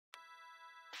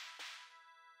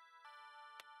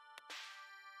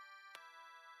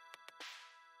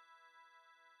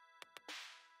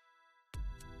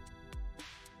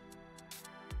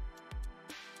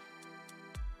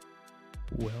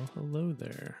Well, hello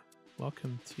there.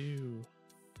 Welcome to,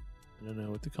 I don't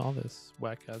know what to call this,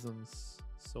 wakasm's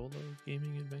solo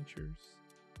gaming adventures,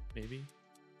 maybe?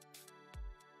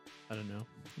 I don't know.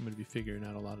 I'm going to be figuring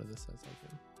out a lot of this as I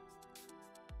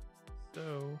go.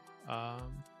 So,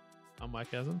 I'm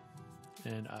wakasm,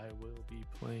 and I will be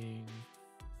playing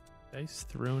Dice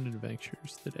Throne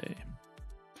Adventures today.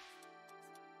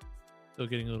 Still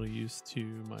getting a little used to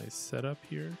my setup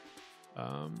here.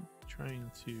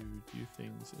 Trying to do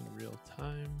things in real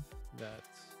time that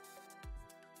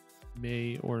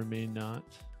may or may not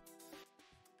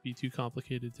be too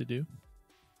complicated to do.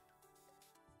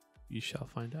 You shall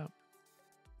find out.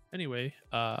 Anyway,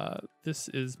 this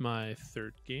is my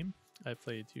third game. I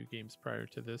played 2 games prior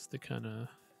to this to kind of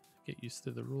get used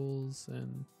to the rules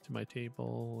and to my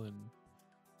table and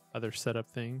other setup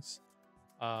things.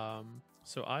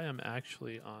 So I am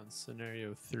actually on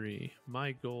scenario 3.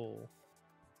 My goal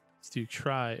is to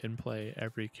try and play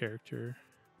every character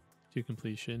to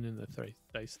completion in the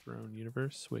Dice Throne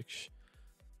universe, which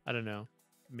I don't know,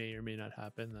 may or may not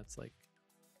happen. That's like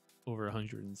over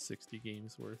 160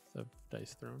 games worth of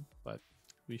Dice Throne, but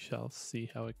we shall see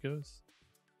how it goes.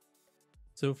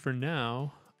 So for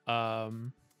now,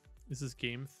 this is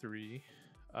game 3.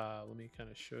 Let me kind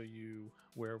of show you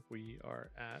where we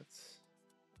are at.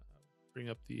 Bring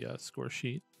up the score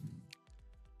sheet.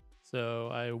 So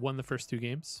I won the first 2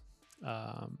 games.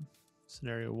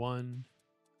 Scenario 1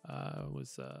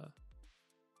 was I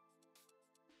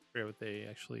forget what they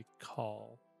actually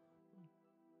call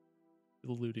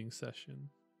the looting session.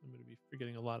 I'm going to be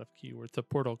forgetting a lot of keywords. The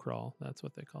portal crawl, that's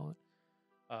what they call it.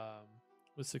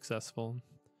 Was successful.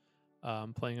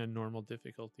 Playing on normal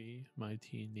difficulty. My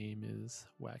team name is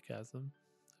wakasm.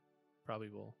 Probably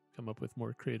will come up with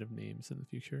more creative names in the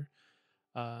future.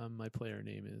 My player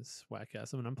name is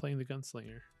wakasm, and I'm playing the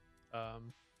Gunslinger.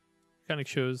 Kind of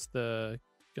chose the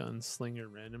Gunslinger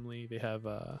randomly. They have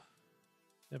a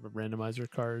randomizer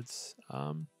cards.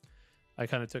 I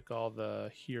kind of took all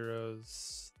the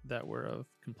heroes that were of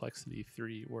complexity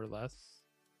 3 or less,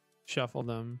 shuffled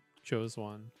them, chose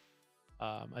one.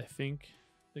 I think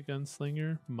the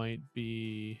Gunslinger might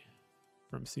be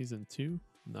from season 2.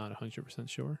 Not 100%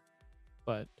 sure,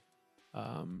 but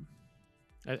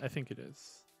I think it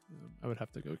is. I would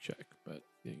have to go check, but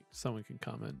someone can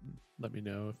comment and let me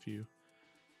know if you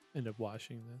end up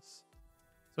watching this.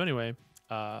 So anyway,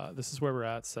 this is where we're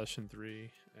at, session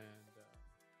 3, and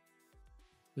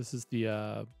this is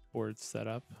the board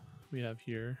setup we have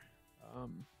here.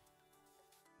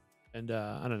 And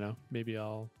I don't know, maybe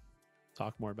I'll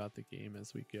talk more about the game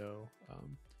as we go.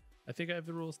 I think I have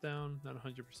the rules down, not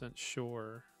 100%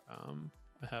 sure.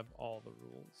 I have all the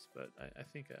rules, but I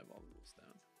think I have all the rules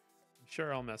down. I'm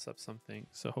sure I'll mess up something,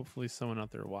 so hopefully someone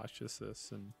out there watches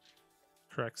this and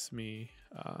corrects me.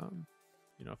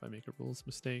 If I make a rules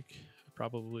mistake, I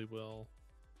probably will.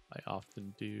 I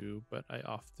often do, but I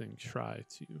often try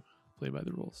to play by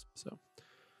the rules. So,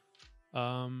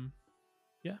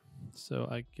 yeah. So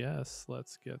I guess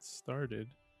let's get started.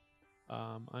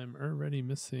 I'm already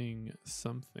missing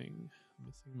something. I'm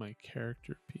missing my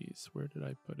character piece. Where did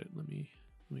I put it? Let me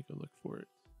go look for it.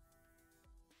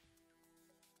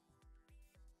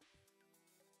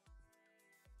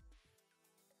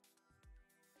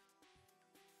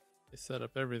 I set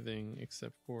up everything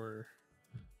except for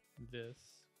this.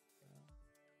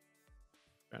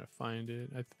 Trying to find it.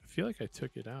 I feel like I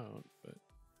took it out, but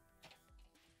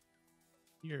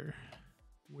here,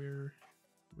 where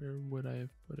would I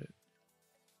have put it?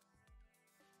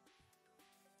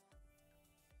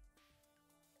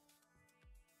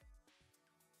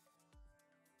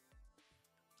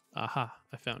 Aha,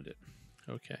 I found it.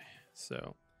 Okay,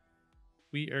 so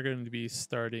we are going to be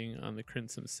starting on the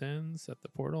Crimson Sands at the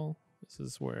portal. This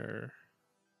is where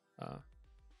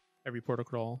every portal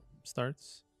crawl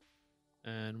starts.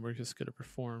 And we're just going to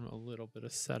perform a little bit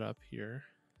of setup here.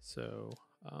 So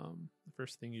the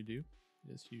first thing you do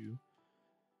is you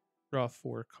draw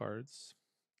 4 cards.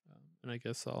 And I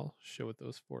guess I'll show what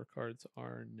those 4 cards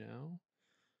are now.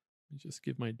 Let me just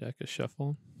give my deck a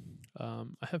shuffle. I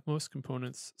have most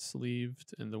components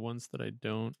sleeved, and the ones that I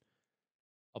don't,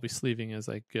 I'll be sleeving as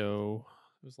I go.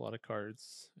 There's a lot of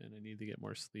cards, and I need to get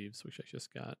more sleeves, which I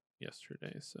just got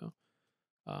yesterday. So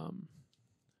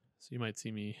you might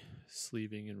see me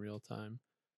sleeving in real time.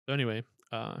 So anyway,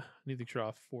 I need to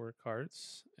draw 4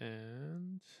 cards,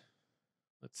 and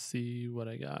let's see what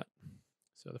I got.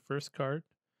 So the first card,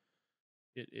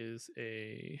 it is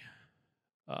a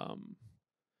an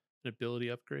ability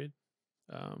upgrade,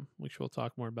 which we'll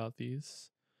talk more about these.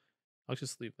 I'll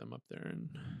just leave them up there and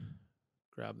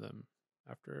grab them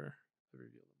after I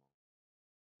reveal them all.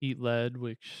 Eat lead,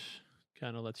 which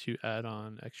kind of lets you add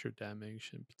on extra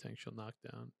damage and potential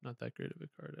knockdown. Not that great of a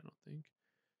card, I don't think.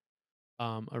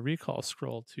 A recall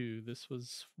scroll too. This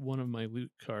was one of my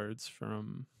loot cards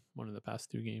from one of the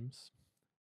past two games.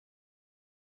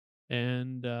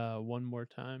 And one more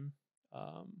time,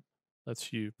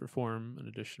 lets you perform an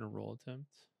additional roll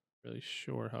attempt. Really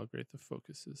sure how great the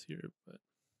focus is here, but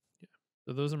yeah.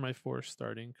 So those are my 4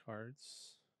 starting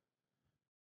cards,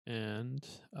 and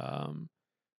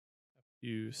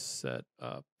you set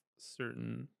up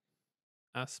certain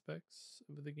aspects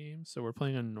of the game. So we're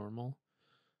playing on normal,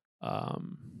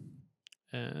 um,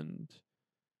 and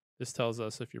this tells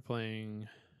us if you're playing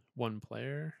one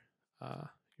player,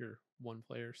 your one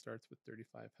player starts with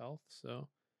 35 health. So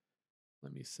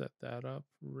let me set that up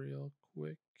real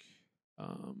quick.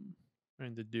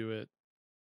 Trying to do it,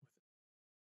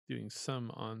 doing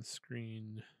some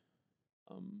on-screen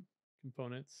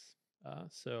components.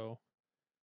 So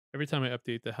every time I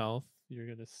update the health, you're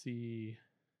gonna see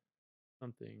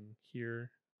something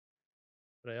here.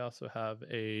 But I also have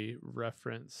a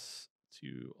reference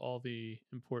to all the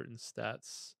important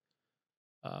stats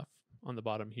on the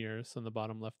bottom here. So on the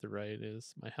bottom left to right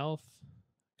is my health,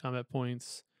 combat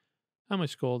points, how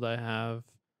much gold I have,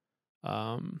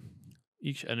 um,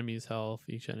 each enemy's health,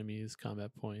 each enemy's combat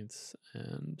points,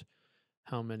 and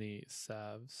how many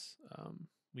salves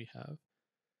we have.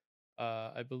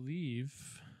 I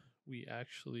believe we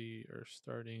actually are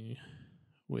starting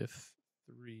with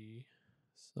 3.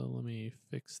 So let me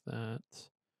fix that.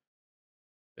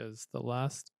 Because the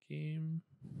last game,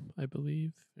 I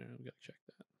believe, we gotta check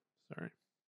that. Sorry.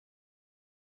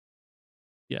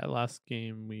 Yeah, last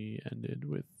game we ended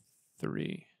with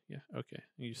 3. Yeah, okay.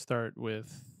 You start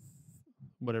with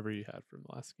whatever you had from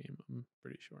the last game, I'm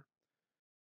pretty sure.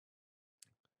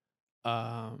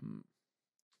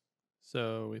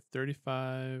 So with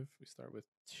 35, we start with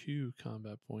 2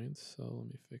 combat points. So let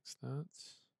me fix that.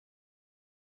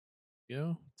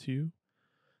 Go 2.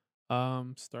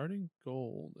 Starting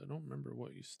gold. I don't remember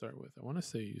what you start with. I want to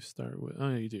say you start with.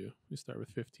 Oh, you do. You start with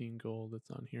 15 gold.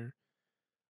 That's on here.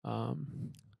 I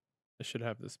should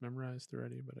have this memorized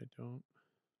already, but I don't.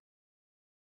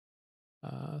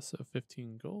 So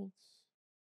 15 golds.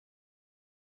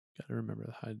 Got to remember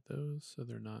to hide those so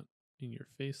they're not in your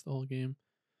face the whole game.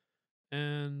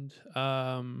 And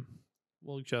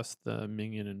we'll adjust the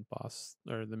minion and boss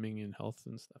or the minion health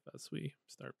and stuff as we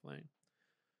start playing.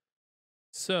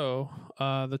 So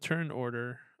the turn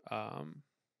order,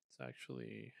 it's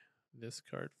actually this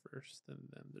card first and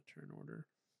then the turn order.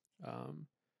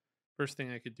 First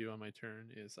thing I could do on my turn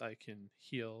is I can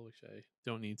heal, which I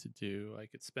don't need to do. I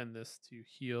could spend this to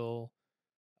heal.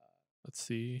 Let's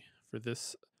see, for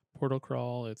this portal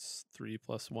crawl, it's 3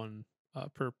 + 1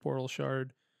 per portal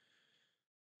shard,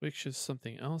 which is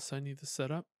something else I need to set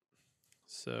up.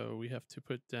 So we have to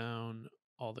put down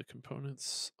all the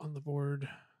components on the board.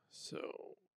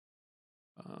 So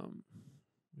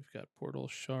we've got portal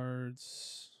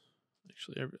shards.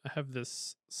 Actually, I have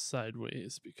this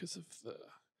sideways because of the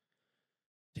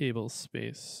table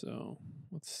space. So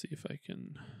let's see if I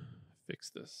can fix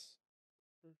this.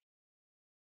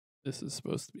 This is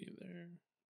supposed to be there.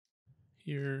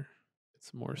 Here,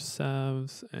 it's more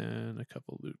salves and a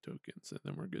couple loot tokens, and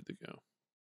then we're good to go.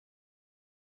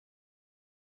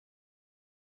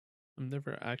 I'm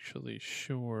never actually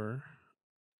sure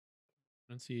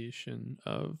pronunciation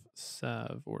of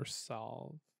salve or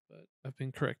salve, but I've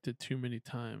been corrected too many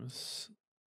times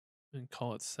and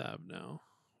call it salve now.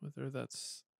 Whether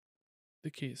that's the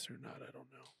case or not, I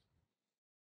don't know.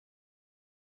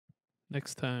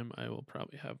 Next time, I will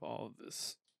probably have all of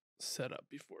this set up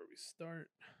before we start.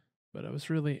 But I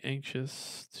was really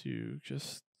anxious to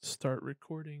just start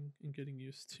recording and getting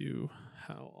used to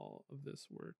how all of this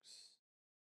works.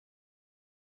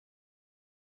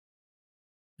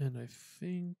 And I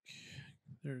think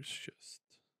there's just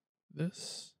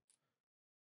this.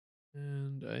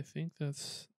 And I think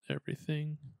that's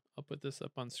everything. I'll put this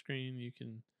up on screen. You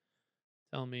can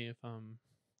tell me if I'm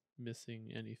missing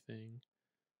anything.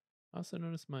 I also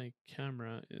noticed my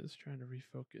camera is trying to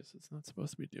refocus. It's not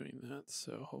supposed to be doing that,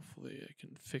 so hopefully I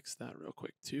can fix that real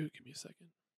quick too. Give me a second.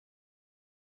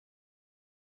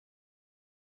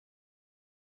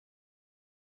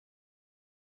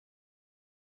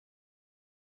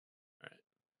 All right.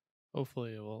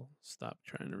 Hopefully it will stop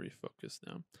trying to refocus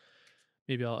now.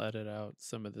 Maybe I'll edit out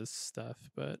some of this stuff,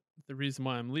 but the reason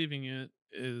why I'm leaving it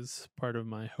is part of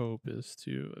my hope is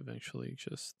to eventually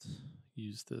just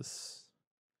use this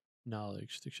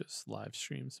knowledge to just live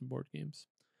streams and board games.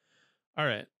 All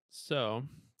right, so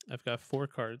I've got 4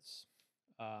 cards.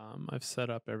 I've set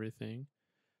up everything,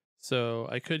 so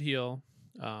I could heal.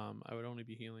 I would only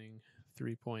be healing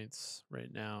 3 points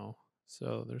right now,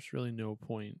 so there's really no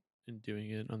point in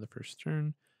doing it on the first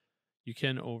turn. You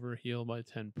can overheal by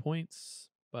 10 points,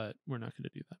 but we're not going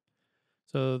to do that.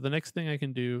 So the next thing I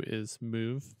can do is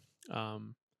move.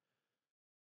 Um,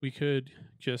 we could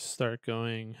just start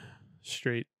going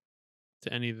straight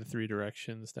to any of the 3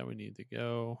 directions that we need to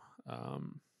go.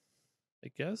 I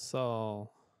guess I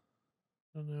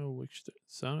don't know which.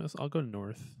 So I'll go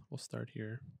north. We'll start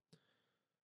here,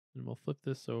 and we'll flip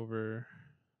this over.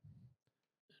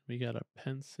 We got a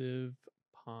pensive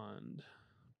pond.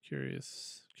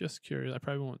 Curious, just curious. I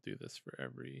probably won't do this for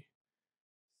every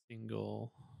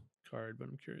single card, but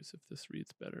I'm curious if this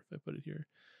reads better if I put it here.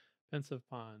 Pensive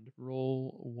pond.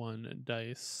 Roll 1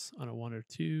 dice on a 1 or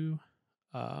 2.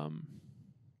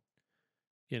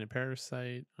 Gain a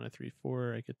parasite on a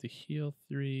 3/4. I get to heal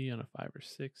 3 on a 5 or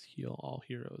 6. Heal all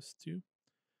heroes 2.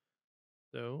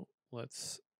 So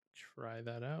let's try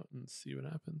that out and see what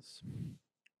happens.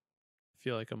 I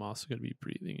feel like I'm also going to be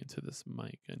breathing into this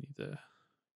mic. I need to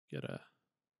get a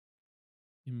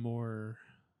more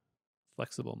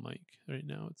flexible mic. Right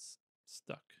now it's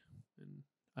stuck and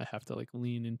I have to like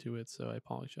lean into it, so I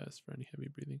apologize for any heavy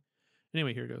breathing.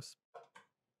 Anyway, here goes.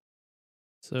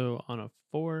 So on a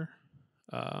 4,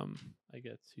 I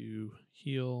get to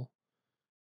heal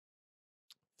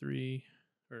 3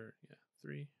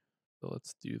 3. So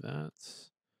let's do that.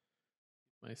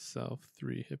 Myself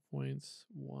 3 hit points.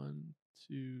 1,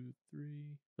 2,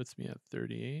 3. Puts me at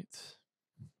 38.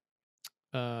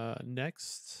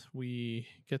 Next, we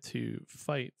get to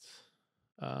fight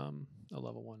a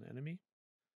level 1 enemy.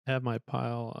 I have my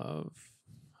pile of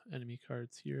enemy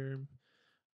cards here.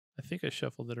 I think I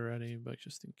shuffled it already, but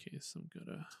just in case, I'm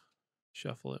gonna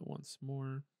shuffle it once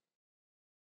more.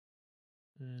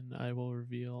 And I will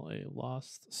reveal a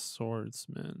Lost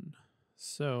Swordsman.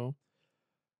 So,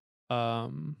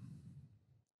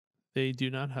 they do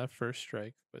not have first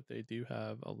strike, but they do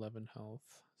have 11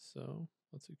 health. So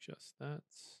let's adjust that.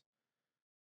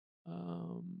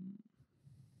 I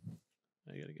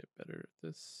gotta get better at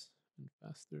this and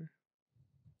faster.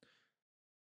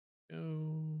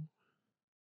 Go.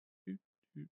 Doot,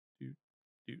 doot, doot,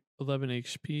 doot. 11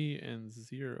 HP and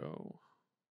 0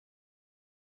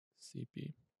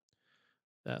 CP.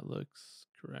 That looks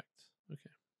correct.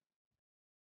 Okay.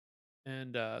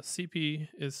 And CP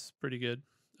is pretty good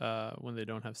when they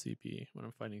don't have CP when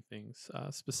I'm fighting things,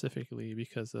 specifically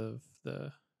because of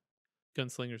the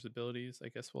Gunslinger's abilities. I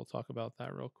guess we'll talk about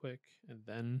that real quick, and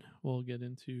then we'll get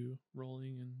into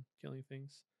rolling and killing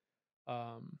things.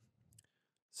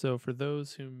 So for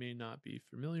those who may not be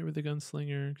familiar with the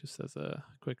Gunslinger, just as a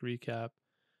quick recap,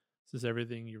 this is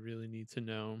everything you really need to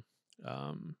know.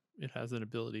 It has an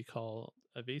ability called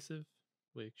Evasive,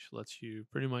 which lets you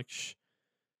pretty much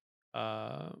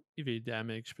evade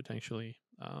damage potentially.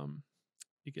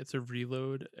 It gets a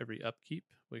reload every upkeep,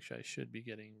 which I should be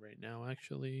getting right now,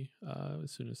 actually,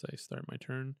 as soon as I start my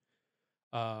turn.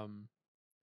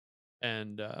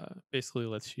 And basically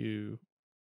lets you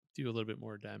do a little bit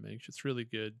more damage. It's really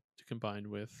good to combine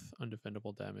with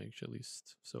undefendable damage, at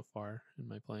least so far in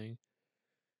my playing.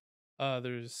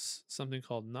 There's something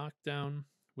called Knockdown,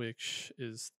 which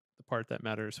is the part that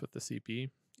matters with the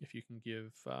CP. If you can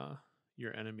give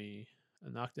your enemy a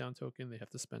knockdown token, they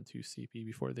have to spend 2 CP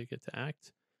before they get to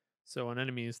act. So on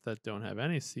enemies that don't have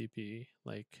any CP,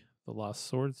 like the Lost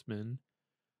Swordsman,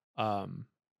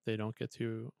 they don't get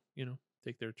to,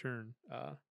 take their turn.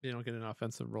 They don't get an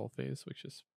offensive roll phase, which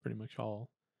is pretty much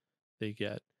all they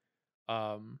get.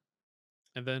 Um,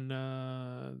 and then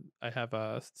I have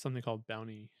something called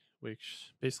Bounty,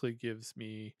 which basically gives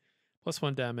me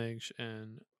 +1 damage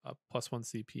and +1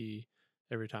 CP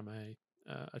every time I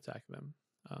attack them.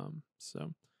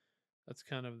 So that's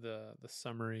kind of the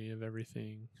summary of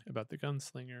everything about the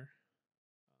Gunslinger.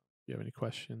 If you have any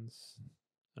questions,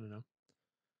 I don't know,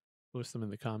 post them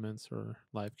in the comments or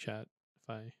live chat if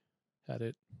I had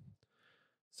it.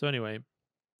 So anyway,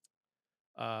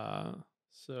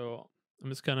 so I'm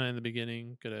just kind of in the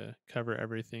beginning gonna cover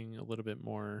everything a little bit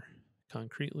more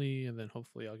concretely, and then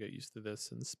hopefully I'll get used to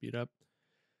this and speed up.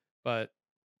 But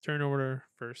turn order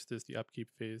first is the upkeep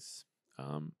phase.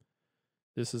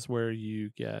 This is where you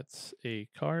get a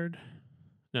card.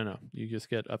 No, you just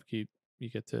get upkeep. You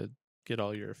get to get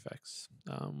all your effects,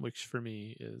 which for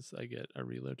me is I get a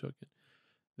reload token.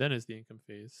 Then is the income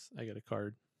phase. I get a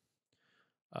card,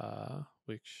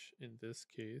 which in this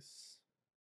case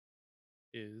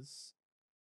is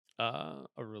a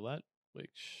roulette,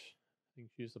 which You can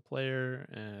choose a player,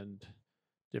 and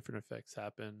different effects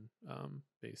happen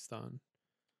based on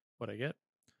what I get.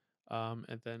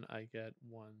 And then I get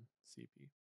 1 CP.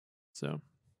 So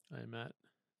I'm at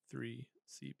 3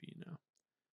 CP now.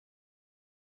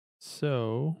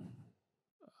 So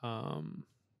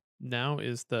now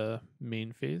is the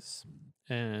main phase,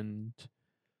 and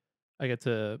I get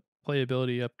to play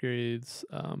ability upgrades,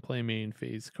 play main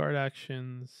phase card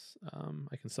actions.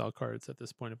 I can sell cards at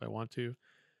this point if I want to.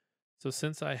 So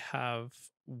since I have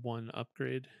 1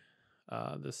 upgrade,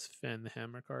 this Fen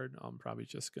Hammer card, I'm probably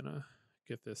just gonna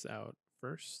get this out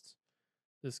first.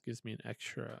 This gives me an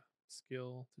extra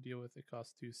skill to deal with. It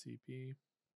costs 2 CP.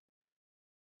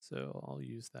 So I'll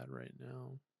use that right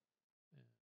now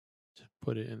and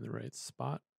put it in the right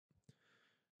spot.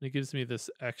 And it gives me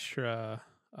this extra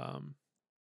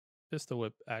pistol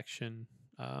whip action,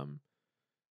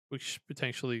 which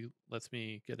potentially lets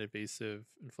me get evasive,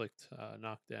 inflict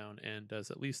knockdown, and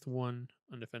does at least 1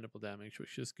 undefendable damage,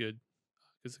 which is good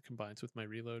because it combines with my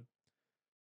reload.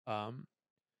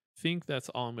 Think that's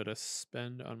all I'm gonna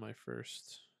spend on my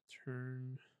first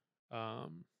turn.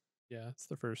 Yeah, it's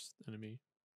the first enemy.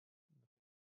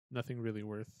 Nothing really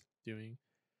worth doing.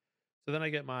 So then I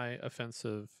get my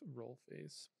offensive roll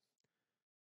phase.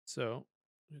 So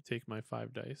I take my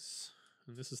 5 dice,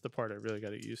 and this is the part I really got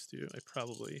to get used to. I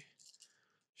probably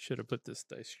should have put this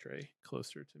dice tray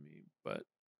closer to me, but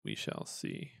we shall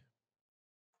see.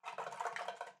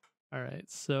 All right,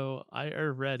 so I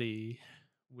are ready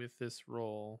with this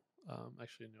roll.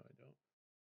 Actually, no, I don't.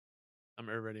 I'm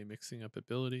already mixing up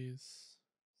abilities.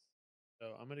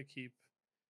 So I'm gonna keep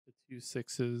the 2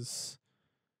 6s.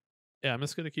 Yeah, I'm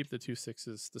just gonna keep the 2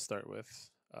 6s to start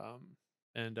with.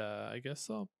 And I guess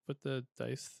I'll put the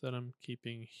dice that I'm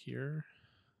keeping here.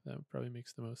 That probably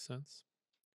makes the most sense.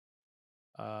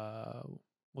 Uh,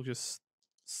 we'll just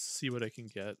see what I can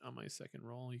get on my second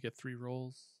roll. You get 3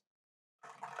 rolls.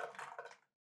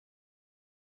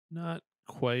 Not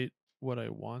quite what I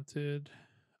wanted.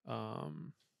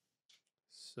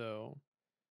 So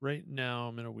right now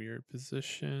I'm in a weird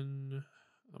position.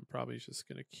 I'm probably just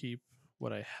gonna keep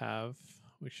what I have,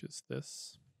 which is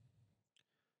this.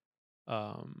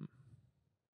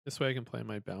 This way I can play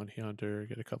my bounty hunter,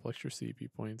 get a couple extra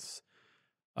CP points.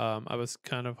 I was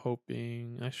kind of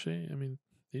hoping, actually, I mean,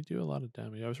 they do a lot of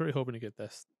damage. I was really hoping to get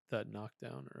that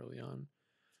knockdown early on.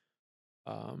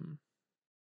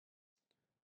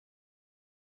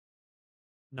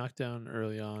 Knockdown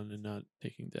early on and not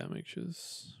taking damage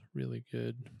is really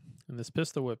good. And this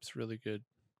pistol whip's really good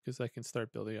because I can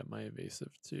start building up my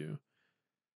evasive too.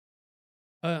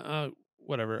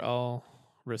 Whatever. I'll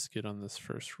risk it on this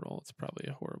first roll. It's probably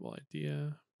a horrible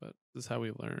idea, but this is how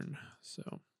we learn.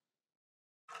 So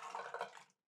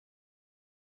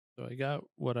I got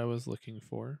what I was looking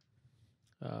for,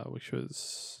 which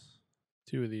was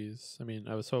 2 of these. I mean,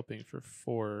 I was hoping for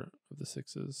 4 of the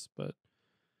 6s, but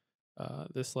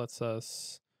this lets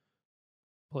us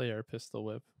play our pistol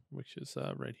whip, which is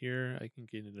right here. I can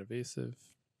gain an evasive.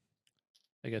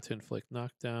 I get to inflict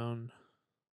knockdown,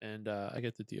 and I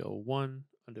get to deal 1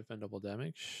 undefendable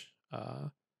damage.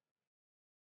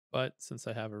 But since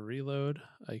I have a reload,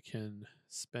 I can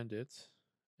spend it,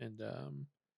 and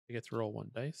I get to roll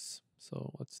 1 dice.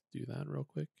 So let's do that real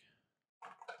quick.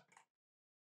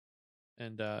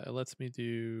 And it lets me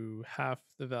do half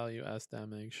the value as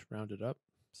damage rounded up.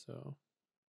 So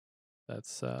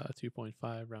that's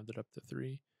 2.5 rounded up to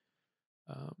 3.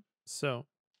 So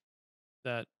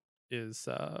that is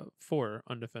 4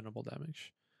 undefendable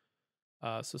damage.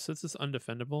 So since it's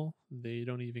undefendable, they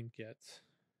don't even get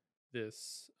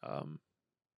this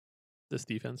this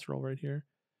defense roll right here.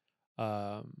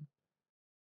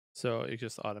 So it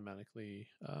just automatically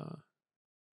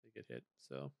they get hit.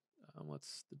 So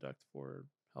let's deduct 4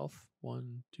 health.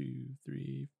 1, 2,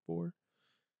 3, 4.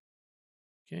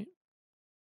 Okay.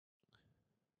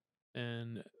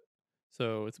 And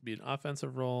so it's be an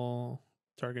offensive roll,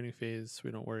 targeting phase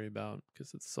we don't worry about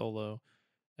because it's solo,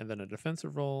 and then a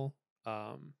defensive roll,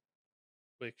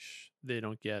 which they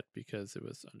don't get because it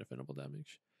was undefendable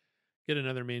damage. Get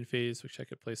another main phase, which I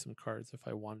could play some cards if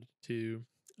I wanted to.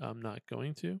 I'm not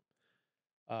going to.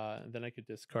 And then I could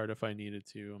discard if I needed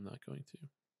to. I'm not going to.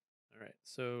 All right,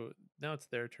 so now it's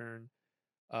their turn.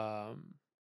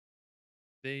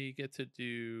 They get to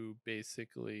do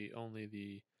basically only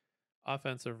the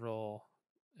offensive roll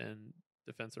and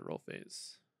defensive roll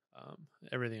phase.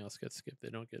 Everything else gets skipped. They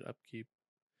don't get upkeep.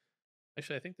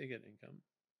 Actually, I think they get income.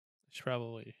 I should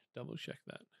probably double check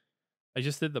that. I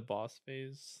just did the boss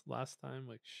phase last time,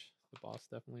 which the boss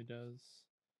definitely does.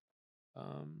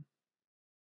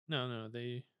 No,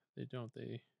 they don't.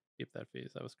 They skip that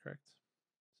phase. That was correct.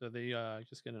 So they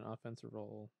just get an offensive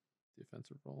roll,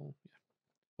 defensive roll. Yeah.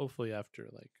 Hopefully after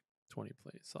like 20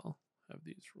 plays, I'll have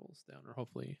these rolls down, or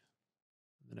hopefully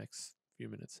in the next few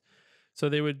minutes. So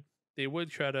they would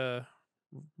try to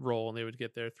roll, and they would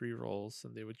get their 3 rolls,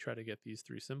 and they would try to get these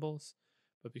 3 symbols.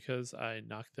 But because I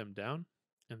knocked them down,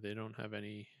 and they don't have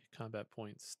any combat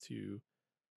points to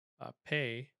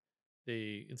pay,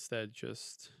 they instead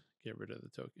just get rid of the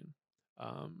token.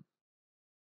 Um,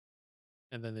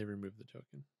 and then they remove the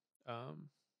token.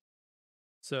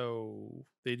 So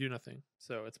they do nothing.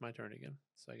 So it's my turn again.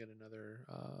 So I get another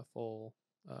full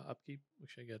upkeep,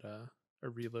 which I get a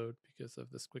reload because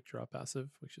of this quick draw passive,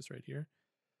 which is right here.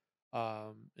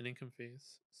 An income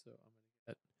phase. So I'm going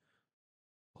to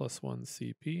get +1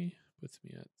 CP, puts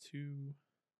me at 2.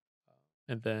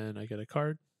 And then I get a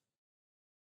card.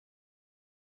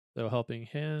 So helping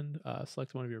hand,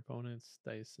 select one of your opponent's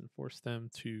dice and force them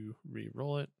to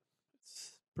re-roll it.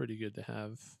 It's pretty good to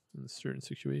have in certain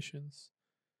situations.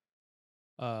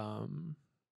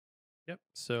 Yep.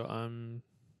 So I'm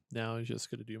now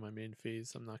just gonna do my main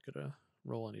phase. I'm not gonna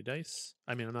roll any dice.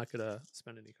 I mean, I'm not gonna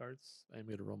spend any cards. I'm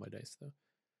gonna roll my dice though.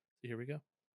 So here we go.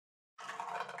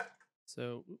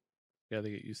 So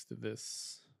gotta get used to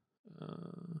this.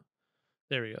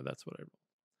 There we go. That's what I rolled.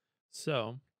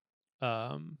 So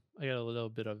I got a little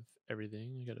bit of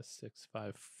everything. I got a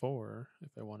 6-5-4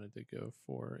 if I wanted to go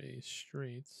for a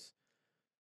straight,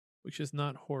 which is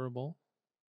not horrible.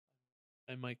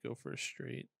 I might go for a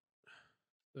straight.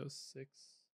 So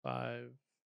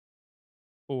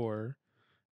 6-5-4,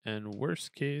 and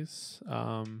worst case,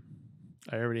 I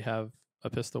already have a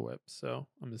pistol whip, so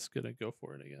I'm just gonna go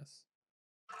for it, I guess.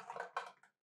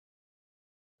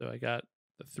 So I got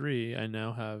the 3. I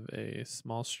now have a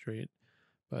small straight,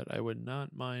 but I would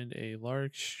not mind a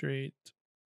large straight,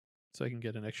 so I can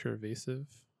get an extra evasive.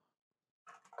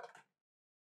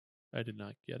 I did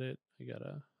not get it. I got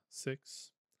a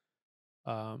 6.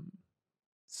 Um,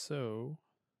 so,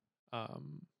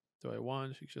 do I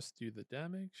want to just do the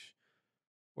damage,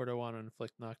 or do I want to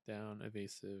inflict knockdown,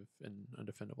 evasive, and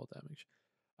undefendable damage?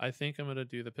 I think I'm going to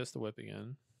do the pistol whip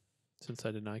again, since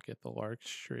I did not get the large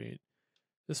straight.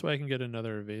 This way I can get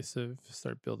another evasive,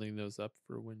 start building those up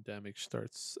for when damage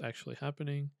starts actually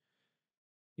happening.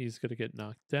 He's going to get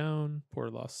knocked down,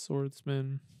 poor lost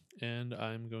swordsman, and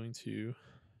I'm going to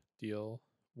deal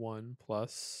 1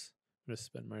 plus. I'm going to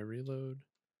spend my reload.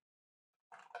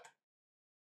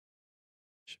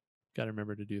 Got to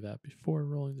remember to do that before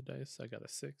rolling the dice. I got a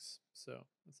 6, so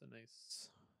that's a nice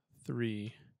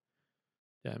 3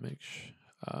 damage.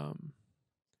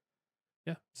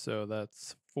 Yeah, so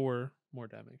that's 4 more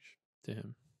damage to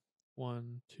him.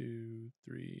 1, 2,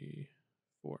 3,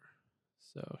 4.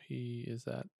 So he is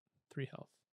at 3 health.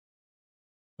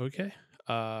 Okay.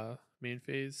 Main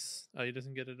phase. He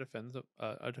doesn't get a defense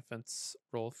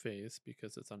roll phase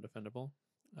because it's undefendable.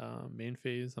 Main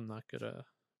phase. I'm not gonna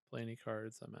play any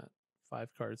cards. I'm at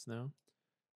 5 cards now,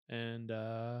 and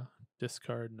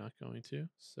discard. Not going to.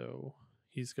 So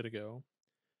he's gonna go.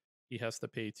 He has to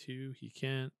pay 2. He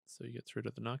can't, so he gets rid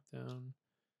of the knockdown,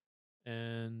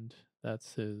 and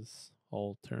that's his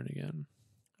whole turn again.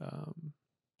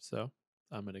 So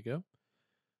I'm gonna go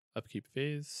upkeep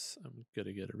phase. I'm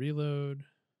gonna get a reload.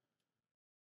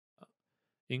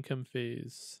 Income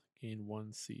phase, gain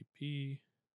 1 CP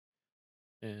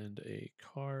and a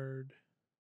card.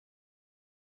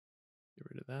 Get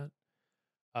rid of that.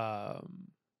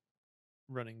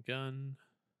 Running gun.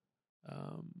 Do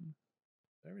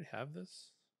I already have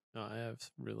this? No, I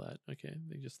have roulette. Okay,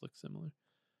 they just look similar.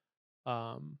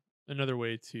 Another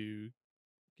way to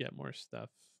get more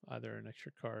stuff, either an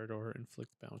extra card or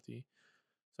inflict bounty.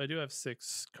 So I do have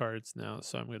 6 cards now,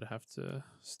 so I'm gonna have to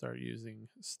start using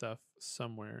stuff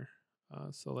somewhere.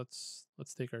 So let's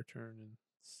take our turn and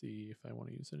see if I want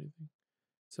to use anything.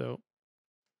 So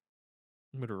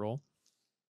I'm gonna roll.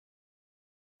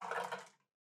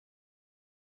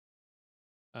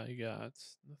 I got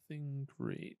nothing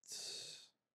great.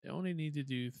 I only need to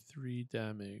do 3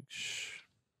 damage.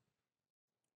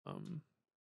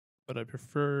 But I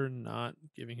prefer not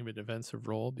giving him a defensive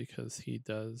roll because he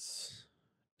does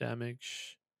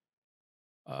damage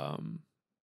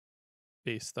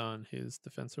based on his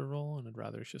defensive roll, and I'd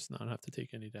rather just not have to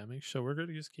take any damage. So we're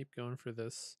gonna just keep going for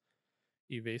this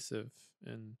evasive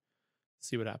and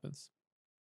see what happens.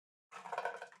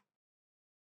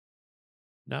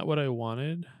 Not what I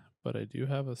wanted, but I do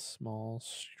have a small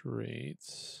straight.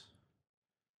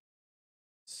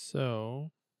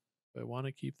 So do I want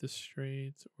to keep this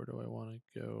straight, or do I want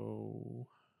to go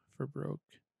for broke?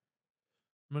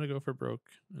 I'm going to go for broke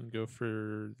and go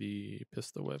for the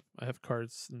pistol whip. I have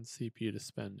cards and CP to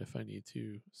spend if I need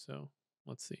to, so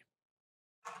let's see.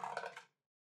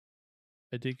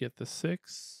 I did get the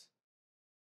 6,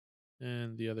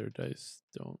 and the other dice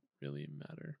don't really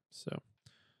matter. So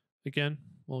again,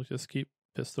 we'll just keep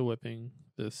pistol whipping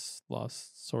this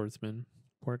lost swordsman.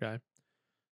 Poor guy.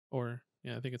 Or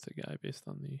yeah, I think it's a guy based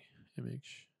on the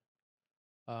image.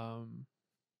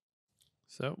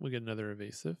 So we get another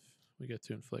evasive. We get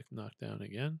to inflict knockdown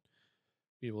again.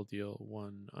 We will deal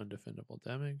 1 undefendable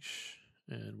damage,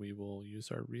 and we will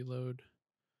use our reload.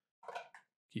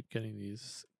 Keep getting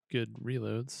these good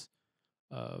reloads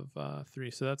of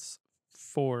 3. So that's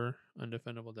 4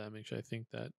 undefendable damage. I think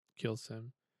that kills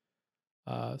him.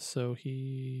 So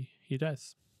he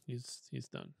dies. He's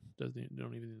done. Don't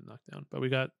even need to knock down. But we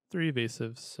got 3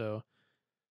 evasives, so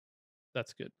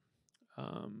that's good.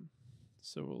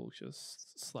 So we'll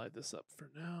just slide this up for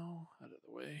now, out of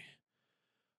the way.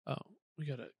 Oh, we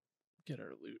gotta get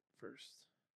our loot first.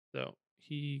 So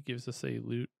he gives us a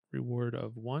loot reward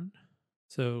of 1.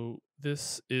 So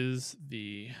this is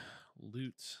the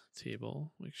loot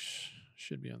table, which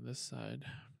should be on this side.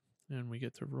 And we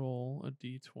get to roll a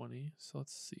d20. So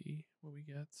let's see what we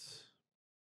get.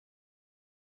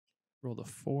 Rolled a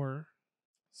 4.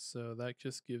 So that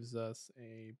just gives us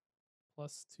a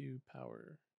 +2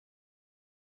 power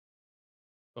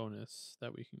bonus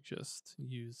that we can just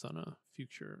use on a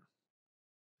future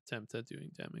attempt at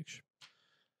doing damage.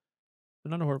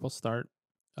 But not a horrible start.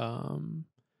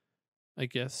 I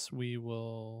guess we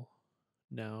will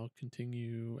now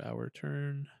continue our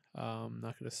turn. I'm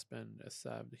not going to spend a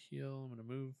salve to heal. I'm going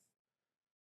to move.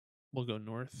 We'll go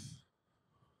north.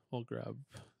 We'll grab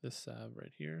this salve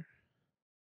right here.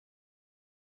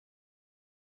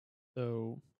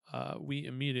 So we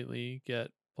immediately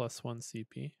get +1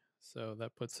 CP. So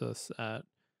that puts us at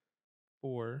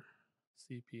 4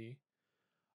 CP.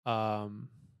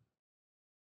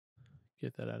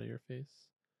 Get that out of your face.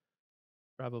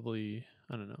 Probably,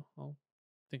 I don't know. I'll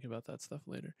think about that stuff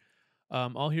later.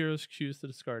 All heroes choose to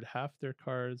discard half their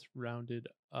cards rounded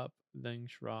up, then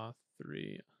draw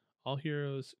 3. All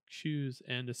heroes choose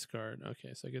and discard.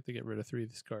 Okay, so I get to get rid of 3 of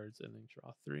these cards and then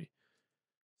draw 3.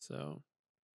 So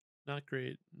not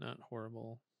great, not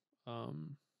horrible.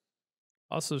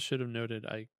 Also should have noted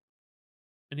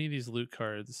any of these loot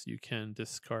cards you can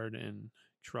discard and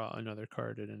draw another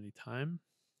card at any time.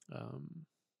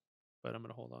 But I'm going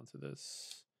to hold on to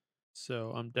this.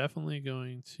 So I'm definitely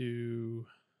going to.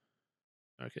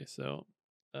 Okay, so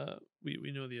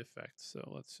we know the effect,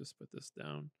 so let's just put this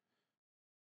down.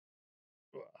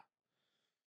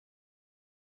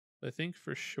 I think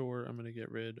for sure I'm going to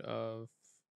get rid of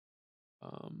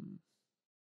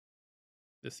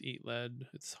this eat lead.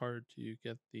 It's hard to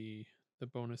get the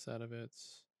bonus out of it.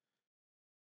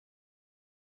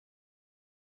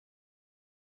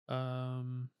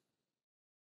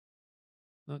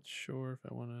 Not sure if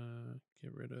I want to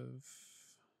get rid of.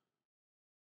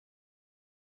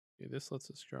 Okay, this lets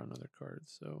us draw another card,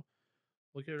 so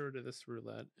we'll get rid of this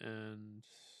roulette and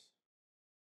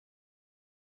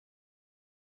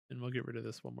we'll get rid of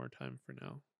this one more time for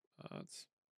now. It's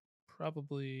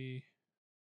probably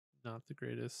not the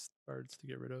greatest cards to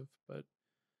get rid of, but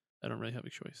I don't really have a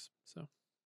choice. So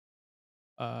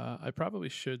I probably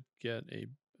should get a.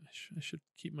 I should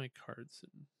keep my cards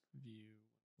in view.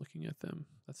 Looking at them,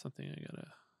 that's something I gotta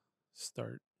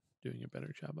start doing a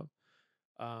better job of.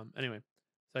 Anyway,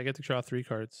 so I get to draw 3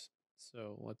 cards.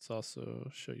 So let's also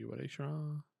show you what I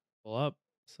draw. Pull up.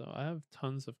 So I have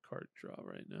tons of card draw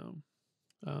right now.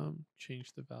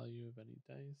 Change the value of any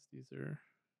dice. These are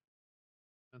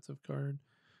expensive card.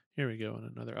 Here we go, and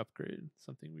another upgrade,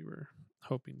 something we were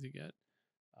hoping to get.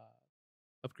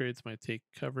 Upgrades my take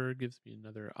cover, gives me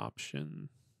another option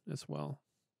as well,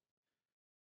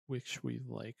 which we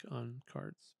like on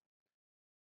cards.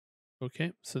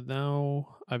 Okay, so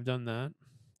now I've done that,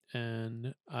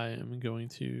 and I am going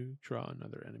to draw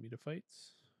another enemy to fight.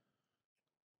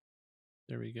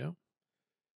 There we go.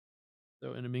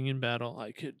 So in a minion battle,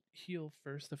 I could heal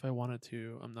first if I wanted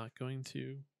to. I'm not going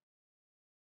to.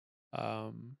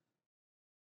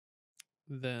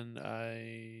 Then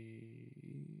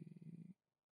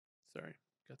sorry,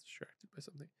 got distracted by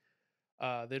something.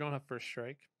 They don't have first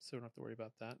strike, so we don't have to worry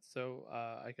about that. So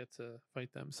I get to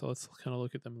fight them. So let's kind of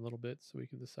look at them a little bit so we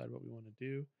can decide what we want to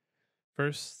do.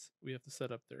 First, we have to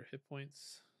set up their hit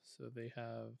points. So they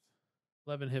have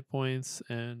 11 hit points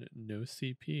and no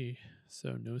CP.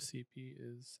 So no CP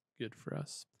is good for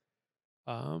us.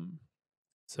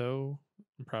 So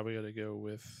I'm probably going to go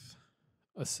with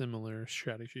a similar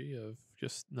strategy of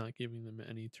just not giving them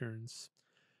any turns.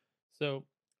 So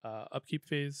upkeep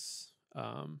phase,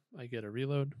 I get a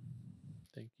reload.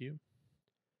 Thank you.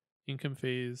 Income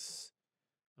phase,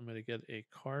 I'm going to get a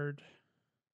card,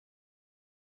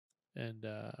 and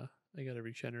I got a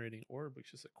regenerating orb,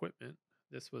 which is equipment.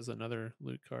 This was another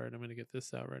loot card. I'm going to get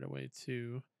this out right away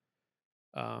too.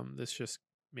 This just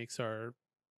makes our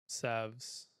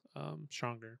salves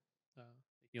stronger. They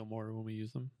heal more when we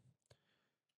use them.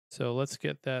 So let's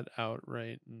get that out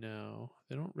right now.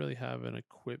 They don't really have an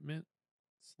equipment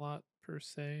slot per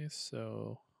se,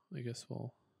 so I guess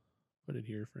we'll put it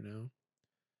here for now.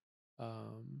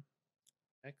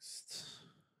 Next,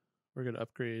 we're gonna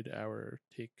upgrade our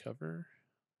take cover.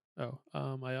 Oh,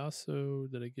 I also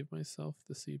did I give myself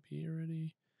the CP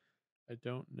already? I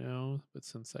don't know, but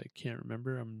since I can't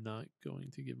remember, I'm not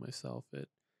going to give myself it.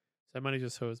 So I might have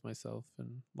just hosed myself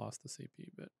and lost the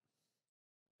CP, but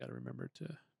gotta remember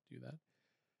to do that.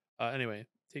 Anyway,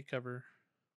 take cover.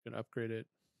 Gonna upgrade it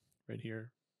right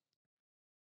here.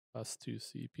 Plus 2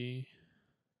 CP.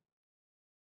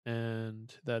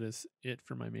 And that is it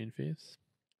for my main phase.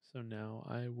 So now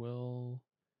I will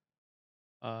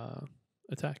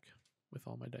attack with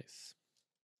all my dice.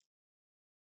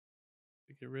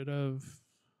 To get rid of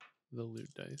the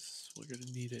loot dice. We're going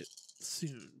to need it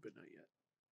soon, but not yet.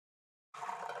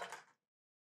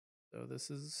 So this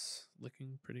is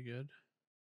looking pretty good.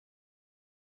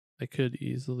 I could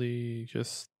easily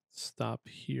just stop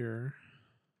here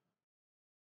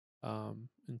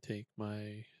and take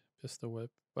my pistol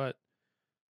whip, but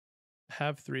I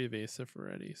have 3 evasive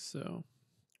already. So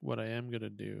what I am going to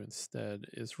do instead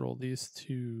is roll these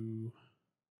 2.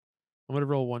 I'm going to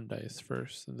roll 1 dice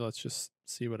first, and let's just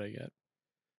see what I get.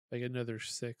 If I get another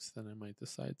 6, then I might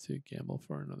decide to gamble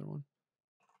for another one.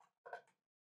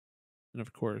 And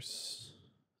of course,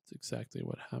 that's exactly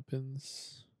what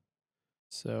happens.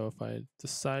 So if I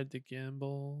decide to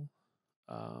gamble,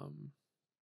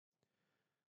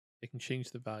 I can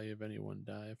change the value of any 1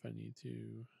 die if I need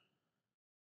to.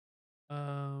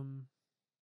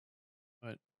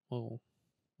 But we'll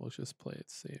just play it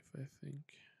safe, I think.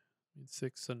 I mean,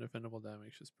 6 undefendable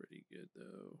damage is pretty good,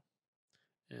 though.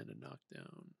 And a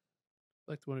knockdown.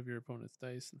 Select one of your opponent's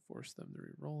dice and force them to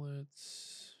re-roll it.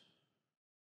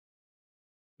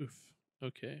 Oof.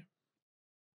 Okay.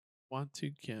 Want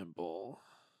to gamble.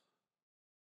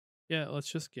 Yeah,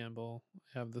 let's just gamble.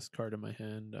 I have this card in my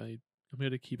hand. I'm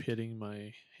going to keep hitting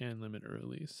my hand limit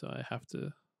early, so I have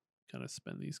to kind of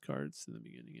spend these cards in the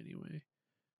beginning anyway.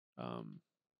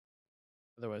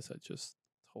 Otherwise, I'd just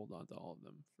hold on to all of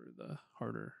them for the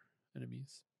harder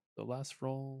enemies. The last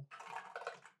roll.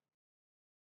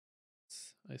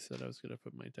 I said I was going to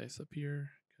put my dice up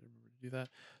here. Gotta remember to do that.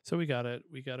 So we got it.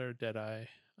 We got our Deadeye,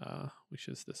 which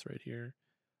is this right here.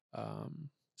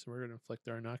 So we're going to inflict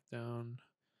our knockdown.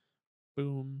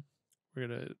 Boom. We're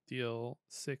going to deal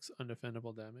 6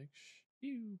 undefendable damage.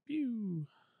 Pew, pew.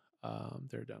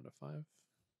 They're down to 5.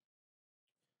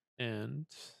 And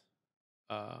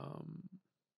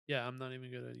yeah, I'm not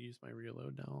even going to use my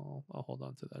reload now. I'll hold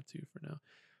on to that too for now.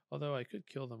 Although I could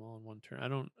kill them all in 1 turn.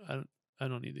 I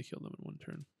don't need to kill them in 1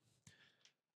 turn.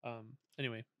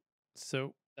 Anyway,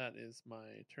 so that is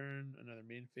my turn. Another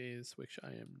main phase, which I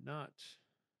am not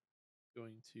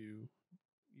going to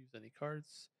use any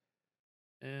cards.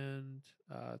 And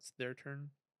it's their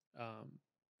turn.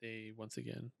 They once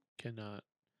again cannot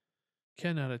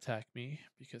attack me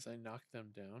because I knocked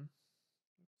them down,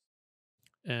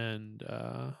 and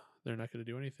they're not going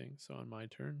to do anything. So on my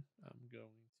turn, I'm going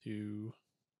to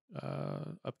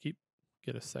upkeep,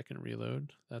 get a second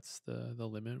reload. That's the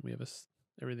limit. We have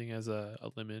everything has a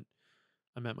limit.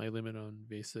 I'm at my limit on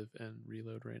evasive and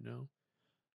reload right now.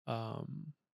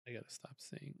 I gotta stop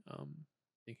saying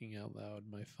thinking out loud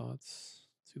my thoughts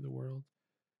to the world.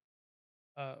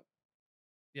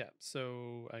 Yeah,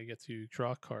 so I get to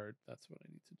draw a card. That's what I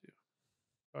need to do.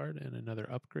 Card and another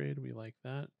upgrade. We like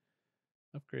that.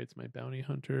 Upgrades my bounty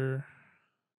hunter.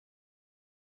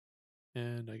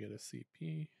 And I get a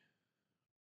CP.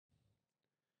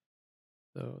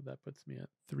 So that puts me at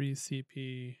 3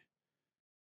 CP.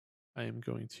 I am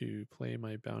going to play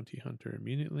my bounty hunter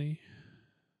immediately.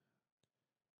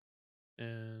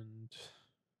 And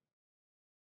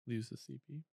lose the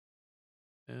CP.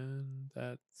 And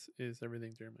that is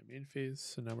everything during my main phase.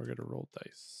 So now we're going to roll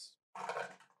dice.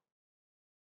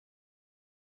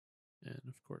 And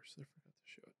of course, I forgot to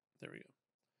show it. There we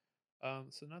go.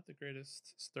 So not the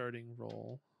greatest starting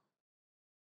roll.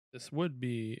 This would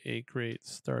be a great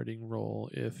starting roll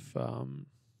if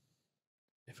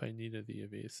I needed the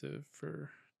evasive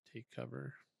for take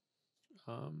cover.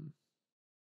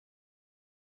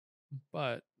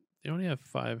 But they only have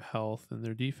 5 health, and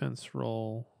their defense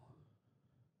roll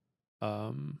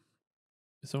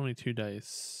it's only 2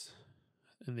 dice,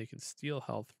 and they can steal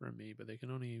health from me, but they can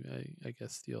only I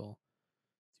guess steal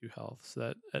 2 health. So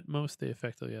that at most they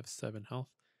effectively have 7 health.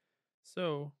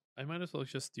 So I might as well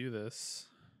just do this.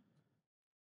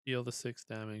 Deal the 6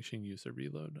 damage and use a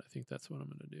reload. I think that's what I'm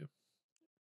going to do.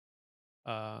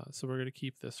 So we're going to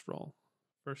keep this roll.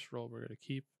 First roll we're going to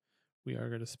keep. We are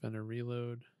going to spend a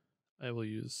reload. I'll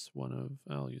use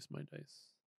my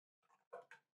dice.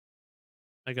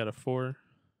 I got a 4.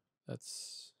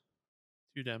 That's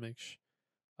 2 damage.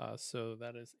 So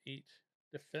that is 8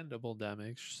 defendable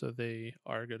damage. So they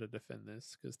are going to defend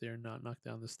this because they are not knocked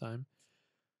down this time.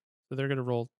 So they're going to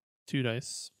roll 2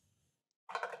 dice.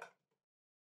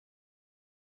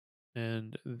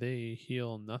 And they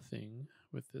heal nothing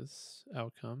with this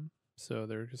outcome. So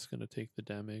they're just going to take the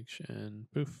damage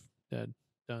and poof, dead,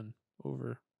 done,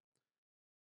 over.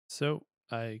 So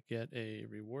I get a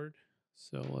reward.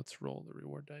 So let's roll the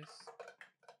reward dice.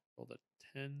 Rolled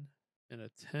a 10 and a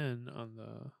 10 on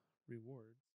the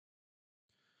reward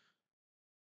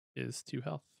is 2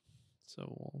 health.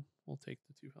 So we'll take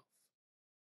the 2 health.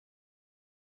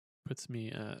 Puts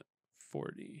me at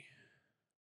 40.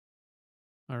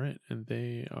 All right, and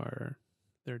they're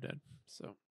dead.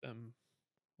 So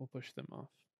we'll push them off.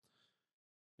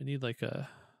 I need like a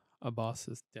boss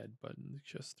is dead button to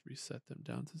just reset them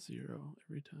down to 0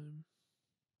 every time.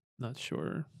 Not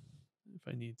sure if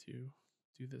I need to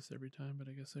do this every time, but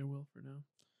I guess I will for now.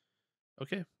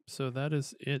 Okay, so that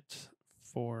is it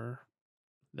for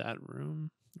that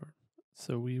room.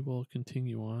 So we will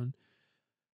continue on.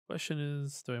 Question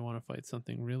is, do I want to fight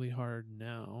something really hard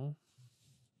now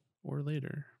or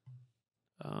later?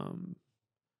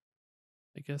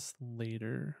 I guess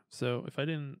later. So if I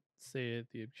didn't say it,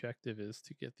 the objective is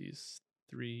to get these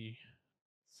 3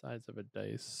 sides of a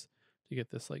dice to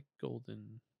get this like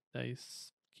golden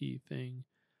dice key thing.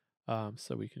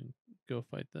 So we can go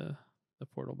fight the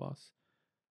portal boss.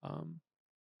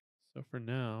 So for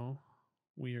now,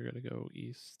 we are gonna go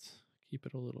east, keep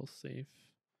it a little safe.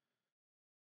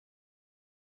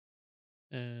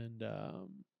 And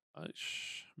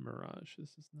Mirage,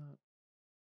 this is not.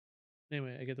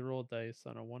 Anyway, I get to roll dice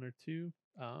on a 1 or 2.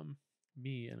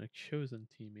 Me and a chosen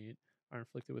teammate are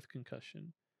inflicted with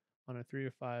concussion. On a 3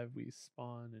 or 5, we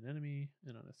spawn an enemy,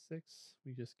 and on a 6,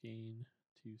 we just gain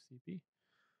 2 CP.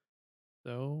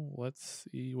 So let's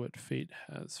see what fate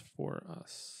has for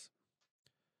us.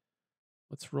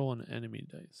 Let's roll an enemy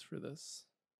dice for this.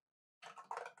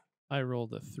 I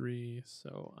rolled a 3,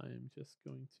 so I'm just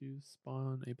going to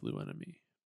spawn a blue enemy.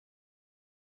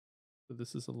 So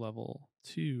this is a level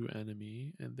 2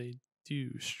 enemy, and they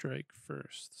do strike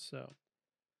first. So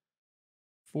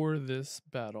for this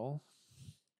battle,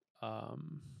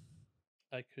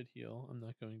 I could heal. I'm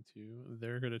not going to.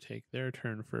 They're going to take their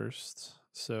turn first.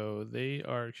 So they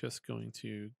are just going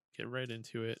to get right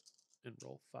into it and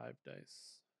roll 5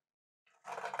 dice.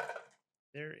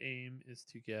 Their aim is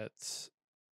to get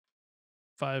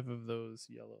 5 of those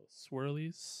yellow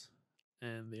swirlies,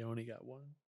 and they only got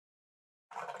 1.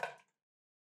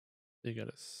 They got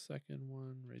a second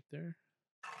one right there.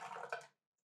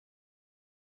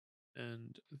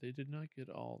 And they did not get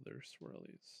all their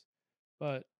swirlies,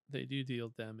 but they do deal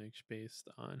damage based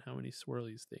on how many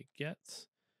swirlies they get.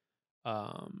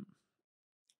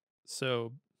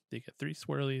 So they get 3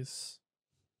 swirlies.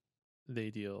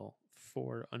 They deal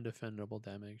 4 undefendable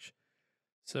damage.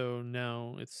 So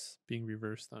now it's being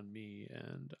reversed on me,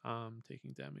 and I'm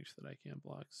taking damage that I can't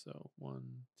block. So 1,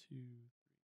 2, 3,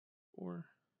 4.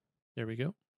 There we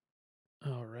go.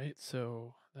 All right,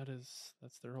 so that's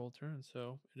their whole turn.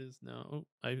 So it is now. Oh,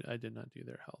 I did not do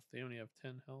their health. They only have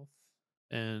 10 health,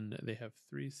 and they have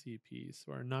 3 CP.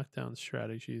 So our knockdown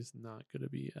strategy is not going to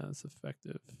be as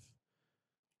effective.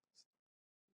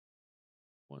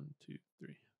 1, 2,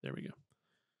 3. There we go.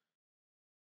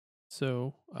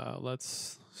 So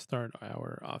let's start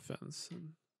our offense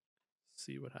and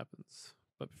see what happens.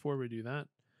 But before we do that,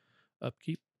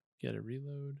 upkeep, get a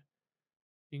reload.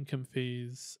 Income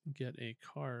phase, get a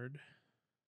card.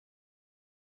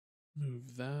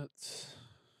 Move that.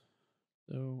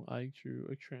 So I drew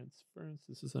a transference.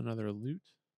 This is another loot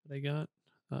that I got.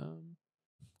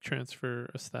 Transfer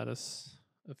a status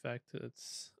effect.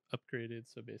 It's upgraded,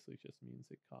 so basically it just means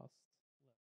it costs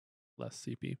less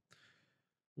CP.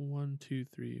 1, 2,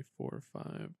 3, 4,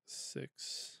 5,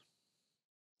 6.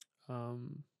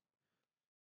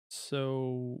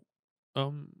 So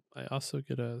I also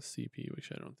get a CP,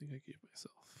 which I don't think I gave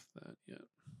myself that yet.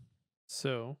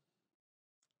 So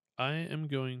I am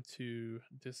going to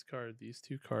discard these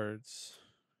 2 cards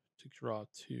to draw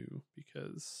 2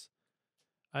 because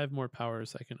I have more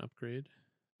powers I can upgrade,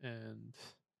 and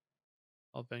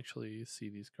I'll eventually see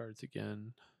these cards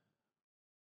again.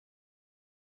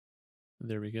 And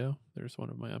there we go. There's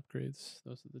one of my upgrades.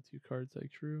 Those are the two cards I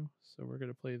drew. So we're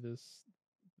gonna play this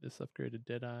upgraded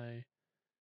Deadeye.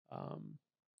 Um,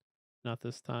 Not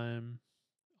this time.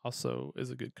 Also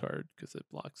is a good card because it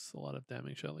blocks a lot of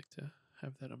damage. I like to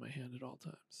have that on my hand at all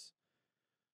times.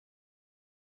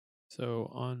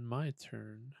 So on my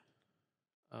turn,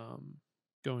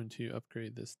 going to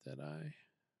upgrade this Deadeye.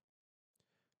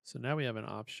 So now we have an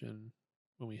option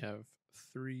when we have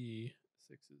 3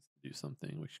 sixes to do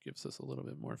something, which gives us a little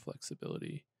bit more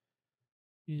flexibility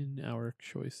in our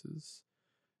choices.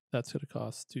 That's going to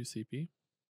cost 2 CP.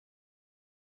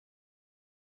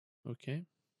 Okay,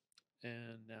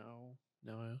 and now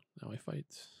I fight.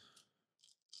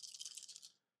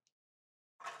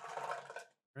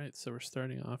 All right, so we're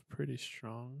starting off pretty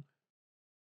strong.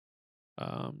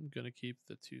 Gonna keep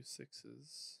the 2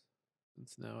 sixes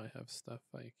since now I have stuff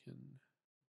I can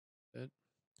fit.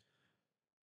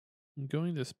 I'm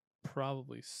going to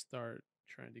probably start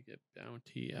trying to get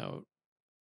bounty out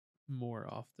more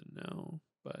often now,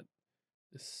 but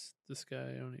this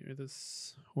guy only, or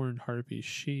this horned harpy,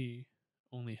 she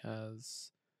only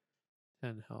has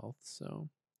 10 health. So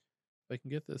if I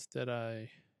can get this Deadeye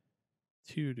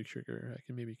 2 to trigger, I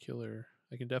can maybe kill her.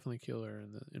 I can definitely kill her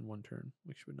in one turn,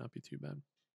 which would not be too bad.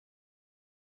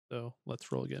 So let's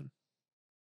roll again.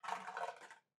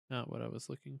 Not what I was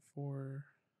looking for.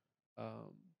 I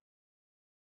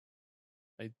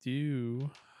do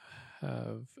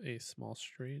have a small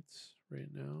straight right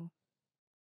now.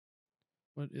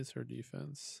 What is her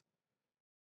defense?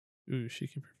 Ooh, she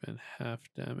can prevent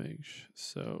half damage.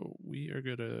 So we're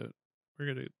gonna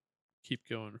keep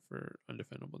going for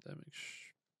undefendable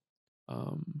damage.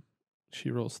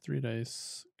 She rolls 3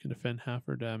 dice, can defend half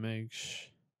her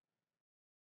damage,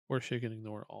 or she can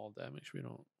ignore all damage. We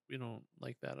don't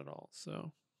like that at all.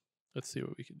 So let's see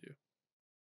what we can do.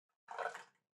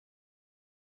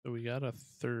 So we got a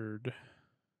third,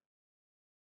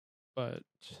 but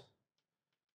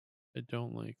I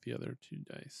don't like the other 2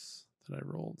 dice that I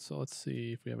rolled. So let's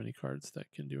see if we have any cards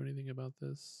that can do anything about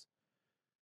this.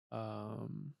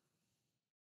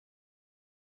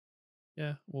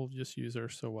 Yeah, we'll just use our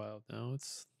So Wild now.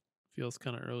 It's feels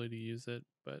kind of early to use it,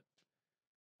 but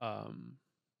I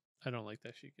don't like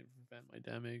that she can prevent my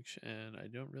damage, and I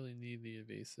don't really need the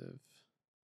evasive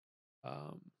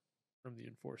from the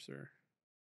Enforcer.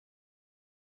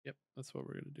 Yep, that's what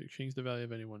we're gonna do. Change the value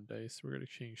of any one dice. We're gonna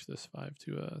change this 5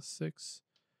 to a 6,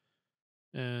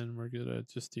 and we're gonna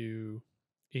just do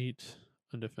 8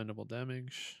 undefendable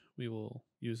damage. We will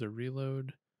use a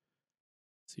reload.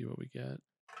 See what we get.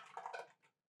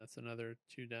 That's another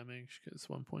 2 damage because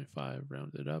 1.5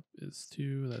 rounded up is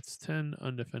 2. That's 10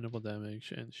 undefendable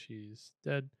damage, and she's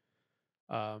dead.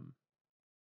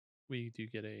 We do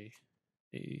get a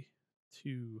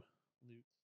 2 loot.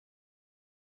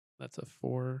 That's a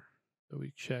 4. So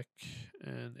we check,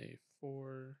 and a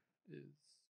 4 is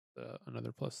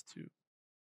another +2.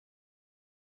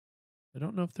 I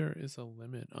don't know if there is a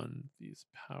limit on these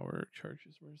power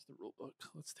charges. Where's the rule book?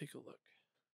 Let's take a look.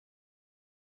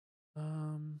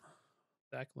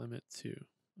 Back limit 2.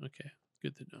 Okay,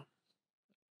 good to know.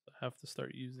 I have to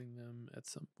start using them at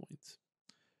some point.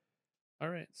 All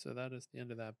right, so that is the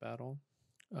end of that battle.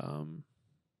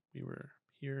 We were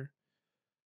here.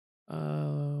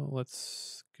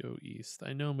 Let's go east.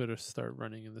 I know I'm gonna start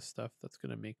running into stuff that's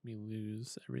gonna make me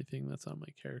lose everything that's on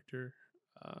my character.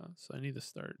 So I need to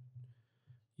start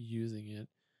using it.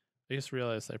 I just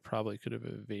realized I probably could have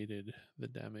evaded the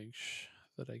damage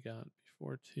that I got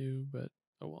before too, but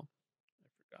oh well, I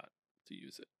forgot to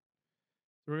use it.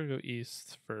 So we're gonna go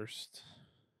east first.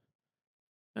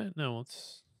 No,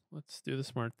 let's do the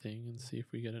smart thing and see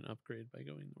if we get an upgrade by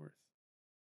going north.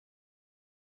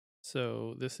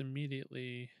 So this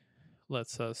immediately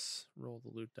lets us roll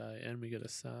the loot die, and we get a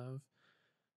salve.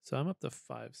 So I'm up to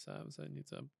 5 salves. I need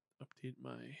to update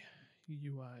my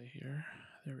UI here.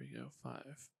 There we go,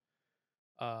 5.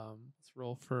 Let's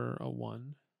roll for a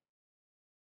 1.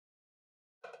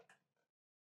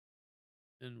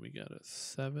 And we got a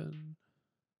 7.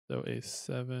 So a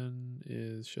 7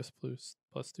 is just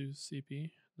plus 2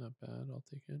 CP. Not bad, I'll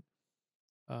take it.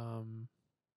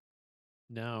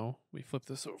 Now we flip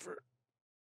this over.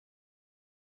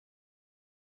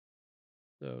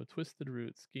 So Twisted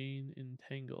Roots gain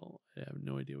Entangle. I have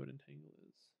no idea what Entangle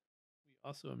is. We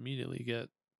also immediately get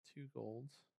 2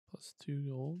 golds, plus 2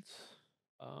 golds.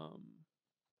 Ooh,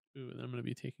 and I'm going to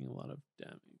be taking a lot of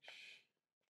damage.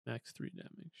 Max 3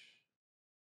 damage.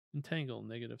 Entangle,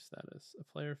 negative status. A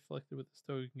player afflicted with this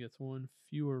token gets 1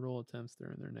 fewer roll attempts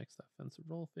during their next offensive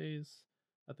roll phase.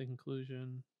 At the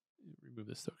conclusion, remove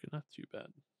this token. Not too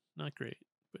bad. Not great,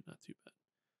 but not too bad.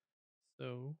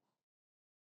 So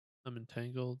I'm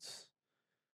entangled.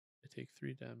 I take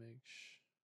 3 damage.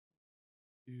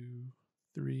 2,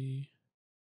 3.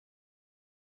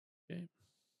 Okay.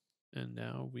 And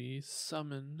now we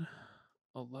summon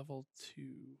a level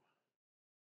 2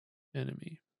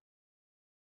 enemy.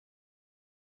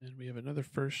 And we have another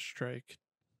first strike.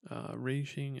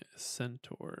 Raging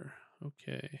Centaur.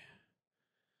 Okay.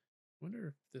 Wonder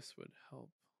if this would help.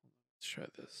 Let's try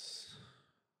this.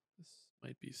 This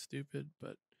might be stupid,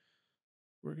 but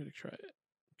we're going to try it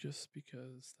just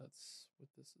because that's what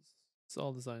this is. It's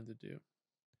all designed to do.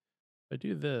 If I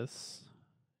do this,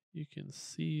 you can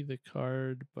see the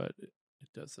card, but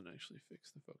it doesn't actually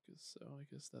fix the focus. So I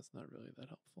guess that's not really that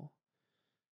helpful.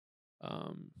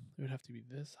 It would have to be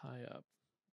this high up.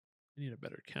 I need a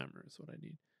better camera is what I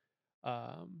need.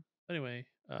 Anyway,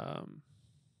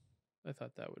 I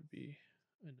thought that would be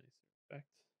a nicer effect.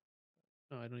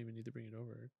 No, I don't even need to bring it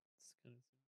over. It's kind of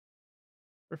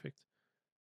perfect.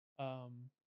 So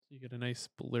you get a nice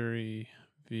blurry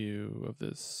view of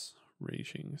this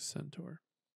raging centaur.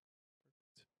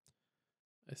 Perfect.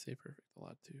 I say perfect a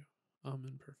lot too.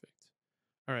 And perfect.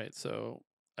 All right, so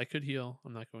I could heal.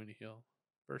 I'm not going to heal.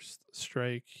 First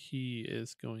strike, he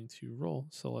is going to roll.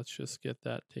 So let's just get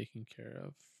that taken care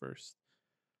of first.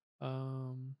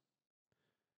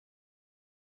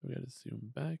 We gotta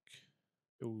zoom back.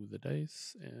 Oh, the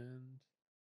dice, and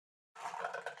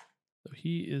so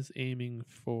he is aiming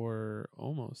for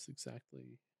almost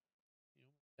exactly. You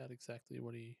know, got exactly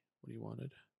what he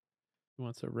wanted. He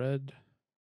wants a red,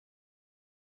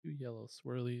 2 yellow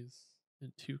swirlies,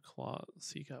 and 2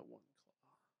 claws. He got 1 claw.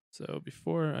 So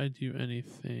before I do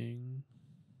anything,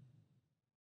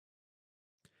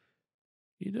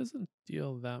 he doesn't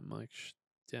deal that much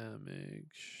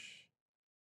damage.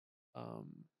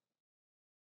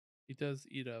 He does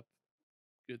eat up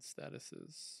good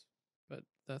statuses, but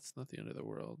that's not the end of the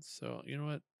world. So you know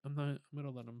what? I'm gonna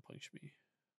let him punch me.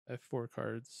 I have 4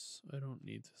 cards. I don't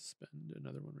need to spend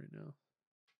another one right now.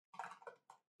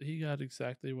 He got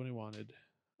exactly what he wanted.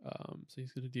 So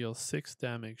he's gonna deal 6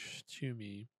 damage to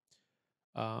me.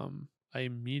 I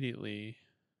immediately.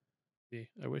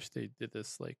 I wish they did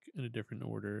this like in a different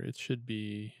order. It should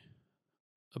be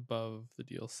above the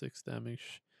deal 6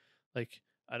 damage. Like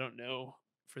I don't know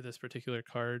for this particular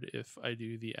card if I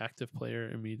do the active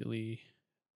player immediately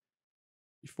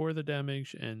before the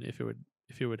damage and if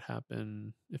it would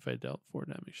happen if I dealt 4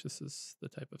 damage. This is the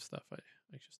type of stuff I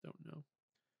just don't know.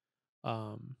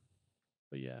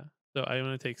 But yeah. So I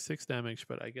want to take 6 damage,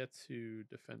 but I get to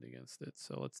defend against it.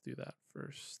 So let's do that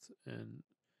first. And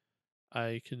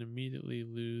I can immediately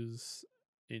lose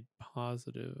a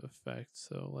positive effect.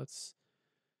 So let's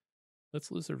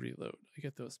lose a reload. I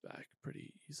get those back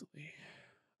pretty easily.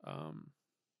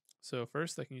 So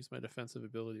first I can use my defensive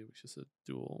ability, which is a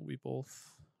duel. We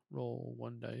both roll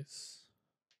 1 dice.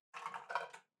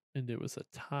 And it was a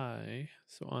tie.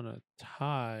 So on a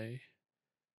tie,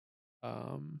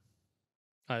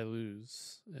 I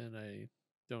lose and I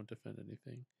don't defend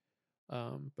anything.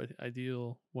 But I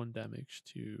deal 1 damage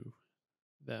to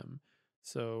them.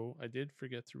 So I did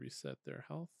forget to reset their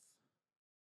health.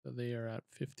 So they are at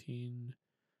 15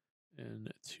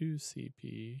 and 2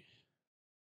 CP.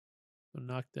 So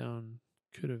knockdown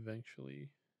could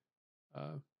eventually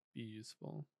be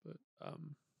useful, but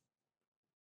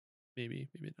maybe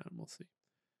not. We'll see.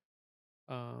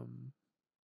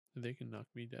 They can knock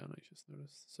me down. I just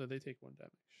noticed. So they take 1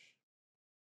 damage.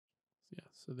 Yeah,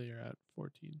 so they are at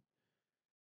 14.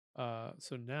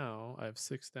 So now I have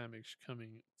 6 damage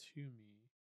coming to me.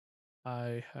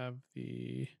 I have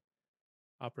the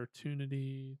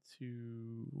opportunity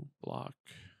to block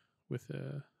with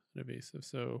an evasive.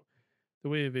 So the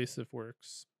way evasive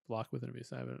works, block with an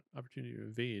evasive, I have an opportunity to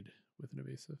evade with an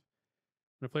evasive.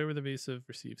 When a player with evasive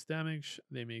receives damage,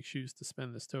 they may choose to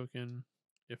spend this token.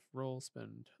 If roll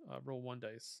 1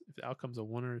 dice. If the outcome's a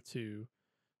 1 or a 2,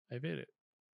 I evade it.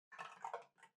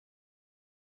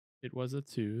 It was a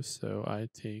 2, so I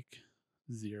take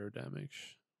 0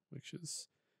 damage, which is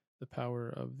the power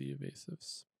of the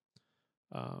evasives.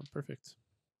 Perfect.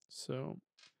 So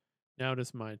now it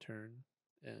is my turn,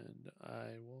 and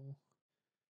I will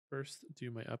first do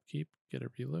my upkeep, get a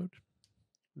reload.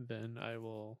 Then I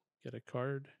will get a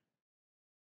card.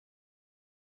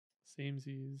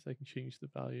 Samesies, I can change the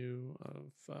value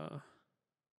of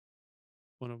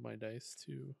one of my dice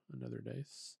to another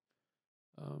dice.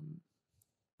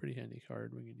 Pretty handy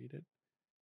card when you need it.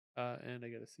 And I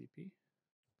get a CP.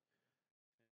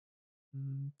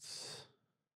 And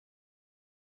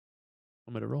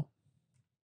I'm going to roll.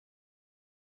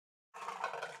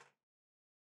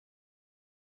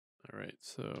 All right,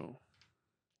 so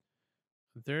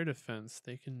their defense,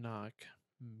 they can knock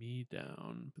me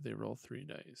down, but they roll 3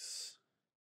 dice.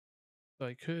 So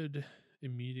I could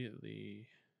immediately,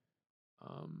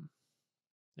 um,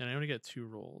 and I only get 2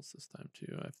 rolls this time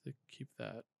too. I have to keep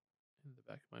that in the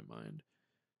back of my mind.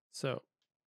 So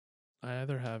I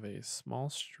either have a small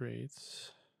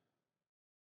straight,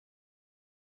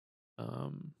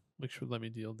 which would let me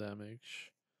deal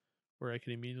damage, or I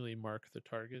can immediately mark the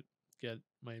target, get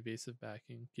my evasive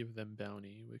backing, give them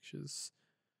bounty, which is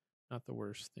not the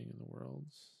worst thing in the world.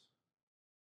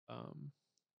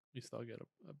 At least I'll get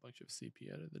a bunch of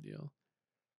CP out of the deal.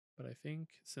 But I think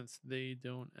since they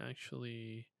don't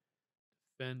actually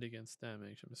defend against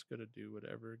damage, I'm just gonna do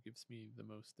whatever gives me the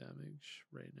most damage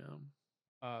right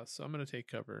now. So I'm gonna take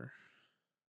cover.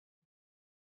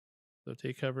 So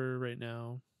take cover right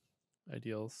now. I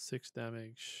deal 6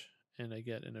 damage and I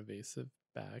get an evasive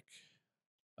back.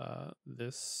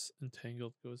 This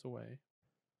entangled goes away.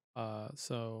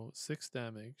 So 6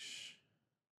 damage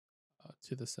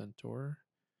to the centaur.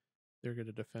 They're going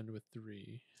to defend with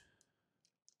 3.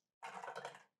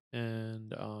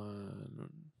 And on,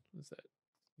 what's that?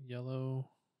 Yellow.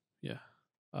 Yeah.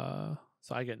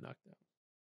 So I get knocked down.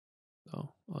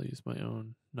 So I'll use my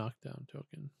own knockdown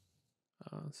token.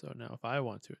 So now if I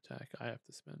want to attack, I have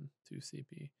to spend 2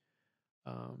 CP.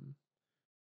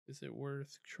 Is it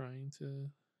worth trying to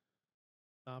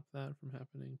stop that from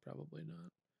happening? Probably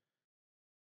not.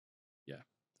 Yeah,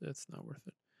 it's not worth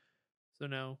it. So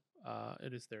now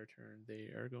it is their turn.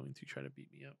 They are going to try to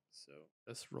beat me up. So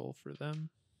let's roll for them.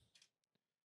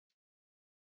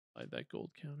 Slide that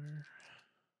gold counter.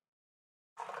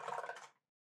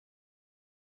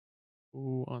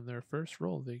 Ooh, on their first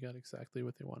roll, they got exactly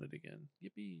what they wanted again.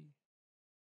 Yippee.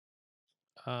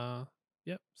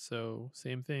 Yep. So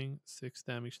same thing. 6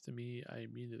 damage to me. I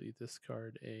immediately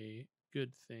discard a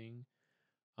good thing.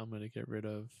 I'm gonna get rid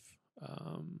of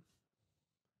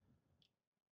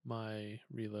my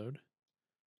reload.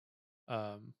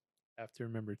 After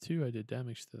remember 2, I did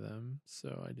damage to them,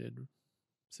 so I did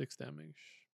 6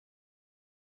 damage.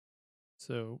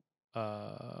 So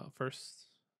first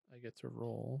I get to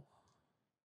roll.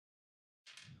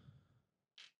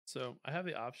 So I have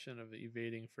the option of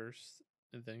evading first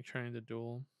and then trying to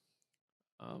duel.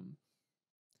 The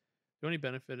only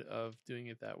benefit of doing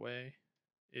it that way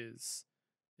is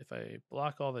if I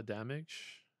block all the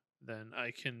damage, then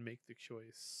I can make the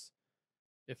choice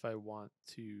if I want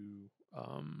to.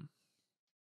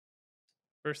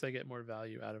 First, I get more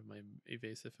value out of my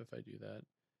evasive if I do that.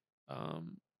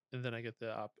 And then I get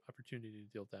the opportunity to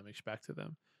deal damage back to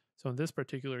them. So in this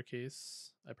particular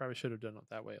case, I probably should have done it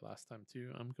that way last time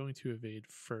too. I'm going to evade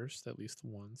first at least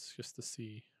once just to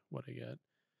see what I get.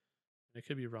 And I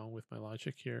could be wrong with my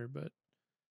logic here, but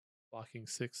blocking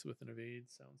 6 with an evade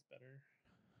sounds better.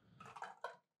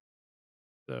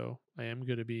 So I am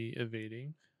going to be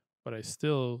evading, but I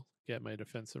still get my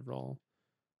defensive roll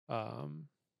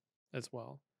as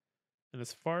well. And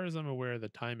as far as I'm aware of the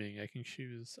timing, I can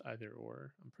choose either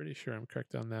or. I'm pretty sure I'm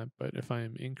correct on that, but if I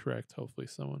am incorrect, hopefully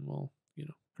someone will,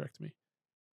 correct me.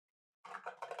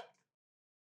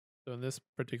 So in this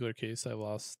particular case, I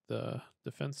lost the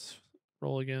defense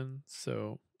roll again,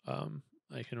 so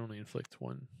I can only inflict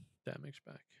 1 damage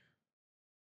back.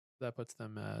 That puts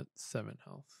them at 7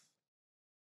 health.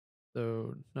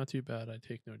 So not too bad. I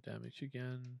take no damage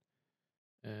again,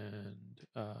 and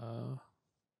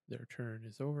their turn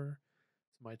is over.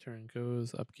 So my turn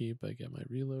goes upkeep. I get my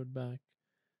reload back.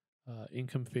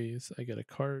 Income phase. I get a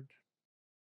card.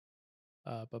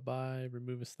 Bye-bye.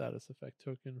 Remove a status effect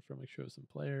token from a chosen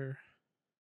player.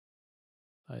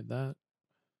 Hide that.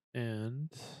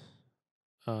 And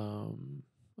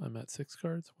I'm at 6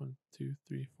 cards. 1, 2,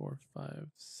 3, 4, 5,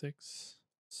 6.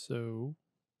 So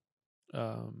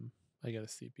I get a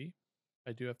CP.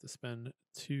 I do have to spend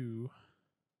 2.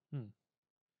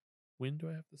 When do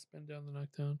I have to spend down the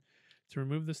knockdown? To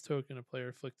remove this token, a player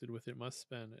afflicted with it must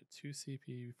spend 2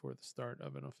 CP before the start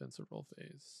of an offensive roll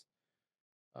phase.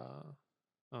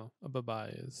 A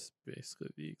bye-bye is basically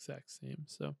the exact same.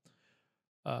 So,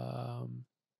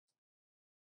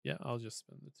 yeah, I'll just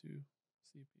spend the 2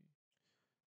 CP.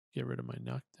 Get rid of my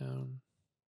knockdown.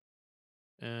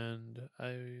 And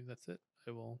that's it.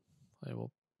 I will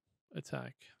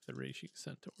attack the Raging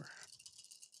Centaur.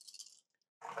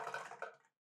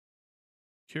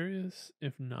 Curious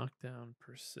if knockdown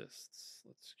persists.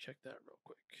 Let's check that real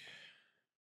quick.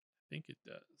 I think it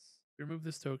does. Remove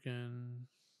this token.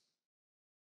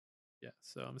 Yeah,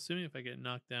 so I'm assuming if I get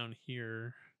knocked down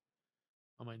here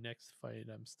on my next fight,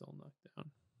 I'm still knocked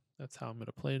down. That's how I'm going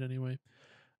to play it anyway.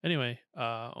 Anyway,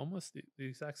 almost the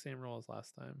exact same roll as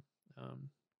last time.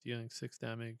 Dealing 6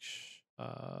 damage.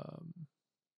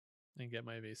 and get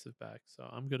my evasive back. So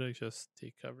I'm gonna just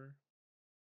take cover.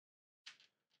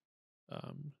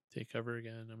 Take cover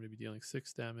again. I'm gonna be dealing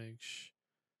 6 damage.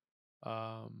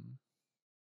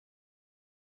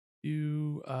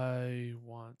 Do I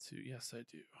want to? Yes, I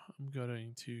do. I'm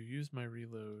going to use my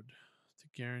reload to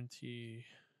guarantee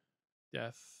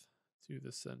death to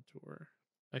the centaur.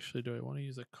 Actually, do I want to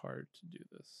use a card to do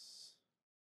this?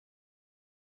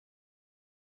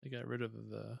 I got rid of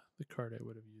the card I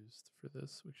would have used for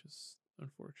this, which is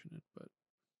unfortunate, but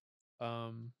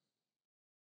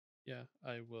yeah,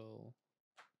 I will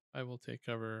take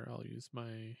cover. I'll use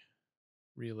my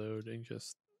reload and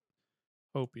just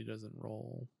hope he doesn't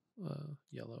roll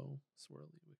yellow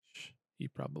swirly, which he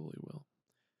probably will.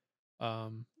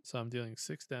 So I'm dealing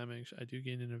 6 damage. I do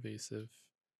gain an evasive.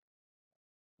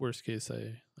 Worst case,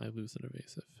 I lose an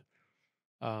evasive.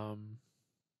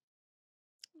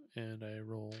 And I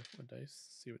roll a dice,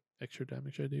 see what extra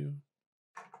damage I do.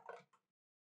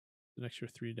 An extra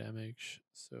 3 damage,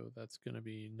 so that's gonna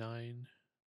be 9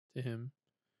 to him.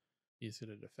 He's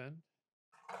gonna defend.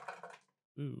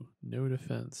 Ooh, no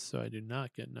defense, so I do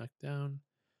not get knocked down.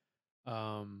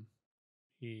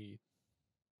 He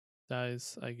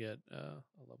dies. I get a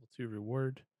level 2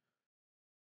 reward.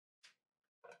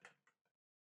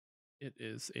 It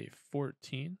is a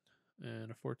 14,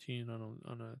 and a 14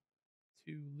 on a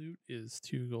 2 loot is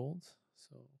 2 gold.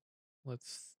 So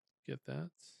let's get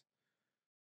that.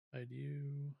 I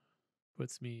do.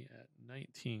 Puts me at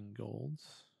 19 gold.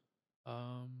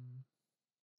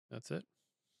 That's it.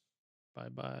 Bye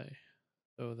bye.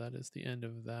 So that is the end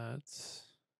of that.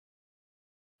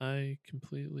 I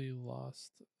completely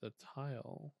lost the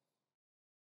tile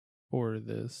for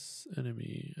this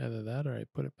enemy. Either that or I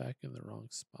put it back in the wrong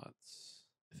spots.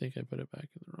 I think I put it back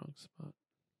in the wrong spot.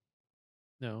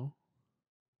 No.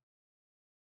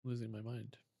 Losing my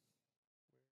mind.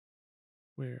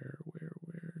 Where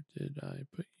did I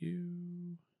put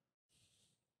you?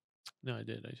 No, I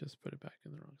did. I just put it back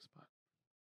in the wrong spot.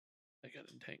 I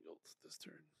got entangled this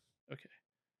turn. Okay.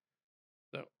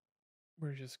 So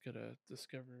we're just gonna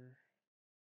discover.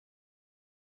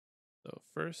 So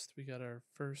first we got our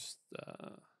first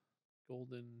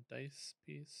golden dice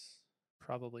piece.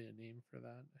 Probably a name for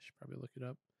that. I should probably look it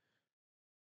up.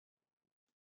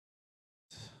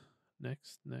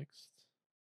 Next.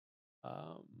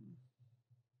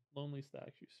 Lonely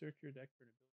Stacks. You search your deck for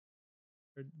an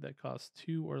ability that costs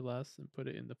 2 or less and put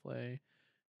it into play.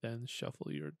 Then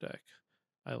shuffle your deck.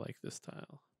 I like this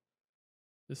tile.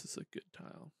 This is a good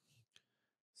tile.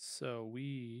 So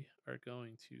we are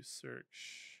going to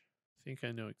search. I think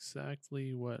I know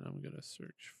exactly what I'm going to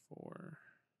search for.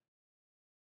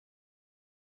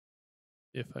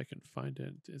 If I can find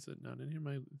it. Is it not in here?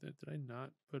 Did I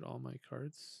not put all my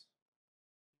cards?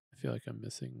 I feel like I'm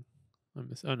missing.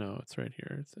 Oh no, it's right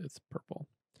here. It's purple.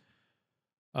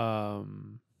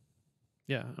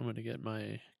 Yeah, I'm gonna get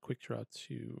my quick draw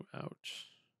 2 out.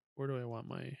 Where do I want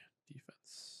my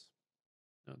defense?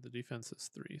 No, the defense is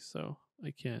 3, so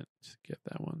I can't get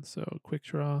that one. So quick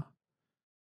draw.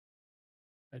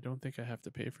 I don't think I have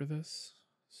to pay for this,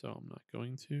 so I'm not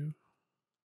going to.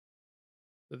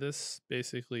 So this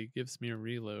basically gives me a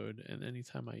reload, and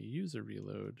anytime I use a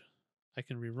reload, I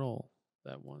can reroll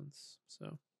that once.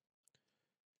 So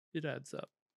it adds up,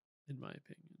 in my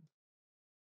opinion.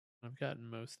 I've gotten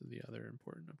most of the other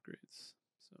important upgrades,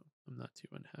 so I'm not too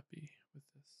unhappy with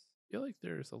this. I feel like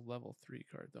there's a level 3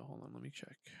 card though. Hold on, let me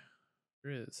check.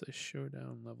 There is a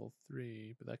showdown level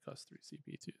 3, but that costs 3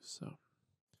 CP too, so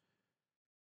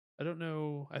I don't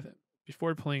know.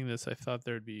 Before playing this, I thought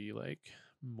there'd be like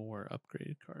more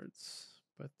upgraded cards,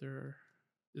 but there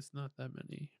is not that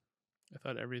many. I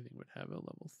thought everything would have a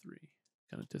level 3.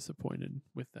 Kind of disappointed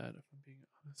with that, if I'm being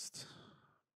honest.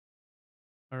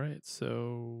 All right,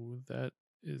 so that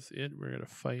is it. We're gonna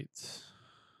fight.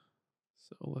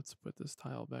 So let's put this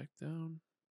tile back down,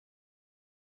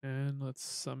 and let's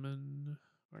summon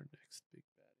our next big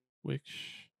baddie,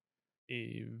 which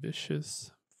a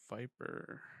vicious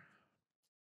viper.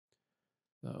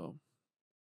 So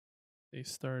they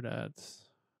start at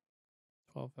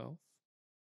 12 health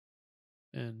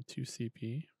and 2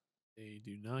 CP. They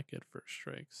do not get first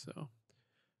strike, so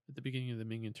at the beginning of the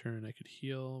minion turn, I could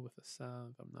heal with a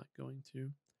salve. I'm not going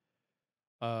to.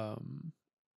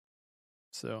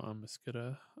 So I'm just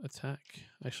gonna attack.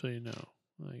 Actually, no.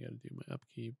 I gotta do my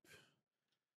upkeep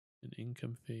and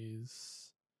income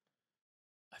phase.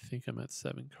 I think I'm at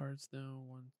 7 cards now.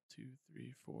 1, 2,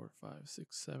 3, 4, 5,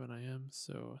 6, 7. I am.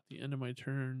 So at the end of my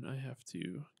turn, I have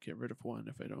to get rid of 1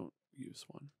 if I don't use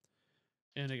 1.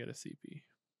 And I get a CP.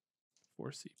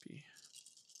 4 CP.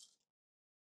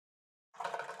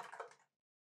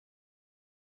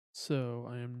 So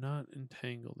I am not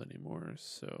entangled anymore.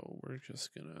 So we're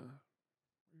gonna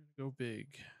go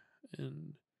big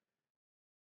and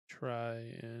try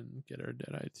and get our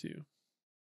Deadeye too.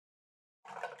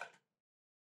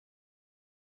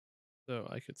 So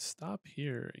I could stop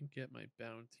here and get my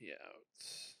bounty out.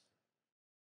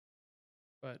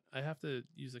 But I have to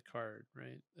use a card,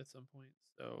 right? At some point.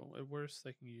 So at worst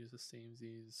I can use a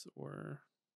samesies or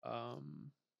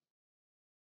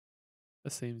a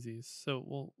samesies.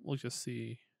 So we'll just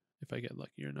see if I get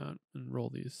lucky or not and roll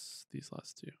these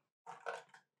last two.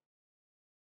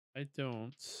 I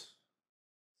don't.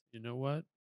 You know what?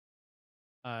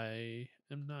 I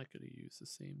am not going to use the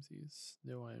samesies.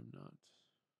 No, I am not.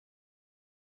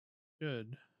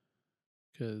 Good.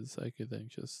 Because I could then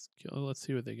just kill. Let's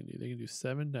see what they can do. They can do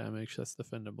 7 damage. That's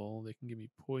defendable. They can give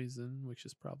me poison, which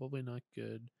is probably not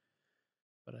good.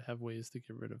 But I have ways to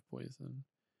get rid of poison.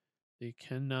 They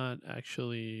cannot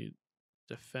actually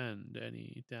defend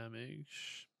any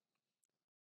damage.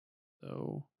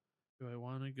 So, do I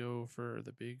want to go for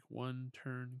the big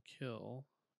 1-turn kill?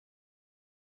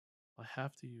 I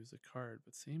have to use a card,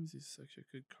 but seems is such a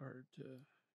good card to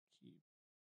keep.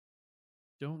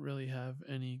 Don't really have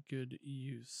any good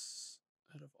use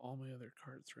out of all my other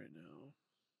cards right now.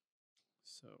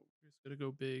 So we're just gonna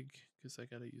go big because I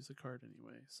gotta use a card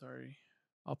anyway. Sorry.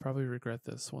 I'll probably regret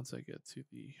this once I get to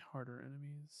the harder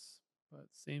enemies.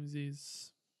 But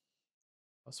samesies,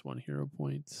 +1 hero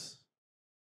point.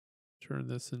 Turn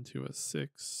this into a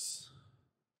 6.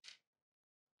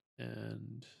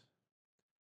 And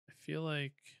I feel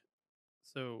like,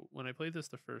 so when I played this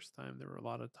the first time, there were a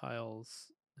lot of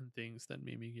tiles and things that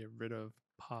made me get rid of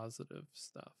positive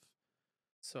stuff.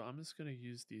 So I'm just going to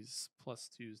use these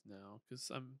 +2s now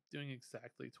because I'm doing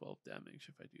exactly 12 damage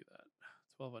if I do that.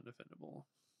 12 undefendable.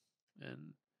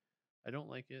 And I don't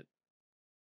like it.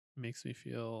 It makes me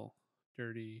feel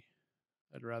dirty.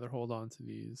 I'd rather hold on to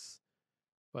these.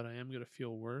 But I am going to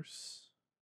feel worse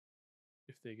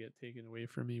if they get taken away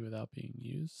from me without being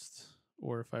used.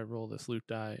 Or if I roll this loot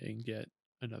die and get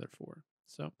another 4.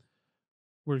 So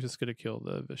we're just going to kill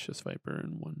the Vicious Viper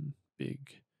in one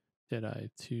big Deadeye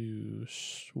 2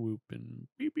 swoop and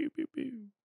beep, beep, beep, beep.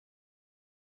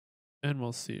 And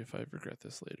we'll see if I regret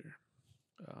this later.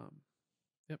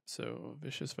 Yep, so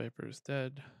Vicious Viper is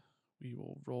dead. We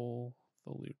will roll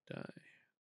the loot die.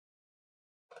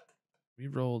 We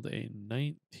rolled a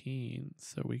 19,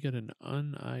 so we get an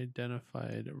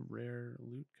unidentified rare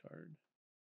loot card.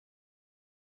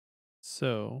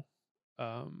 So,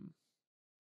 the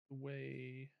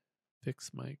way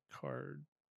fix my card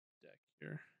deck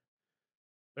here.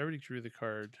 I already drew the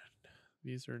card.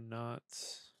 These are not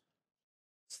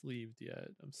sleeved yet.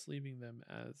 I'm sleeving them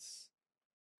as,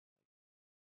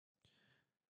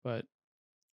 but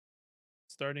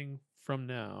starting from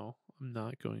now, I'm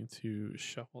not going to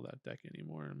shuffle that deck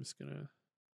anymore. I'm just gonna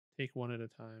take one at a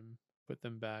time, put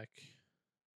them back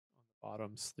on the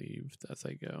bottom sleeved as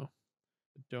I go.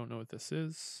 I don't know what this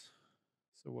is.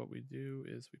 So what we do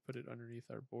is we put it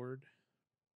underneath our board,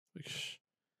 which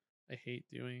I hate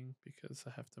doing because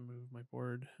I have to move my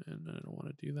board and I don't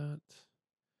want to do that.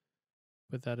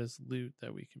 But that is loot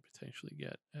that we can potentially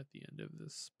get at the end of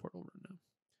this portal run now.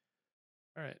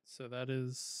 All right, so that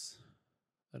is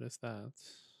that.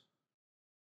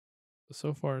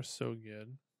 So far so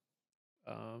good.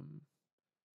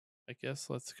 I guess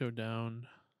let's go down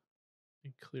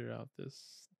and clear out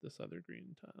this other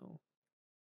green tile.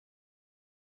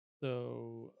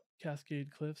 So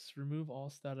Cascade Cliffs, remove all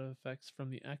status effects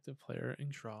from the active player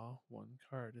and draw 1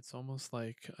 card. It's almost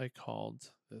like I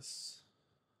called this.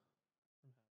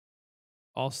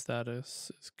 All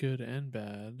status is good and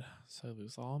bad, so I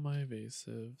lose all my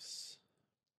evasives,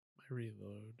 my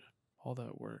reload, all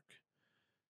that work,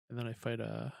 and then I fight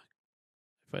a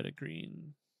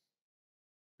green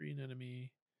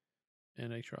enemy,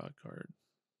 and I draw a card.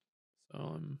 So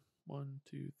I'm 1,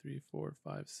 2, 3, 4,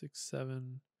 5, 6,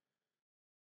 7.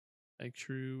 I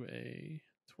drew a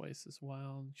twice as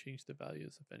wild, change the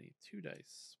values of any 2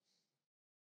 dice.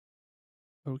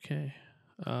 Okay,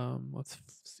 let's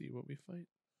see what we fight.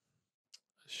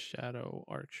 A Shadow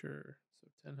Archer, so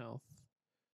 10 health.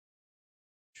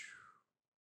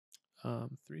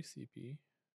 3 CP.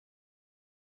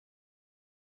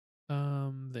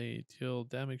 They deal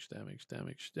damage.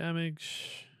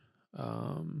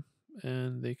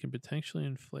 And they can potentially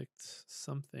inflict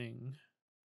something.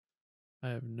 I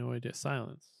have no idea.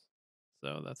 Silence.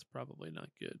 So that's probably not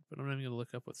good. But I'm not even gonna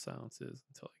look up what silence is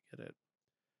until I get it.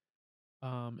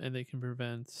 And they can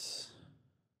prevent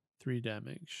 3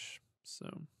 damage.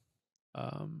 So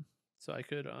I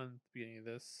could, on the beginning of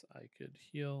this, I could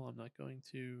heal. I'm not going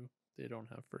to. they don't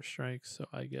have first strike, so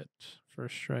I get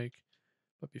first strike.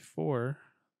 But before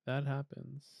that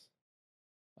happens,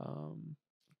 I'm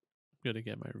gonna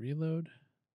get my reload.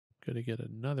 I'm gonna get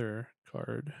another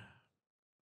card,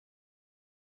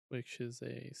 which is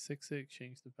a 6/6.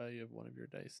 Change the value of one of your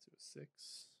dice to a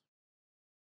 6,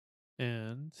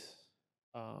 and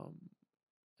um,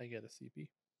 I get a CP.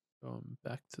 So I'm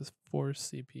back to 4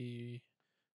 CP.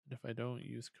 And if I don't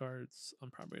use cards, I'm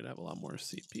probably gonna have a lot more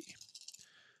CP.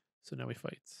 So now we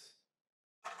fight.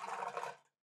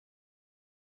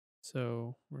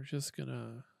 So we're just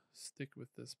gonna stick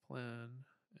with this plan,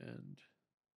 and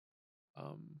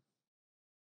um,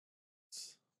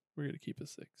 we're gonna keep a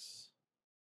 6.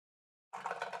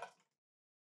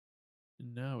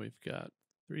 And now we've got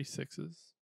 3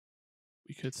 6s.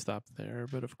 We could stop there,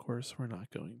 but of course we're not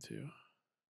going to.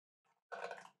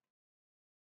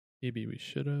 Maybe we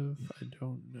should have. I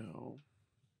don't know.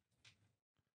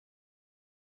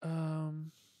 I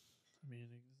mean,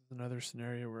 this is another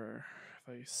scenario where if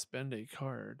I spend a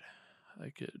card, I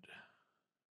could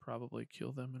probably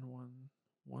kill them in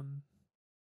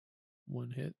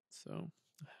one hit. So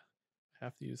I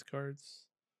have to use cards.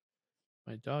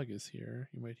 My dog is here.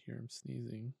 You might hear him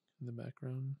sneezing in the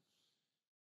background.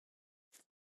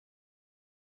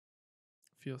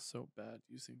 Feels so bad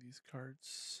using these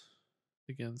cards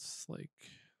against like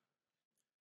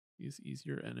these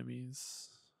easier enemies.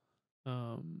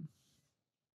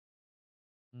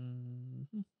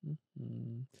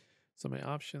 So my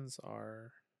options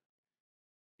are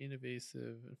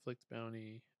invasive, inflict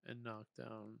bounty, and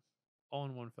knockdown, all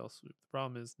in one fell swoop. The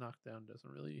problem is knockdown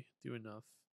doesn't really do enough.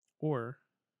 Or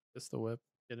pistol whip,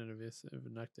 get an evasive,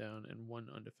 knockdown, and 1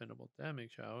 undefendable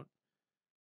damage out.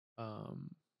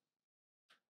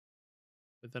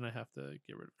 But then I have to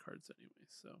get rid of cards anyway,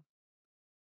 so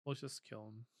we'll just kill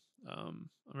him. I'm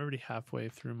already halfway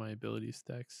through my ability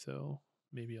stack, so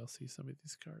maybe I'll see some of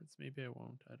these cards. Maybe I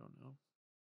won't. I don't know.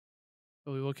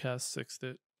 But we will cast Sixth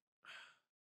It.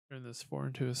 Turn this 4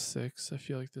 into a 6. I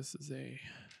feel like this is a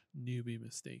newbie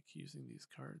mistake using these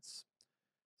cards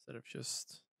instead of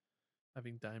just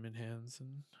having diamond hands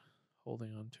and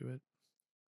holding on to it.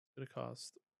 It's going to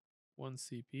cost 1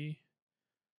 CP.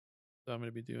 So I'm going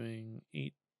to be doing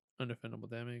 8 undefendable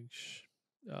damage.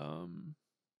 I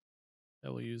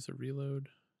will use a reload.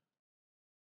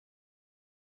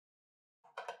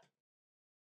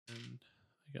 And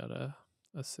I got a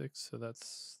 6, so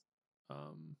that's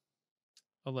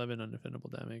 11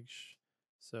 undefendable damage.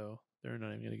 So they're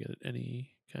not even going to get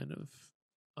any kind of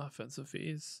offensive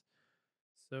phase.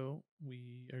 So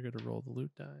we are going to roll the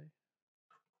loot die.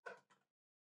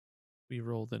 We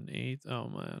rolled an 8. Oh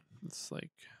man, it's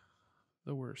like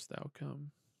the worst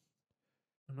outcome.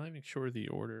 I'm not even sure the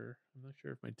order. I'm not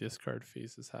sure if my discard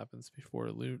phases happens before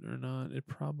loot or not. It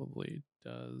probably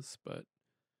does, but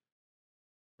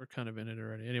we're kind of in it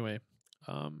already. Anyway,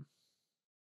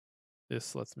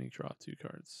 this lets me draw 2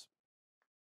 cards.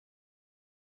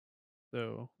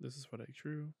 So this is what I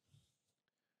drew.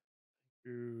 I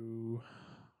drew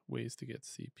ways to get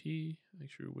CP. I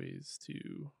drew ways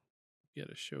to get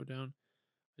a showdown.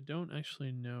 I don't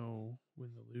actually know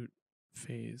when the loot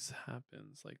phase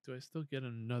happens. Like, do I still get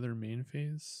another main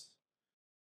phase?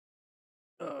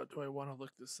 Do I want to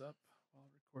look this up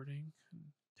while recording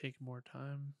and take more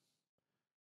time?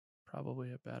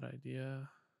 Probably a bad idea.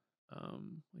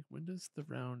 Like, when does the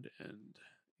round end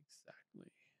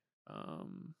exactly?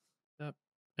 That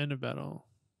end of battle.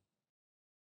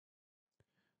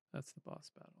 That's the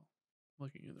boss battle. I'm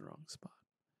looking in the wrong spot.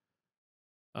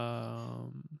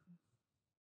 Oh,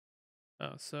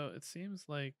 so it seems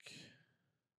like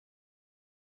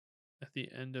at the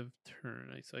end of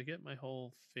turn, so I get my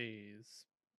whole phase,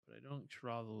 but I don't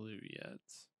draw the loot yet.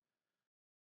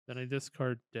 Then I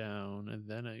discard down, and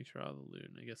then I draw the loot.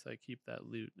 And I guess I keep that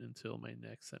loot until my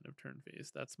next end of turn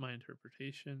phase. That's my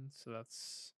interpretation. So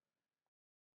that's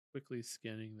quickly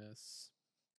scanning this.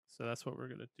 So that's what we're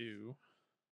gonna do,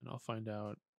 and I'll find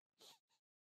out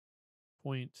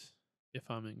point if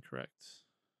I'm incorrect.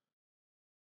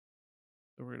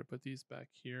 So we're gonna put these back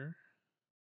here.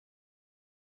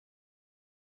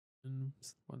 In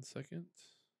 1 second.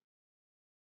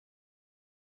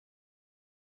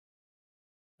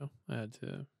 Oh, I had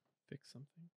to fix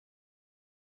something.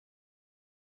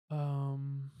 All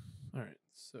right,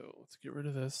 so let's get rid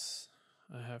of this.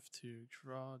 I have to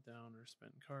draw down or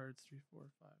spend cards 3, 4,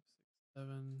 5, 6,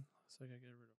 7. So I gotta get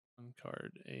rid of 1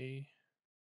 card.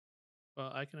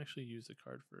 Well, I can actually use a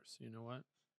card first. So you know what?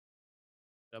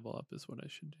 Double up is what I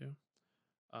should do.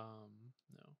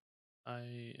 No,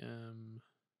 I am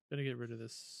gonna get rid of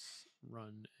this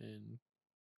run and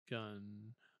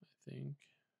gun. I think.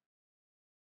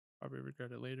 Probably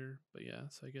regret it later. But yeah,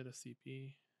 so I get a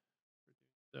CP for doing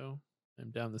so. I'm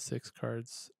down to 6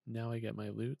 cards. Now I get my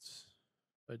loots.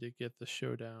 I did get the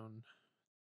showdown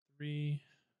 3.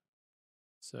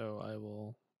 So I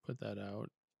will put that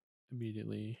out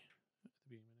immediately at the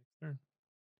beginning of next turn.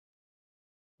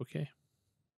 Okay.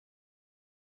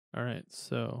 All right,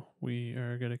 so we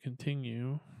are going to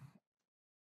continue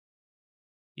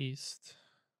east.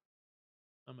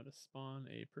 I'm going to spawn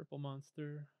a purple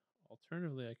monster.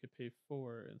 Alternatively, I could pay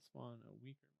 4 and spawn a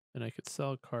weaker. And I could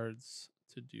sell cards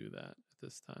to do that at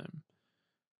this time.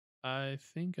 I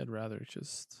think I'd rather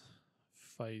just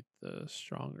fight the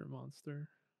stronger monster.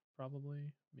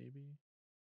 Probably, maybe.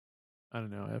 I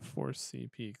don't know. I have 4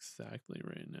 CP exactly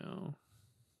right now.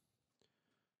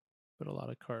 But a lot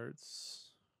of cards.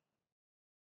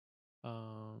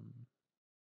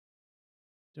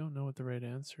 Don't know what the right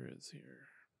answer is here.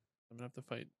 I'm gonna have to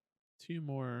fight 2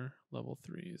 more level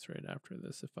 3s right after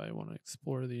this if I want to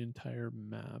explore the entire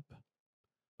map.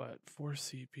 But 4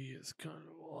 CP is kind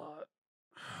of a lot.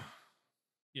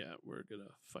 Yeah, we're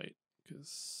gonna fight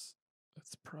because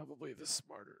that's probably the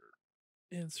smarter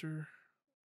answer.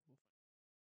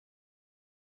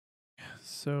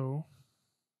 So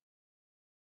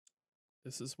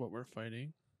this is what we're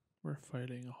fighting. We're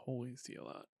fighting a holy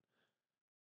zealot.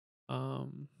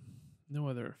 No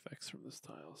other effects from this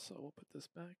tile, so we'll put this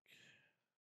back.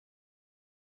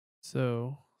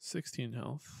 So 16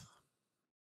 health.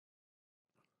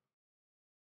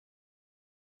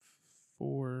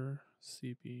 4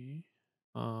 CP.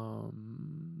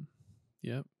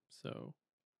 Yep. So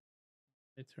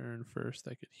I turn first.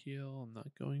 I could heal. I'm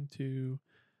not going to.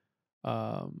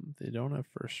 They don't have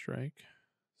first strike,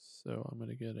 so I'm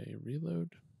gonna get a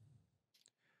reload.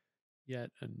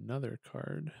 Yet another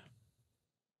card,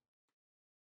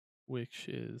 which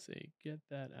is a get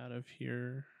that out of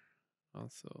here.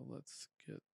 Also, let's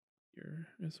get here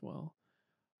as well.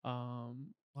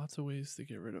 Lots of ways to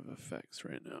get rid of effects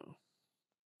right now.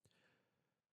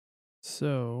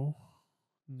 So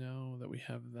now that we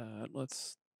have that,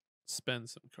 let's spend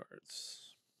some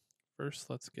cards. First,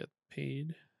 let's get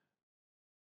paid.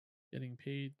 Getting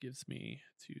paid gives me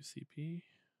 2 CP.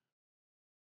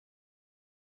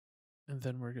 And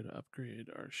then we're going to upgrade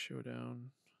our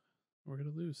showdown. We're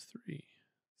going to lose 3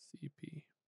 CP.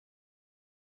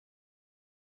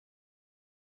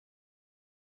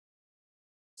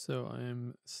 So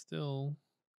I'm still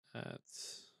at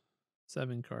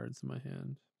 7 cards in my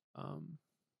hand.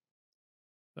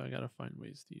 So I got to find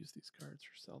ways to use these cards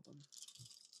or sell them.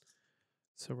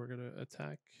 So we're going to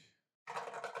attack.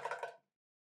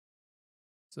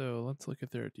 So let's look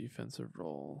at their defensive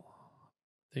role.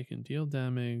 They can deal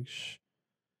damage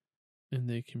and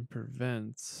they can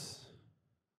prevent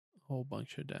a whole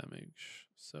bunch of damage.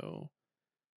 So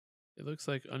it looks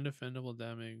like undefendable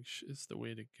damage is the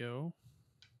way to go.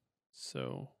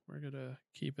 So we're going to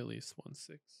keep at least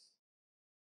 1/6.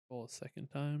 Roll a second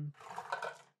time.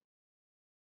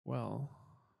 Well,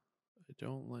 I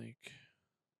don't like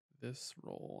this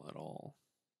roll at all.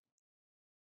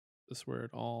 This is where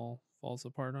it all falls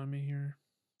apart on me here.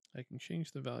 I can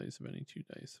change the values of any 2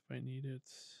 dice if I need it.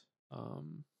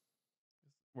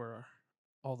 Where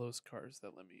all those cards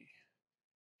that let me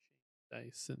change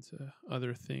dice into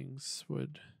other things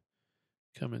would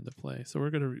come into play. So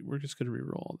we're just gonna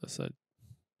re-roll all this.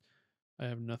 I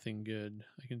have nothing good.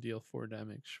 I can deal 4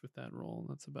 damage with that roll, and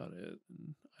that's about it.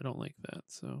 And I don't like that.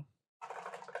 So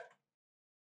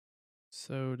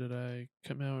did I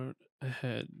come out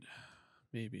ahead?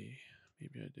 Maybe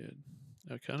I did.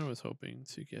 I kind of was hoping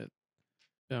to get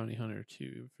Bounty Hunter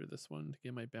 2 for this one to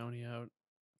get my bounty out,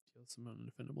 deal some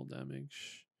undefendable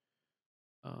damage.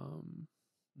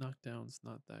 Knockdown's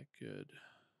not that good,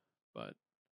 but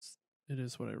it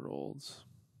is what I rolled.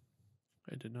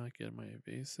 I did not get my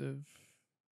evasive.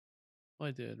 Well,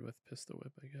 I did with pistol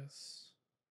whip, I guess.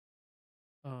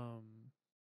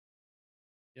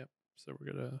 Yep. So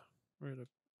we're gonna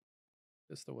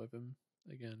pistol whip him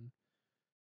again.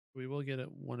 We will get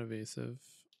it 1 evasive.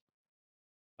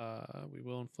 We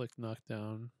will inflict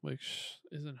knockdown, which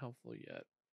isn't helpful yet.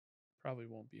 Probably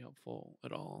won't be helpful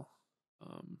at all.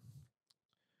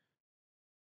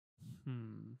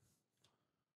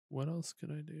 What else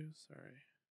could I do? Sorry.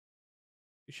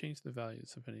 We change the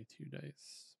values of any 2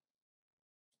 dice.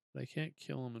 But I can't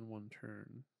kill him in 1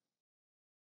 turn.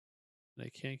 And I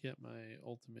can't get my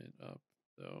ultimate up,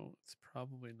 so it's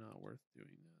probably not worth doing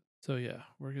that. So yeah,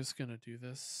 we're just gonna do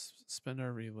this. Spend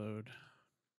our reload.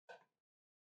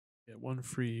 Get 1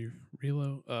 free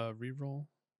reload reroll.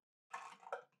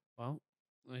 Well,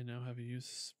 I now have a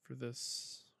use for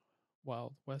this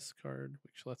Wild West card,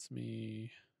 which lets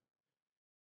me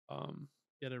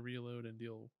get a reload and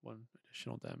deal 1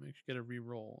 additional damage. Get a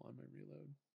reroll on my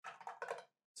reload.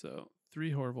 So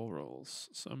 3 horrible rolls.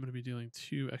 So I'm going to be dealing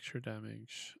 2 extra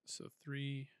damage. So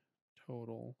 3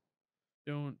 total.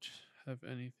 Don't have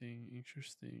anything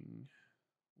interesting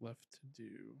left to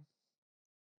do.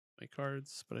 My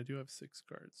cards, but I do have 6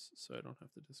 cards, so I don't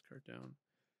have to discard down.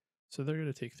 So they're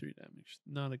going to take 3 damage.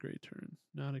 Not a great turn.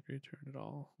 Not a great turn at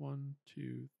all. 1,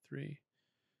 2, 3.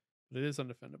 But it is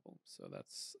undefendable, so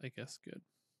that's, I guess, good.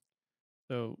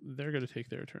 So they're going to take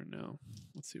their turn now.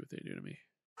 Let's see what they do to me.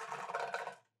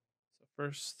 So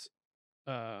first,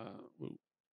 whoa,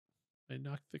 I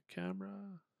knocked the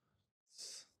camera.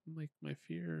 It's like my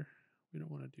fear. We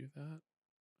don't want to do that.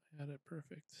 I had it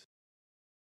perfect.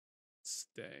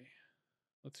 Stay.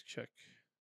 Let's check.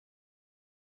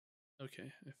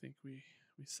 Okay, I think we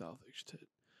salvaged it.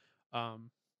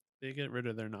 They get rid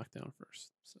of their knockdown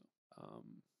first, so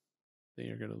they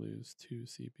are going to lose 2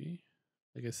 CP.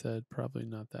 Like I said, probably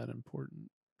not that important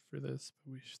for this,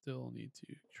 but we still need to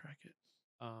track it.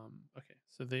 Okay,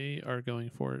 so they are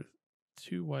going for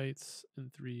 2 whites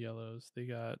and 3 yellows. They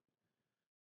got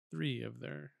 3 of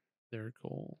their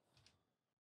goal.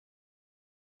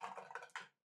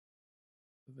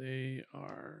 They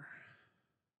are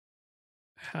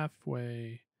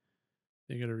halfway.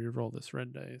 They got to reroll this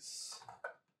red dice,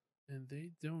 and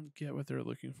they don't get what they're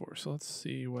looking for. So let's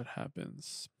see what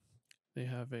happens. They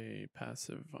have a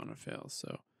passive on a fail,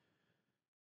 so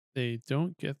they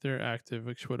don't get their active,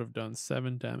 which would have done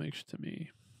 7 damage to me.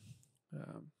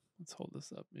 Let's hold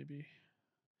this up. Maybe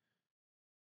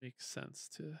makes sense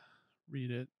to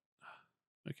read it.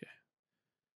 Okay.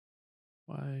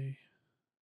 Why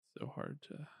so hard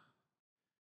to...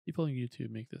 People on YouTube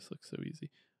make this look so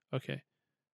easy. Okay.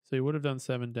 So they would have done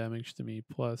 7 damage to me,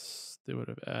 plus they would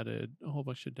have added a whole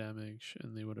bunch of damage,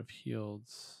 and they would have healed.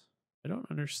 I don't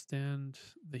understand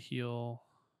the heal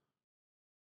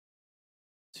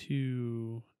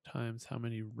 2 times how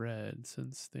many red,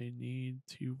 since they need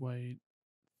 2 white,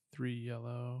 3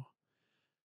 yellow.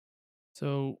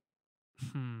 So,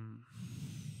 I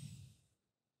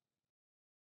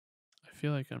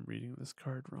feel like I'm reading this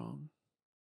card wrong.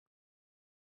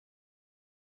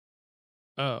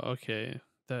 Oh, okay.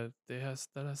 That has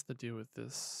to do with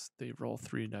this. They roll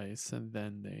 3 dice and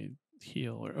then they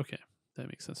heal. Or okay, that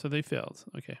makes sense. So they failed.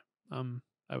 Okay,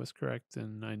 I was correct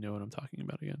and I know what I'm talking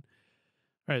about again.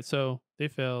 All right, so they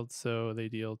failed. So they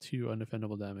deal 2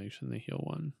 undefendable damage and they heal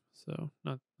 1. So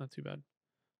not too bad.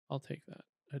 I'll take that.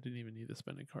 I didn't even need to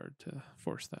spend a card to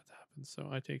force that to happen. So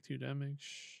I take 2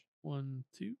 damage. 1,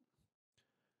 2.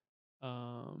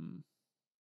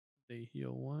 They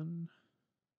heal 1,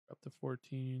 up to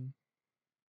 14,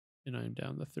 and I'm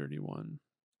down to 31.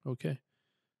 Okay,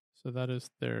 so that is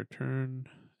their turn.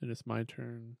 It is my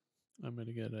turn. I'm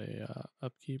gonna get a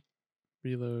upkeep,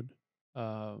 reload,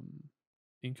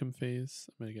 income phase.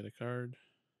 I'm gonna get a card.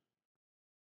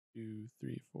 2,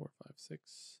 3, 4, 5,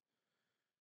 6.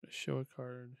 Show a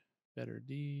card. Better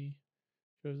D.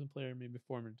 Chosen player may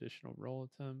perform an additional roll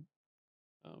attempt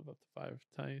of up to 5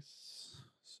 dice.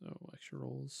 So extra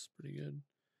rolls, pretty good.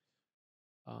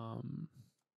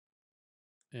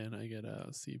 And I get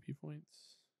CP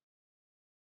points.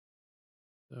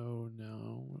 So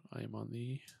now I am on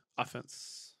the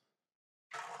offense.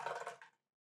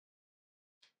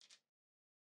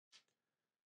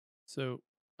 So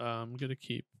I'm gonna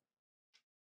keep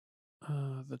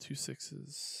the 2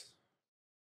 6s.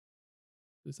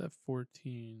 Is that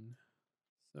 14?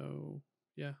 So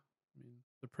yeah, I mean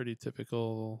the pretty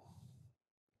typical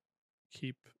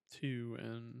keep 2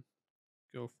 and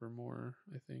go for more,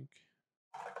 I think.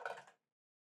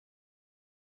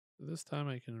 So this time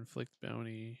I can inflict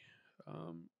bounty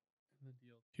and then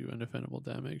deal 2 undefendable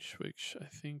damage, which I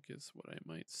think is what I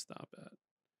might stop at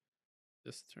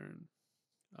this turn.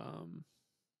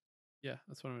 Yeah,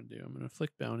 that's what I'm gonna do. I'm gonna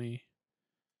inflict bounty.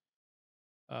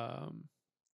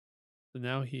 So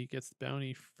now he gets the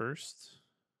bounty first,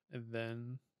 and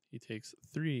then he takes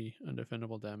 3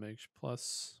 undefendable damage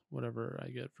plus whatever I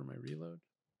get for my reload.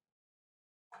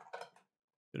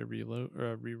 Gonna reload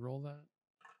or re-roll that.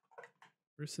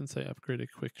 Ever since I upgraded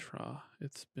quick draw,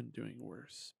 it's been doing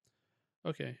worse.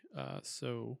 Okay,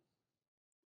 so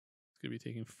it's gonna be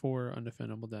taking 4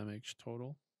 undefendable damage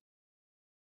total.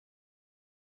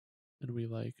 And we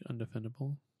like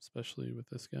undefendable, especially with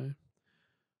this guy.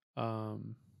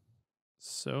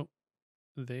 So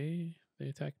they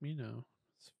attack me now.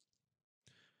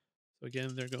 So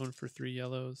again, they're going for 3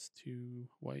 yellows, 2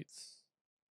 whites.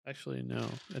 Actually,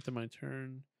 no. At my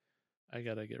turn, I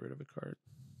gotta get rid of a card.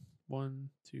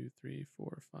 1, 2, 3,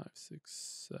 4, 5,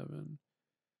 6, 7.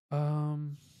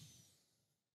 I'm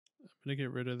gonna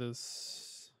get rid of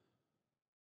this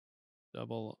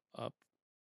double up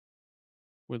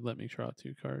would let me draw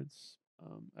 2 cards.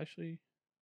 Actually,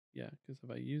 yeah, because if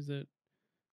I use it,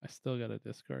 I still got to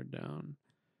discard down,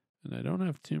 and I don't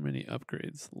have too many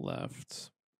upgrades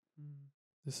left.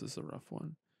 This is a rough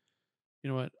one. You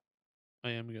know what?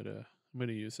 I'm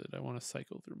gonna use it. I want to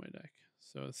cycle through my deck,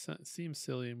 so it seems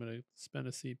silly. I'm gonna spend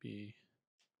a CP.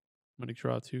 I'm gonna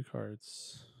draw 2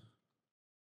 cards.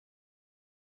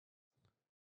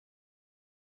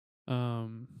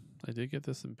 I did get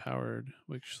this empowered,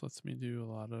 which lets me do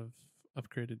a lot of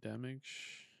upgraded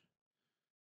damage,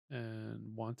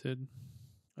 and wanted,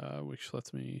 which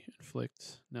lets me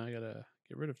inflict. Now I gotta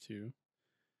get rid of 2,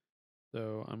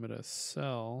 so I'm gonna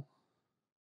sell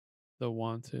the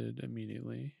wanted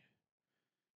immediately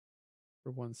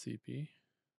for 1 CP,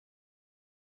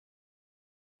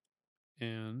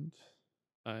 and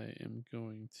I am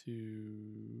going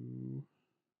to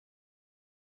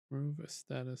remove a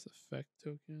status effect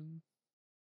token.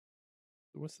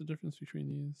 So what's the difference between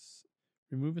these?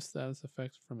 Remove a status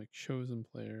effect from a chosen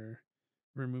player.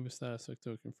 Remove a status effect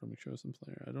token from a chosen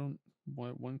player. I don't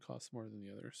want one costs more than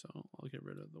the other, so I'll get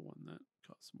rid of the one that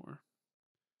costs more.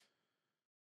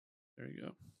 There you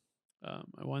go.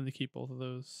 I wanted to keep both of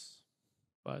those,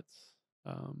 but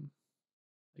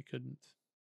I couldn't.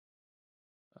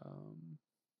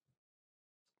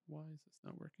 Why is this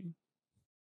not working?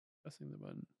 Pressing the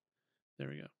button. There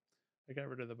we go. I got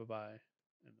rid of the bye-bye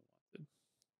and the wanted.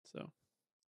 So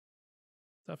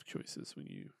tough choices when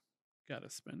you gotta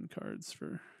spend cards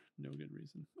for no good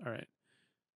reason. All right.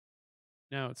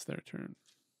 Now it's their turn.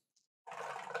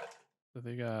 So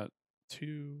they got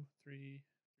three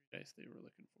dice they were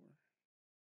looking for.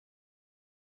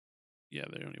 Yeah,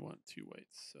 they only want 2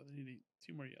 whites, so they need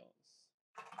 2 more yellows.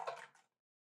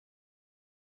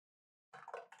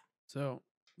 So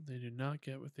they do not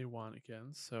get what they want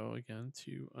again. So again,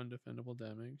 2 undefendable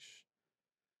damage.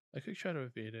 I could try to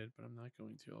evade it, but I'm not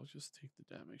going to. I'll just take the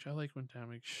damage. I like when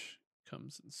damage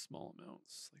comes in small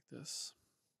amounts like this.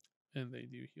 And they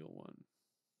do heal 1.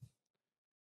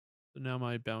 So now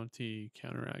my bounty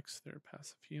counteracts their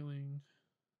passive healing.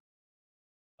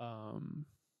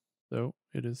 So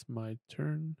it is my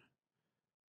turn.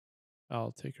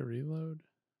 I'll take a reload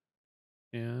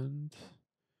and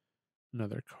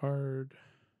another card.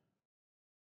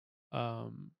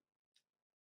 Not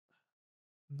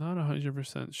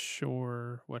 100%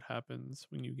 sure what happens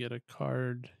when you get a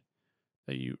card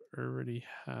that you already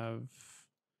have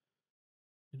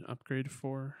an upgrade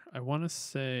for. I want to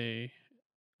say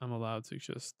I'm allowed to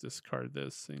just discard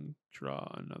this and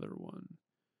draw another one.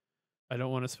 I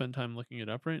don't want to spend time looking it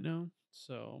up right now,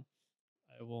 so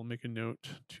I will make a note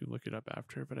to look it up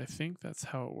after, but I think that's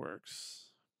how it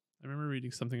works. I remember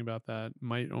reading something about that.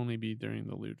 Might only be during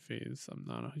the loot phase. I'm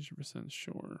not 100%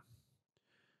 sure.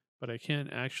 But I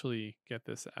can't actually get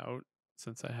this out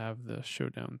since I have the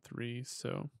Showdown 3,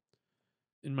 so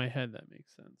in my head that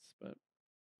makes sense. But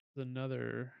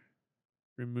another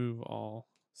remove all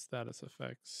status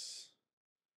effects.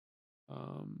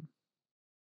 Oh,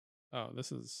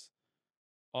 this is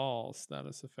all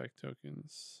status effect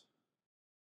tokens.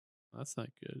 That's not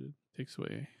good. It takes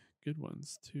away good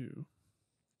ones too.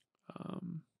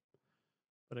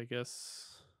 But I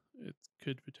guess it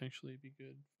could potentially be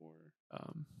good for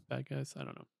bad guys. I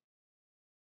don't know.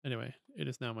 Anyway, it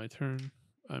is now my turn.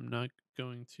 I'm not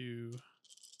going to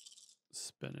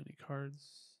spend any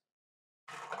cards.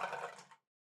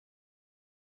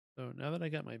 So now that I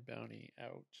got my bounty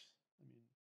out, I mean,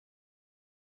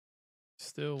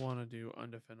 still want to do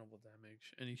undefendable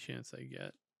damage any chance I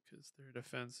get because their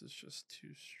defense is just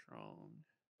too strong.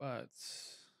 But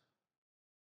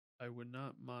I would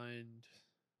not mind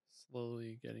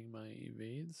slowly getting my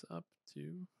evades up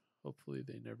too. Hopefully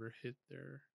they never hit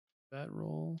their bat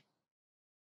roll.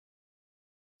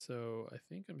 So I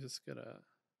think I'm just gonna,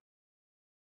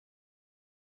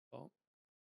 well,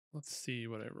 let's see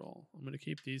what I roll. I'm gonna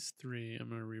keep these 3. I'm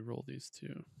gonna re-roll these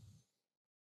 2.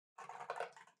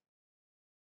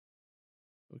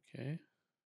 Okay.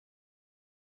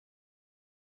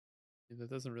 That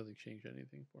doesn't really change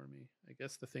anything for me. I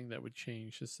guess the thing that would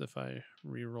change is if I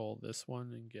re-roll this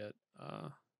one and get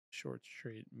short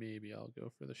straight, maybe I'll go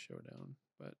for the showdown,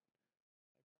 but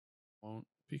I won't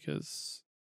because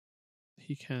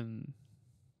he can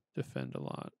defend a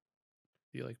lot.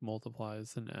 He like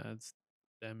multiplies and adds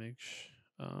damage.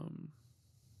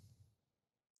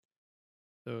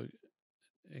 So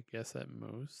I guess at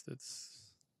most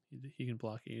it's he can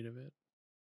block 8 of it.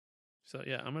 So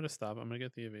yeah, I'm gonna stop. I'm gonna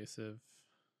get the evasive,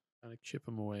 kind of chip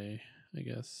him away, I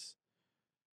guess,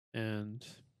 and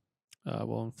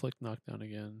we'll inflict knockdown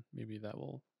again. Maybe that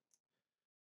will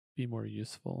be more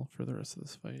useful for the rest of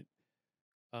this fight.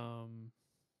 Then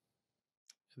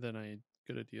I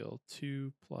get a deal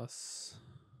 2 plus.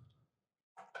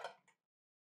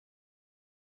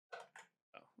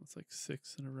 Oh, it's like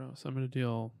 6 in a row. So I'm gonna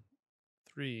deal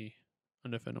 3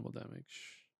 undefendable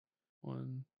damage.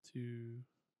 1, 2,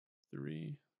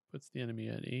 3. Puts the enemy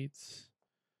at 8.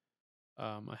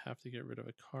 I have to get rid of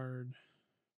a card.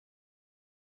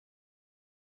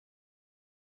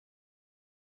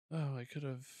 Oh, I could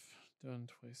have done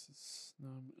twice as. No,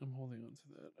 I'm holding on to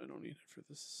that. I don't need it for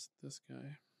this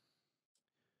guy.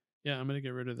 Yeah, I'm gonna get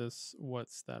rid of this what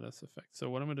status effect. So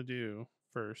what I'm gonna do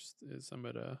first is I'm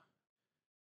gonna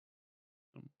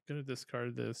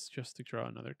discard this just to draw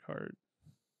another card.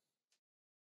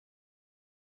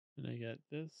 And I get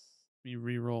this. We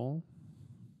re-roll.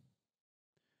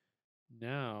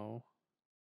 Now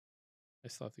I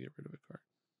still have to get rid of a card.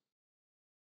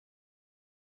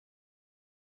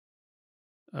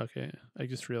 Okay, I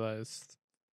just realized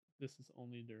this is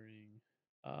only during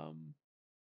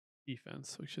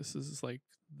defense, which is like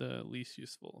the least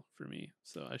useful for me.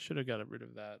 So I should have got rid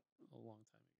of that a long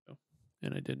time ago,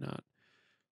 and I did not.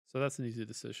 So that's an easy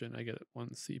decision. I get 1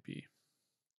 CP.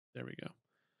 There we go.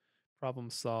 Problem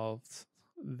solved.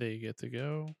 They get to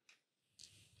go.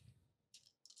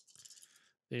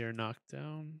 They are knocked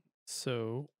down.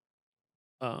 So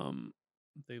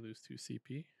they lose 2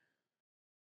 CP.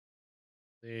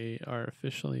 They are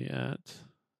officially at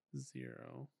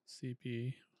 0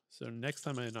 CP. So next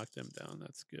time I knock them down,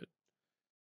 that's good.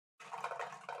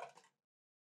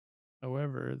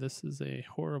 However, this is a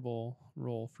horrible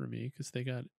roll for me because they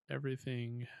got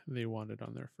everything they wanted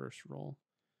on their first roll.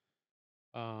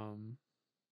 So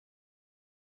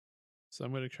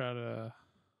I'm going to try to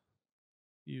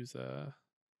use a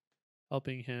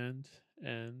helping hand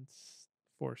and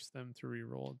force them to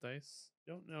re-roll dice.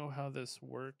 Don't know how this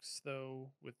works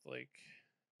though with like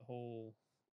the whole.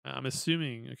 I'm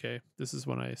assuming, okay, this is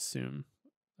what I assume.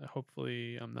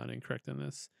 Hopefully I'm not incorrect in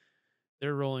this.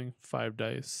 They're rolling 5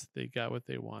 dice. They got what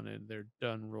they wanted. They're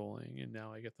done rolling, and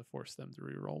now I get to force them to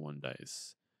re-roll 1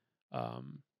 dice.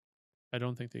 I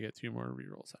don't think they get 2 more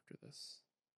re-rolls after this.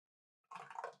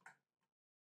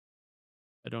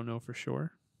 I don't know for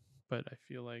sure, but I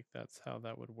feel like that's how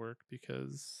that would work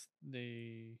because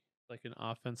they like an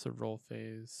offensive roll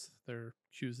phase. They're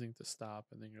choosing to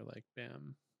stop, and then you're like,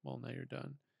 bam, well, now you're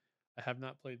done. I have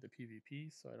not played the PvP,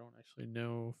 so I don't actually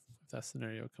know if that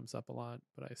scenario comes up a lot.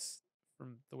 But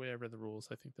from the way I read the rules,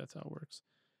 I think that's how it works.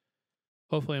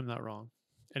 Hopefully, I'm not wrong.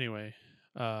 Anyway,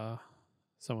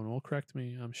 someone will correct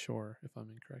me, I'm sure, if I'm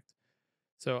incorrect.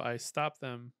 So I stop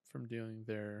them from doing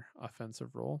their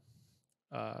offensive roll.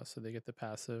 So they get the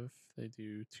passive. They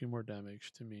do 2 more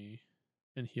damage to me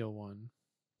and heal 1.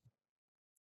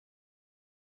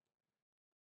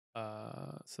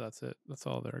 So that's it. That's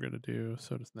all they're gonna do.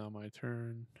 So it's now my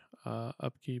turn.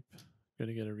 Upkeep.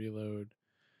 Gonna get a reload.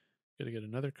 Gonna get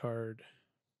another card,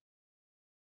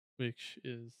 which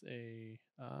is a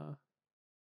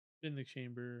in the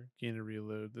chamber. Gain a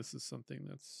reload. This is something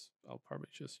that's I'll probably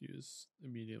just use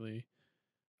immediately.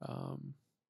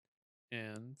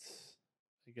 And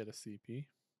I get a CP,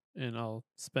 and I'll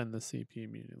spend the CP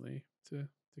immediately to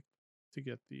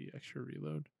get the extra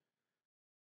reload.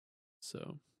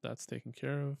 So that's taken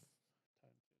care of.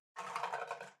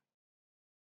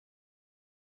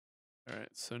 All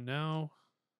right, so now,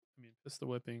 I mean, pistol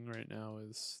whipping right now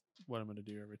is what I'm going to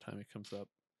do every time it comes up,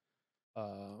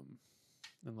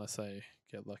 unless I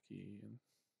get lucky and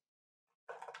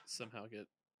somehow get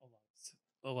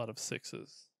a lot of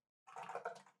 6s,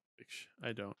 which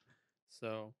I don't.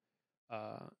 So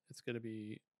it's going to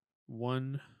be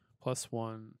 1 plus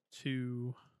 1,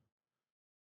 2,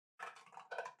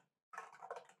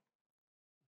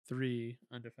 3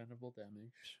 undefendable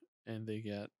damage, and they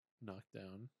get knocked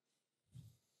down.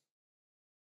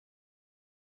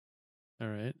 All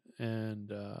right,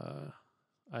 and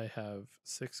I have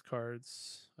 6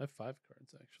 cards. I have 5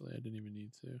 cards actually. I didn't even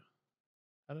need to.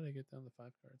 How did I get down to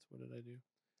 5 cards? What did I do?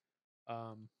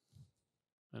 I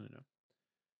don't know.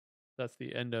 That's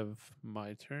the end of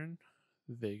my turn.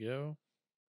 They go.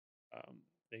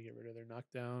 They get rid of their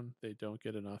knockdown. They don't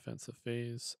get an offensive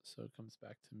phase, so it comes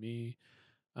back to me.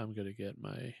 I'm gonna get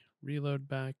my reload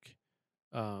back.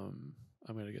 I'm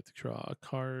gonna get to draw a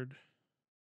card.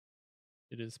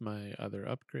 It is my other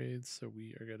upgrades, so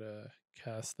we are gonna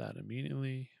cast that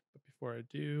immediately. But before I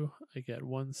do, I get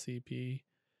 1 CP,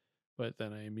 but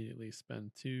then I immediately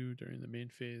spend 2 during the main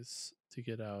phase to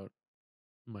get out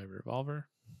my revolver.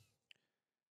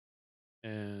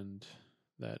 And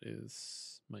that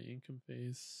is my income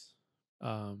phase.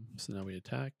 So now we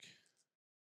attack.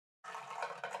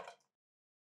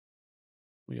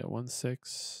 We got 1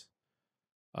 6.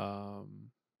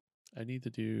 I need to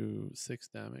do 6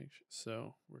 damage,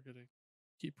 so we're gonna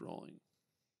keep rolling.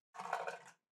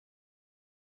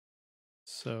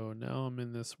 So now I'm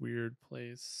in this weird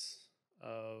place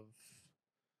of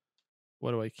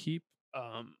what do I keep?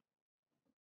 Oh,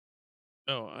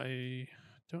 I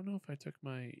don't know if I took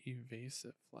my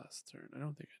evasive last turn. I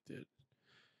don't think I did.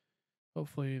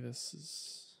 Hopefully this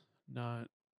is not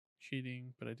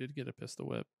cheating, but I did get a pistol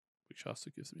whip, which also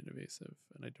gives me an evasive,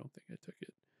 and I don't think I took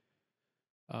it.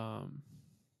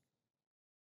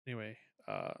 Anyway,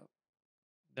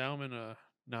 now I'm in a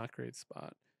not great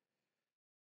spot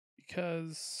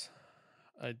because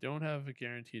I don't have a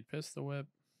guaranteed pistol whip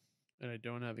and I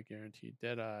don't have a guaranteed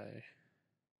deadeye,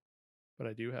 but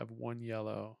I do have 1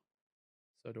 yellow.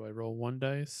 So do I roll 1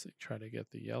 dice and try to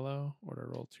get the yellow, or do I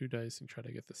roll 2 dice and try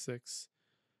to get the 6?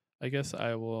 I guess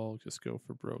I will just go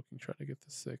for broke and try to get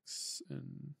the 6,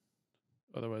 and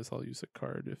otherwise I'll use a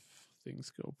card if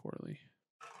things go poorly.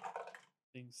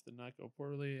 Things did not go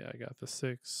poorly. I got the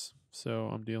 6, so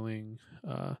I'm dealing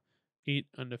 8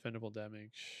 undefendable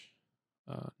damage,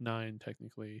 9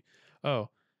 technically. Oh,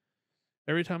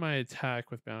 every time I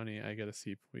attack with bounty, I get a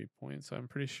CP point, so I'm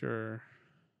pretty sure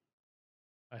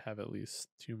I have at least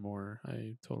 2 more.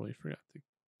 I totally forgot to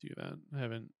do that. I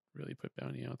haven't really put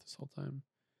bounty out this whole time.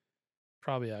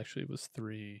 Probably actually was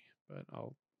 3, but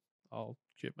I'll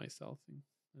give myself and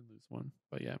lose 1.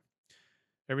 But yeah,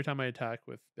 every time I attack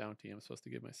with bounty, I'm supposed to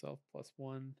give myself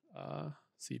 +1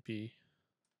 CP.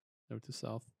 Note to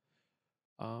self.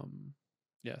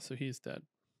 Yeah, so he's dead.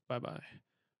 Bye bye.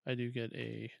 I do get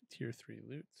a tier 3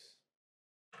 loot.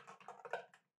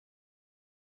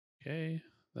 Okay,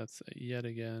 that's yet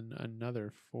again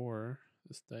another 4.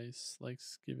 This dice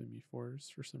likes giving me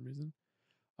 4s for some reason.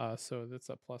 So that's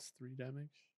a +3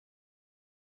 damage.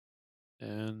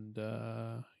 And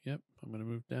yep, I'm gonna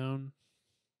move down.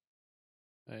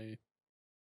 I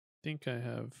think I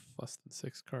have less than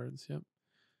 6 cards. Yep.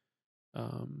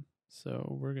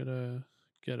 So we're gonna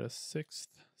get a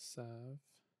 6th salve.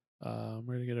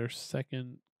 We're gonna get our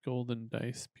 2nd golden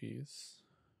dice piece.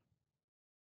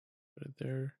 Put it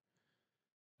there,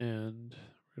 and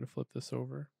we're gonna flip this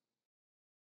over.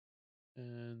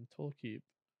 And toll keep.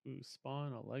 Ooh,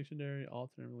 spawn a legendary,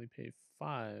 alternately pay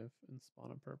 5 and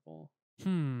spawn a purple.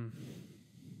 You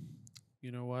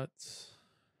know what?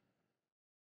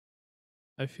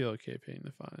 I feel okay paying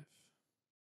the 5.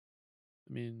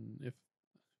 I mean, if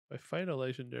I fight a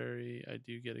legendary, I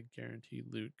do get a guaranteed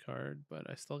loot card, but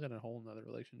I still got a whole nother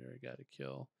legendary guy to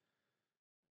kill.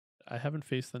 I haven't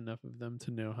faced enough of them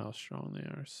to know how strong they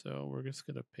are, so we're just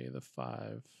gonna pay the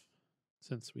 5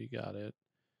 since we got it,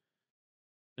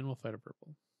 and we'll fight a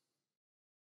purple.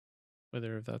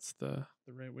 Whether that's the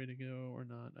right way to go or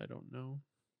not, I don't know.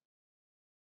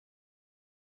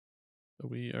 So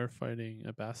we are fighting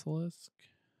a basilisk.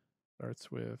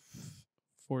 Starts with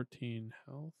 14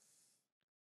 health.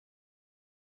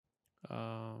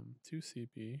 2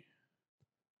 CP.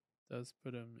 Does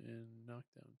put him in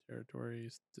knockdown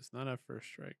territories. Does not have first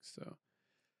strike, so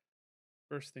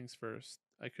first things first.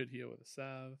 I could heal with a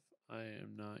salve. I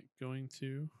am not going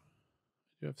to.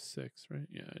 I do have 6, right?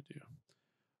 Yeah, I do.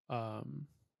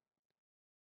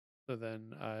 So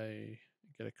then I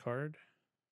get a card.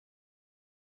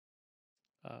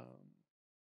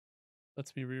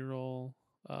 Lets me reroll,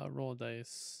 roll a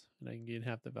dice, and I can gain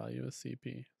half the value of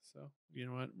CP. So you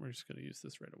know what? We're just gonna use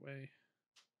this right away.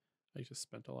 I just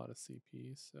spent a lot of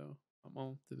CP, so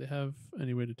well, do they have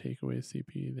any way to take away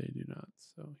CP? They do not.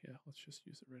 So yeah, let's just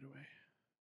use it right away.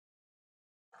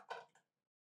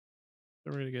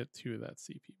 So we're gonna get 2 of that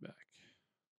CP back.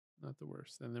 Not the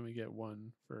worst. And then we get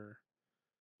 1 for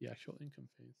the actual income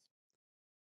phase.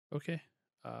 Okay.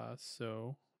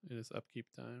 So it is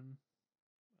upkeep time.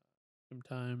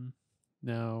 Time.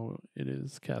 Now it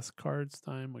is cast cards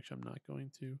time, which I'm not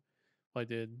going to. Well, I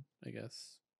did, I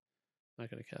guess. Not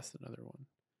going to cast another one.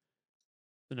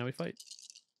 So now we fight.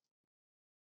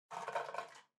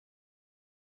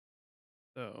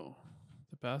 So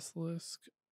the basilisk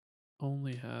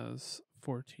only has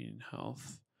 14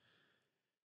 health.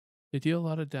 They deal a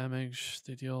lot of damage,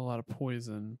 they deal a lot of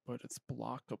poison, but it's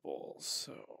blockable,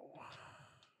 so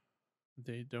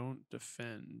they don't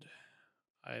defend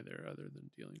either other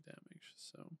than dealing damage.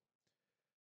 So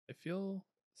I feel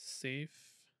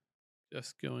safe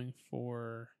just going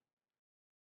for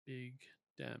big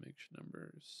damage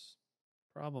numbers.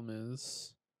 Problem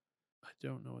is, I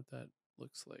don't know what that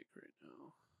looks like right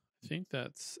now. I think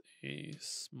that's a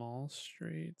small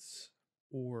straight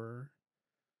or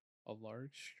a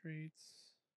large straight.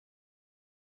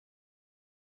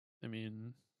 I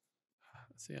mean,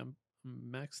 let's see, I'm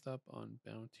maxed up on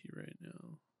bounty right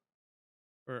now.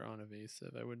 or on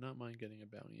evasive. I would not mind getting a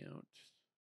bounty out.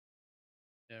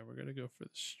 Yeah, we're gonna go for the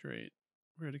straight.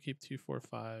 We're gonna keep 2, 4,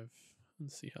 5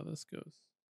 and see how this goes.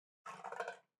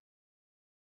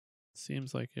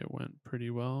 Seems like it went pretty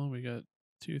well. We got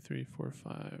 2, 3, 4,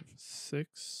 5,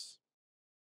 6.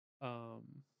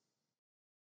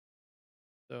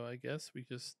 So I guess we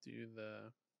just do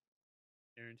the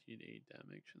guaranteed 8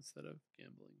 damage instead of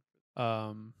gambling.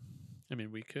 I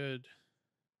mean, we could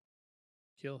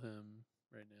kill him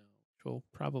right now. We'll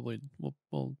probably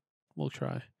we'll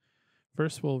try.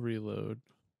 First, we'll reload.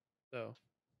 So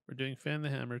we're doing fan the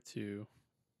hammer 2,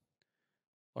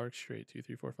 large straight 2,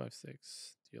 3, 4, 5,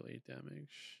 6, deal 8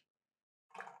 damage.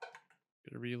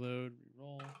 Get a reload,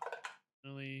 reroll.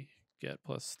 Finally, get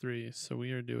 +3. So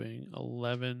we are doing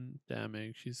 11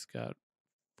 damage. She's got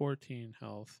 14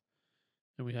 health,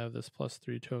 and we have this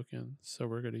 +3 token. So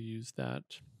we're going to use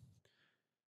that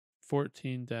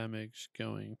 14 damage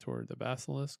going toward the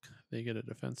basilisk. They get a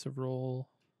defensive roll,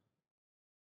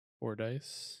 4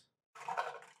 dice.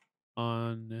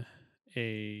 On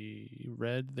a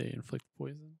red, they inflict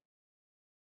poison.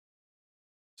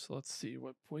 So let's see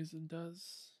what poison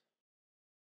does.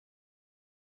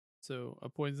 So a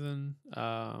poison,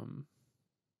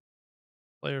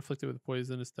 player afflicted with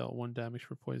poison is dealt 1 damage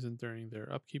for poison during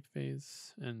their upkeep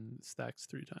phase and stacks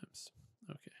 3 times.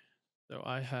 Okay, so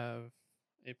I have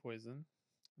a poison.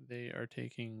 They are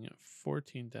taking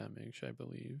 14 damage, I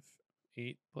believe.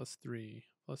 8 plus 3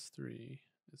 plus 3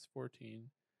 is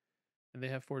 14. And they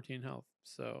have 14 health,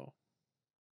 so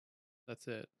that's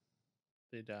it.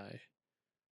 They die.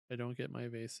 I don't get my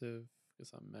evasive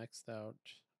because I'm maxed out,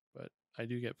 but I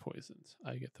do get poisoned.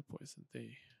 I get the poison.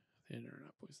 They are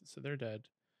not poisoned, so they're dead.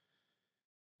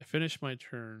 I finish my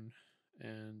turn,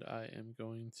 and I am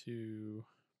going to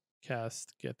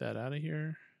cast Get That Out of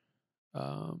Here,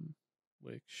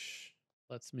 which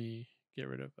lets me get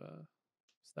rid of a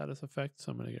status effect.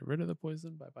 So I'm going to get rid of the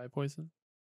poison. Bye-bye poison.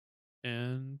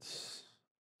 And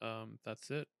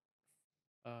that's it.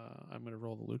 I'm going to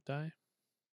roll the loot die.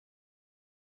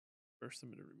 First, I'm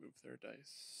going to remove their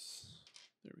dice.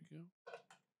 There we go.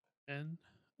 10.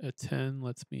 A 10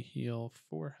 lets me heal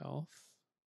 4 health.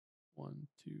 1,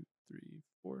 2, 3,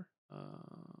 4.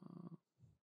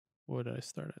 What did I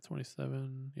start at?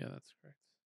 27. Yeah, that's correct.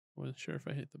 Wasn't sure if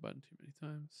I hit the button too many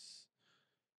times.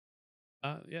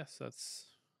 Yes,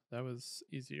 that was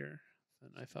easier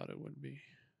than I thought it would be.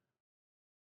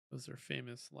 Those are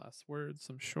famous last words,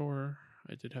 I'm sure.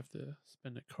 I did have to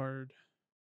spend a card.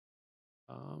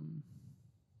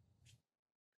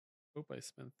 Hope I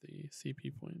spent the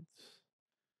CP points.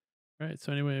 All right,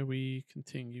 so anyway, we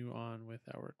continue on with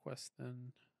our quest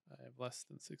then. I have less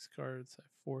than 6 cards. I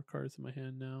have 4 cards in my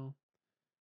hand now.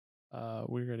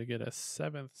 We're going to get a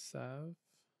 7th salve.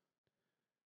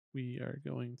 We are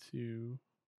going to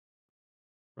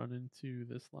run into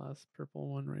this last purple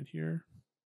one right here.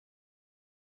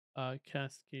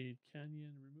 Cascade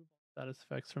Canyon. Remove all status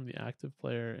effects from the active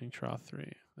player in draw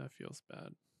 3. That feels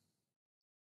bad.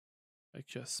 I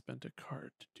just spent a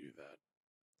card to do that.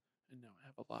 And now I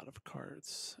have a lot of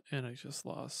cards. And I just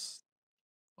lost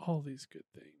all these good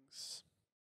things.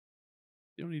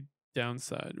 The only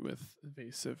downside with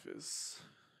evasive is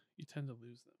you tend to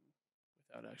lose them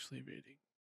without actually evading.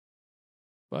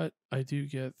 But I do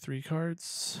get 3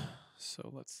 cards, so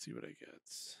let's see what I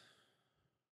get.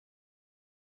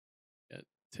 Get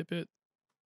Tippet,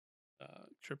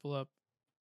 triple up,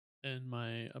 and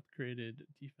my upgraded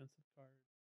defensive card.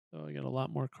 So I get a lot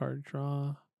more card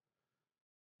draw.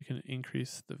 I can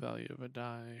increase the value of a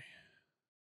die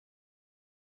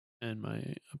and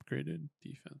my upgraded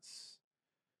defense.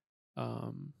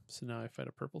 So now I fight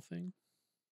a purple thing.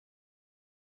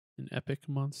 An epic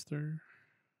monster.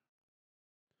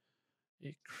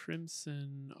 A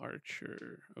crimson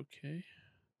archer. Okay.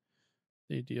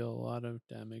 They deal a lot of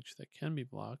damage that can be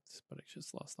blocked, but I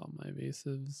just lost all my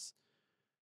evasives.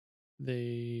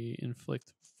 They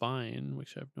inflict Vine,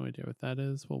 which I have no idea what that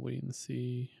is. We'll wait and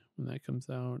see when that comes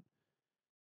out.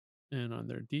 And on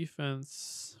their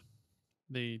defense,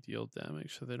 they deal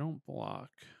damage, so they don't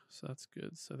block. So that's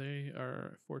good. So they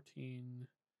are 14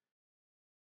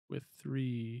 with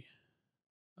 3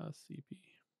 CP.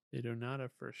 They do not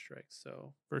have first strike.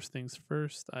 So first things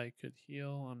first, I could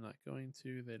heal. I'm not going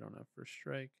to. They don't have first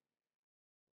strike.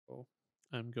 Oh,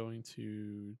 I'm going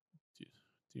to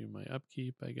do my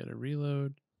upkeep. I get a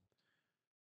reload.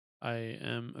 I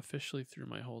am officially through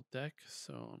my whole deck,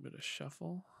 so I'm going to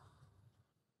shuffle.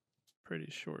 Pretty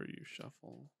sure you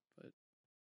shuffle, but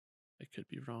I could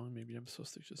be wrong. Maybe I'm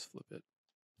supposed to just flip it.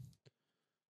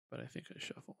 But I think I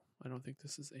shuffle. I don't think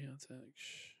this is Aeon's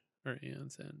Edge or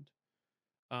Aeon's End.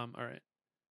 All right.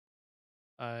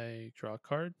 I draw a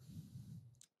card.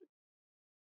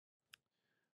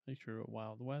 I drew a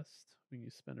Wild West. When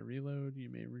you spend a reload, you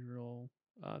may reroll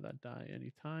that die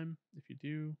anytime. If you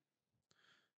do,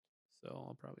 so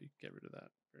I'll probably get rid of that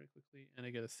very quickly, and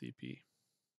I get a CP.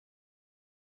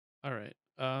 All right.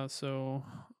 So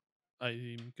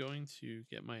I'm going to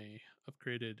get my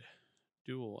upgraded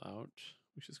duel out,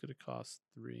 which is going to cost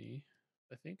 3.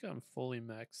 I think I'm fully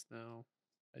maxed now.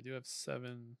 I do have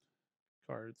 7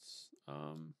 cards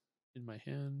in my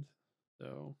hand,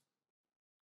 so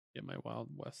get my Wild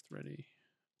West ready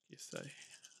in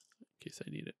case I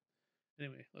need it.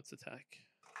 Anyway, let's attack.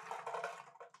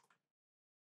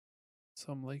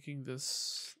 So I'm liking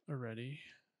this already.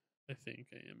 I think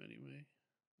I am anyway.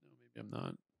 No, maybe I'm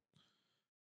not.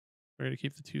 We're gonna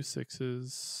keep the 2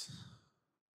 6s.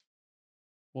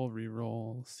 We'll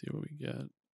reroll, see what we get.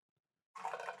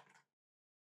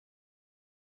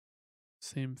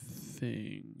 Same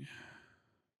thing.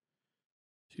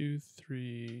 2,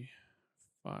 3,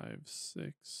 5,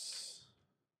 6.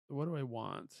 So what do I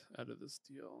want out of this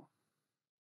deal?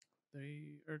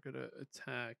 They are gonna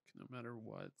attack no matter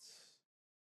what.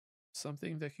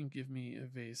 Something that can give me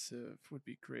evasive would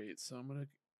be great. So I'm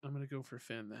gonna go for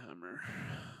Fan the Hammer.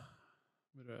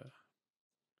 I'm gonna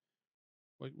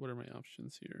what are my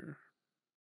options here?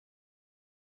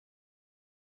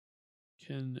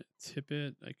 Can tip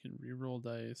it. I can reroll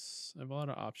dice. I have a lot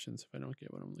of options if I don't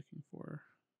get what I'm looking for.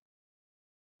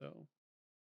 So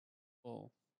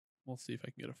we'll see if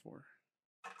I can get a 4.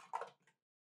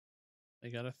 I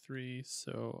got a 3,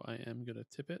 so I am gonna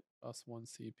tip it. Plus 1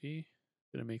 CP.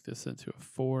 Gonna make this into a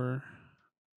 4.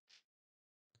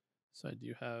 So I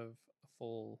do have a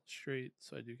full straight.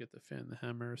 So I do get the Fan the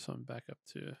Hammer. So I'm back up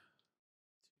to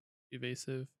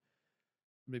evasive.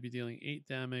 I'm gonna be dealing 8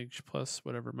 damage plus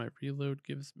whatever my reload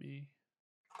gives me.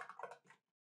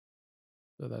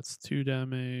 So that's 2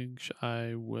 damage.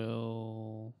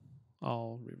 I'll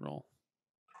reroll.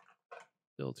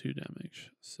 Still 2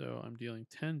 damage. So I'm dealing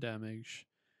 10 damage.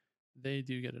 They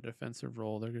do get a defensive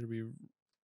roll. They're going to be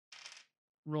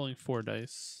rolling 4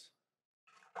 dice.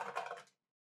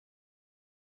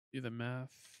 Do the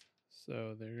math.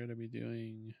 So they're going to be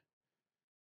doing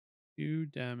 2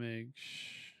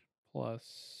 damage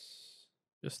plus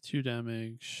just 2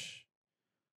 damage.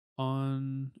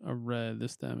 On a red,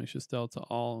 this damage is dealt to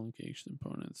all engaged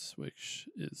opponents, which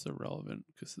is irrelevant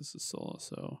because this is solo.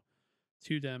 So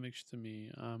 2 damage to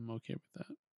me. I'm okay with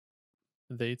that.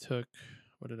 They took,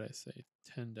 what did I say?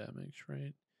 10 damage,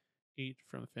 right? 8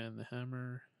 from Fan the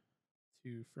Hammer,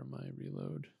 2 from my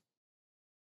reload.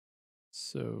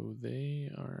 So they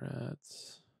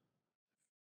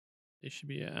should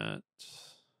be at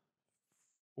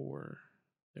 4.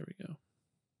 There we go.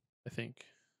 I think.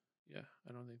 Yeah,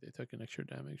 I don't think they took an extra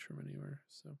damage from anywhere.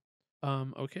 So,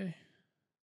 okay.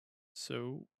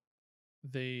 So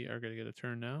they are going to get a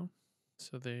turn now.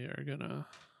 So they are going to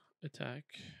attack.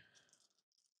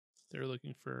 They're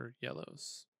looking for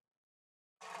yellows.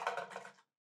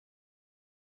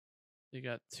 They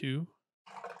got 2.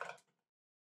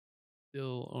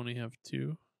 They'll only have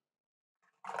 2.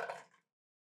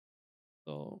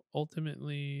 So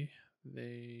ultimately,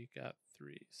 they got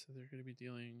 3. So they're going to be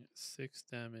dealing 6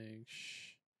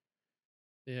 damage.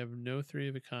 They have no 3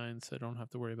 of a kind, so I don't have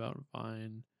to worry about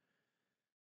Vine.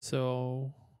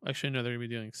 So actually, no, they're going to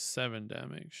be dealing 7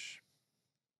 damage.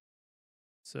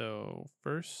 So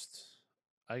first,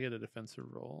 I get a defensive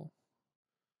roll.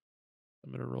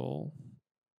 I'm going to roll.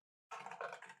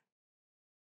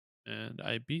 And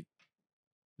I beat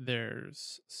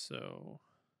theirs. So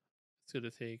it's going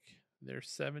to take their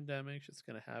 7 damage. It's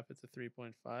going to half it to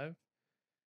 3.5.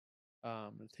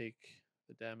 I'm going to take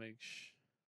the damage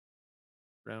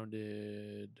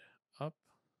rounded up.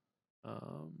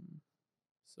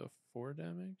 So 4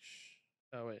 damage.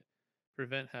 Oh, wait.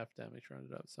 Prevent half damage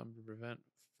rounded up. So I'm going to prevent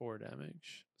 4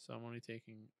 damage. So I'm only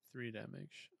taking 3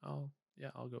 damage. I'll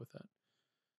go with that.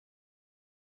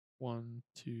 1,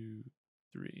 2,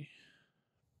 3.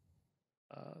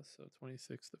 So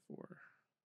 26 to 4.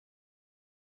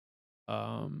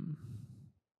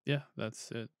 Yeah,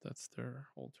 that's it. That's their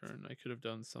whole turn. I could have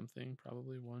done something,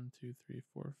 probably 1, 2, 3,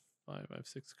 4, 5. I have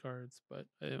 6 cards, but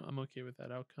I'm okay with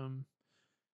that outcome.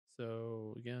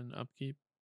 So again, upkeep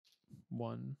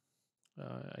 1.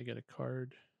 I get a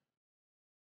card.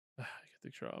 I get to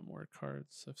draw more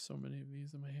cards. I have so many of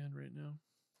these in my hand right now.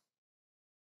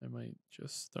 I might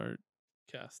just start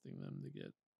casting them to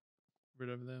get rid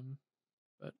of them,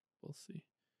 but we'll see.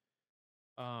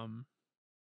 I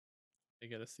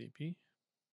get a CP.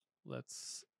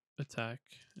 Let's attack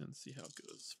and see how it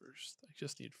goes first. I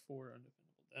just need 4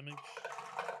 undefendable damage.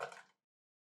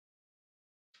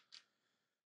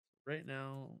 Right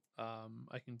now,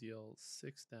 I can deal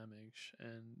 6 damage,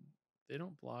 and they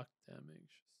don't block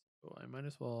damage. So I might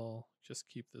as well just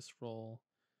keep this roll,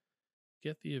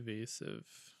 get the evasive.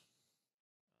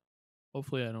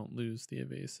 Hopefully, I don't lose the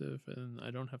evasive, and I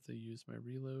don't have to use my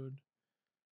reload.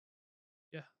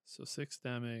 Yeah, so 6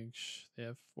 damage. They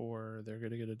have 4. They're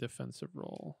going to get a defensive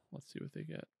roll. Let's see what they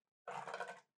get.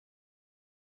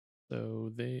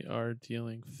 So they are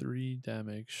dealing 3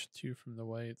 damage, 2 from the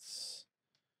whites,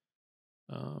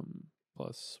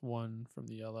 plus 1 from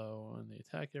the yellow, and they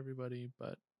attack everybody,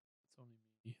 but it's only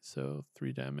me. So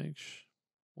 3 damage.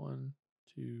 1,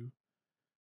 2,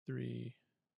 3,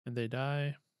 and they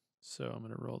die. So I'm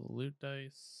going to roll the loot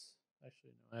dice.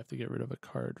 Actually, no, I have to get rid of a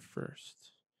card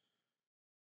first.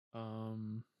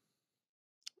 I'll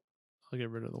get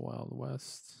rid of the Wild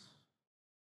West.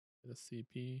 Get a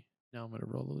CP. Now I'm going to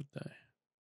roll the loot die.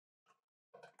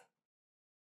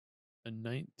 A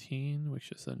 19,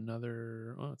 which is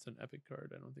another. Oh, it's an epic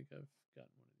card. I don't think I've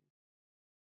gotten one of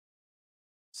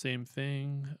these. Same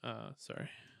thing. Sorry,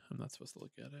 I'm not supposed to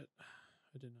look at it.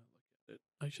 I did not look at it.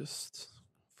 I just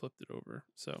flipped it over.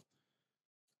 So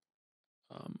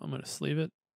I'm going to sleeve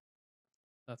it.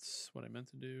 That's what I meant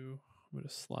to do. I'm going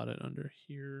to slot it under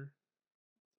here.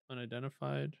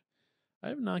 Unidentified. I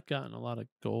have not gotten a lot of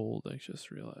gold. I just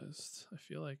realized. I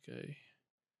feel like I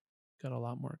got a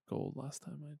lot more gold last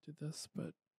time I did this,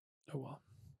 but oh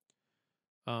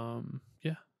well.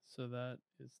 Yeah, so that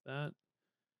is that.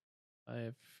 I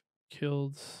have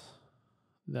killed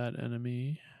that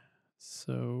enemy.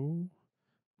 So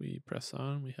we press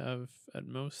on. We have at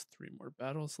most 3 more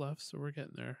battles left, so we're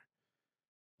getting there.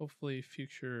 Hopefully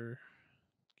future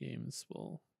games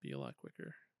will be a lot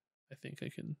quicker. I think I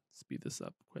can speed this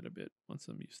up quite a bit once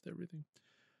I'm used to everything.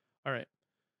 All right.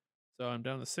 So I'm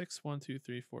down to 6. 1, 2,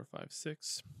 3, 4, 5,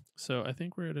 6. So I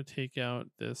think we're going to take out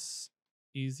this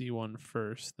easy one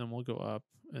first. Then we'll go up,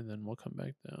 and then we'll come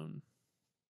back down.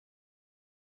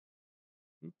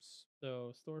 Oops.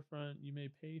 So storefront, you may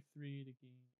pay 3 to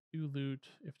gain 2 loot.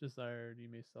 If desired, you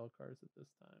may sell cars at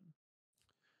this time.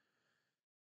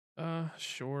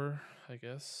 Sure, I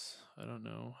guess. I don't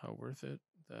know how worth it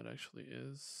that actually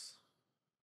is.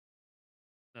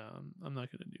 I'm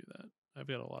not gonna do that. I've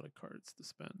got a lot of cards to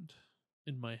spend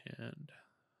in my hand,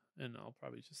 and I'll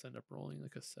probably just end up rolling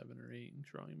like a 7 or 8 and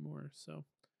drawing more. So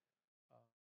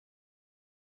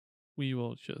we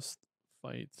will just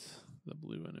fight the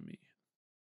blue enemy,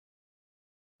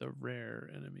 the rare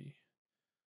enemy.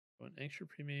 So an extra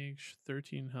pre-mage,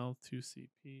 13 health, 2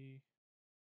 CP.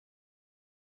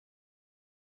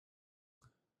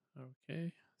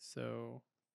 Okay, so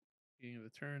beginning of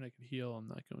the turn, I could heal. I'm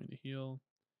not going to heal.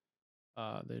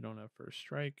 They don't have first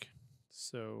strike,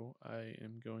 so I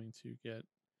am going to get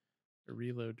a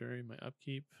reload during my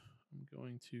upkeep. I'm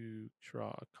going to draw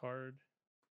a card,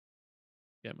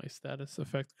 get my status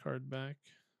effect card back.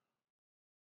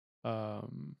 I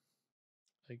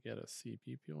get a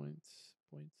CP points,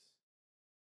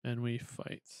 and we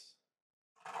fight.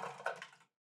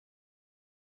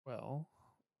 Well,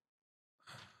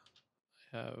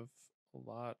 I have a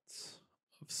lot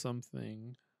of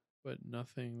something, but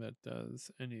nothing that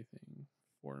does anything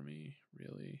for me,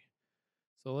 really.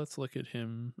 So let's look at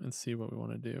him and see what we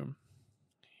want to do.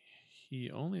 He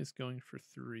only is going for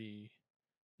 3.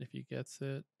 If he gets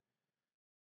it,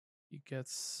 he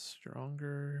gets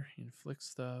stronger, he inflicts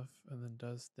stuff, and then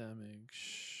does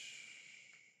damage.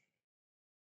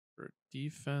 For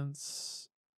defense,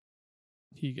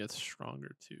 he gets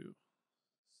stronger too.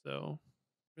 So,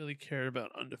 really care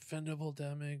about undefendable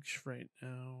damage right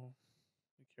now.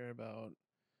 We care about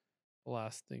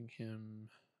blasting him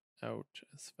out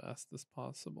as fast as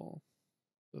possible.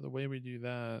 So the way we do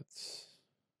that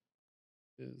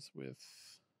is with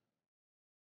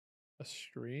a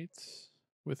straight.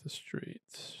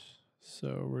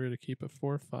 So we're going to keep a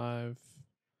 4-5,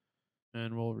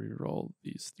 and we'll re-roll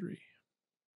these 3.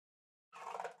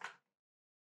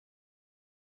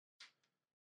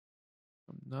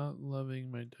 I'm not loving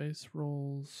my dice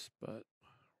rolls, but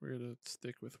we're going to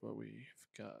stick with what we've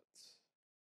got.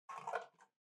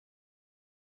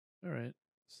 All right.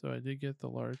 So I did get the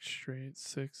large straight.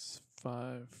 6,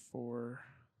 5, 4,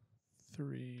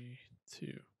 3,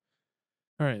 2.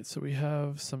 All right. So we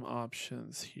have some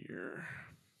options here.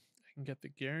 I can get the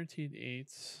guaranteed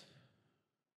 8,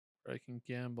 or I can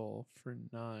gamble for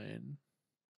 9.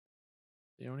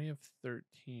 They only have 13,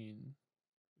 which means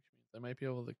I might be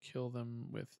able to kill them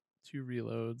with 2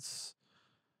 reloads.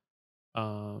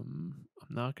 I'm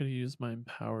not going to use my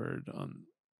empowered on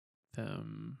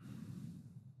them.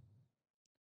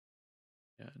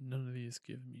 Yeah, none of these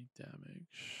give me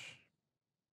damage.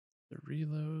 The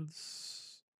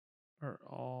reloads. are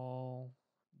all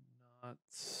not.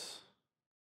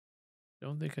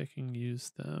 Don't think I can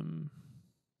use them.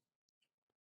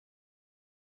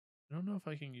 I don't know if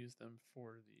I can use them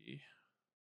for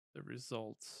the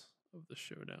results of the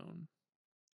showdown.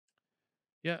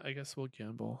 Yeah, I guess we'll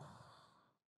gamble.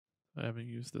 I haven't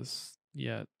used this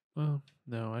yet. Well,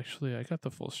 no, actually, I got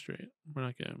the full straight. We're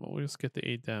not getting. We'll just get the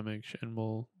 8 damage, and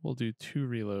we'll do 2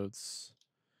 reloads,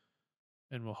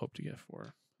 and we'll hope to get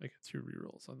 4. I get 2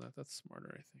 rerolls on that. That's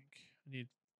smarter, I think. I need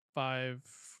 5.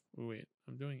 Oh, wait,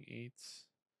 I'm doing 8.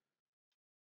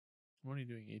 I'm only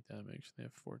doing 8 damage. They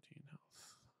have 14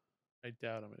 health. I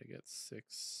doubt I'm gonna get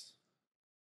 6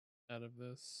 out of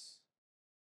this.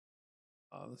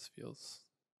 Oh, this feels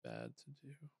bad to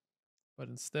do. But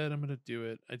instead, I'm going to do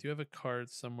it. I do have a card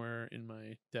somewhere in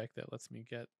my deck that lets me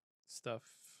get stuff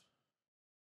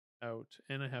out,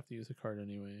 and I have to use a card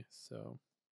anyway. So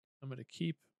I'm going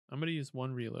to use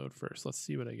 1 reload first. Let's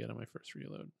see what I get on my first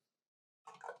reload.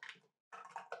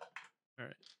 All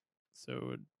right. So it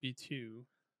would be 2.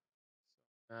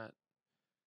 So that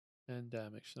 10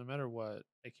 damage. So no matter what,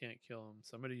 I can't kill him.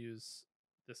 So I'm going to use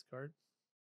this card.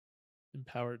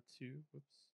 Empowered 2. Whoops.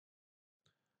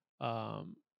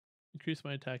 Increase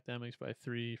my attack damage by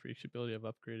 3 for each ability I've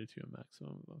upgraded to a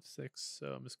maximum of 6. So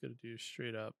I'm just going to do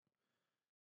straight up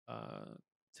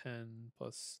 10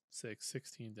 plus 6,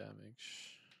 16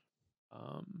 damage.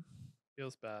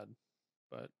 Feels bad,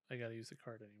 but I got to use the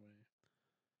card anyway.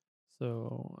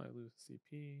 So I lose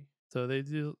CP. So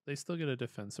they still get a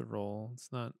defensive roll.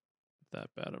 It's not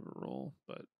that bad of a roll,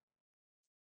 but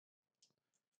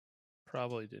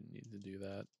probably didn't need to do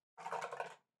that.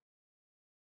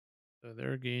 So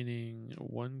they're gaining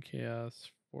 1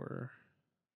 chaos for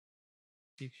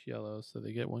each yellow, so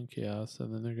they get 1 chaos,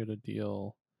 and then they're going to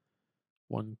deal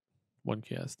one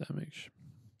chaos damage.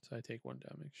 So I take 1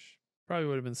 damage. Probably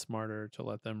would have been smarter to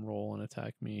let them roll and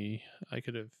attack me. I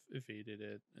could have evaded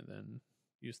it and then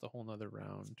used a whole nother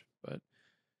round. But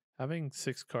having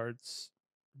 6 cards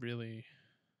really,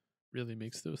 really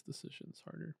makes those decisions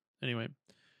harder. Anyway,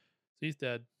 so he's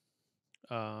dead.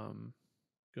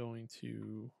 Going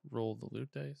to roll the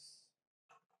loot dice.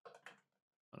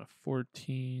 On a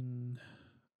 14,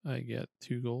 I get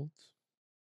 2 golds.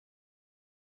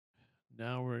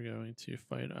 Now we're going to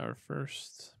fight our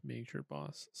first major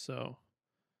boss. So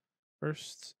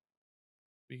first,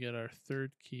 we get our 3rd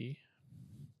key,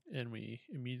 and we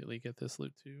immediately get this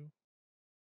loot too.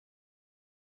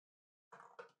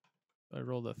 I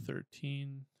rolled a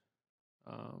 13,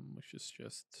 which is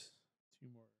just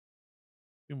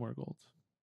 2 more gold.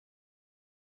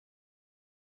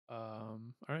 All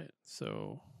right,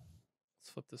 so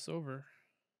let's flip this over.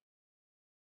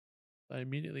 I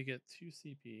immediately get 2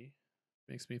 CP.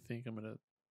 Makes me think I'm gonna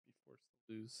be forced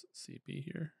to lose CP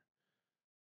here.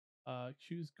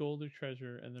 Choose gold or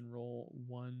treasure, and then roll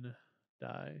 1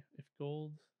 die. If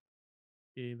gold,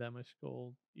 gain that much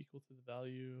gold equal to the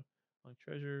value on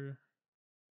treasure.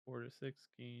 4 to 6,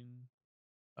 gain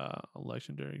a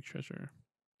legendary treasure.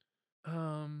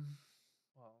 Well,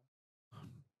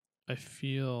 I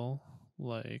feel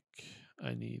like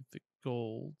I need the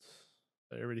gold.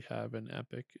 I already have an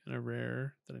epic and a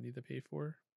rare that I need to pay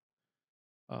for.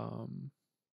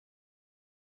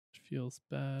 Feels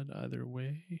bad either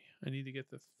way. I need to get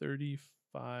the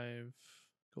 35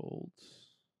 gold.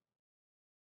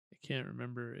 I can't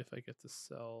remember if I get to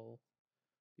sell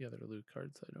the other loot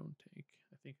cards I don't take.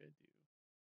 I think I do.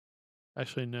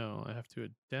 Actually, no, I have to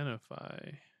identify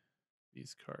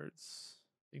these cards.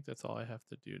 I think that's all I have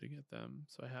to do to get them.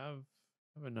 So I have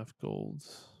enough gold.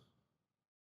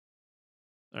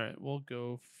 All right, we'll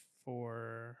go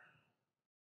for.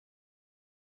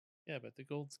 Yeah, but the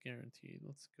gold's guaranteed.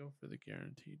 Let's go for the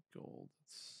guaranteed gold.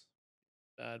 It's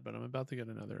bad, but I'm about to get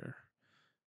another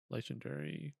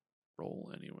legendary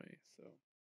roll anyway. So,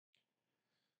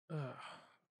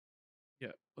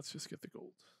 yeah, let's just get the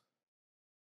gold.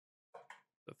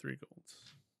 The 3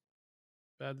 golds.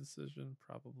 Bad decision,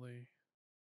 probably.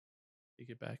 Take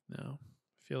it back now.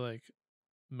 I feel like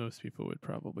most people would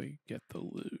probably get the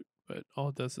loot, but all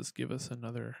it does is give us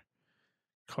another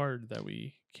card that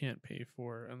we can't pay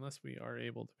for unless we are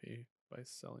able to pay by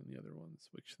selling the other ones,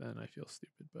 which then I feel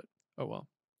stupid, but oh well.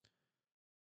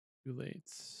 Too late.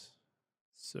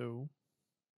 So,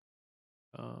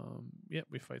 yeah,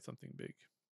 we fight something big.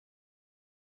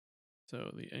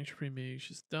 So the entropy mage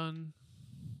is done.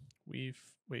 Wait,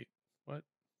 what?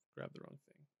 Grab the wrong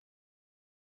thing.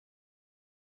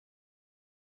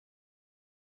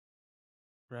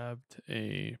 Grabbed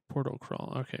a portal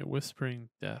crawl. Okay, whispering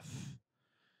death.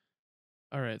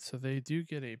 All right, so they do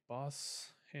get a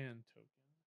boss hand token,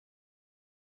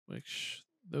 which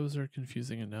those are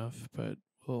confusing enough, but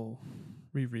we'll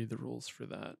reread the rules for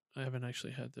that. I haven't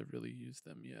actually had to really use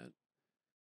them yet.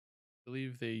 I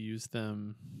believe they use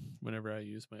them whenever I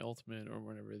use my ultimate or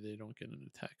whenever they don't get an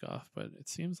attack off, but it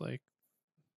seems like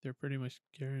they're pretty much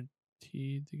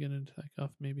guaranteed to get an attack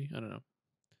off, maybe. I don't know.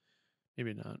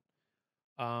 Maybe not.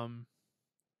 All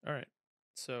right.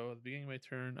 So at the beginning of my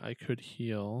turn, I could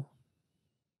heal.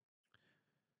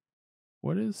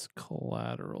 What is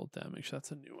collateral damage?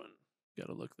 That's a new one.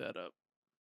 Gotta look that up.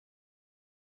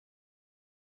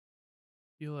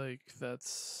 I feel like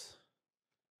that's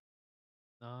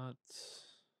not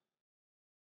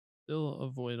still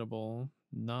avoidable,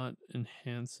 not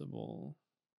enhanceable,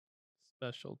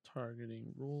 special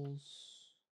targeting rules.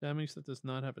 Damage that does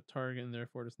not have a target and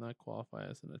therefore does not qualify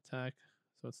as an attack.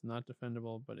 So it's not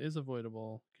defendable, but is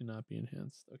avoidable, cannot be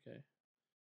enhanced. Okay.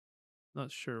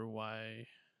 Not sure why.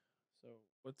 So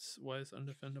why is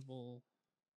undefendable?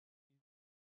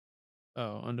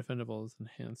 Oh, undefendable is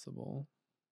enhanceable.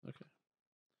 Okay.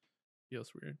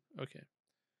 Feels weird. Okay.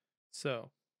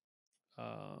 So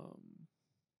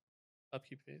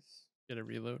upkeep phase, get a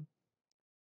reload.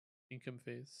 Income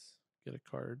phase, get a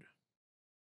card.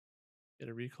 Get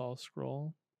a recall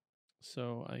scroll.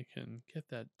 So I can get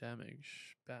that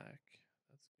damage back.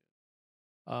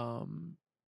 That's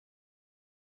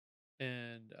good.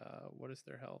 And what is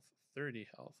their health? 30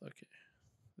 health. Okay.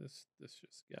 This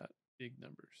just got big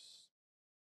numbers.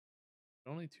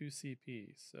 Only 2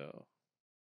 CP, so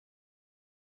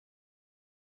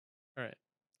all right.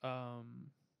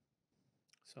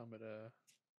 So I'm gonna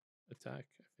attack,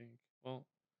 I think. Well,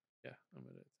 yeah, I'm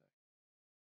gonna attack.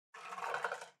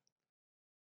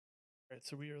 All right,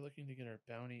 so we are looking to get our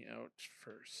bounty out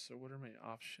first. So what are my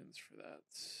options for that?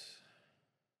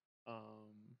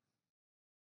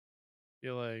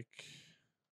 Feel like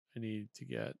I need to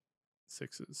get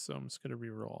 6s, so I'm just gonna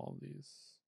reroll all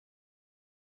these.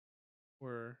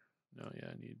 Or no, yeah,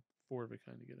 I need 4 of a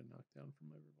kind to get a knockdown from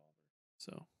my revolver.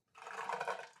 So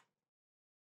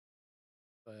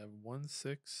I have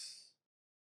 1/6.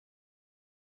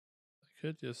 I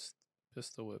could just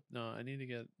pistol whip. No, I need to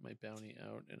get my bounty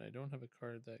out, and I don't have a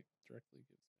card that directly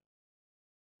gives me.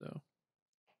 So,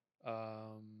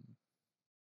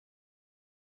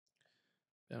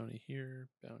 bounty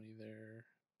here, bounty there,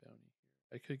 bounty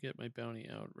here. I could get my bounty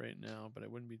out right now, but I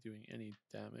wouldn't be doing any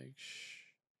damage.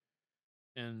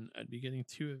 And I'd be getting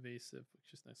 2 evasive,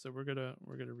 which is nice. So we're gonna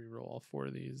reroll all 4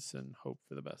 of these and hope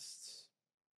for the best.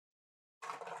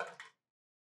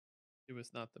 It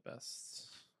was not the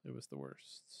best. It was the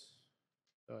worst.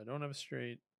 So I don't have a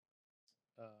straight.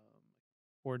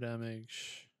 4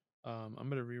 damage. I'm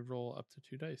gonna reroll up to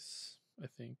 2 dice. I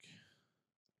think.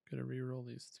 Gonna reroll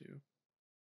these 2.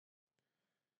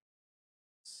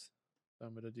 So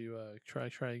I'm gonna do a try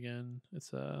again.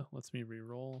 It's lets me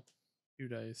reroll 2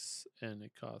 dice and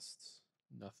it costs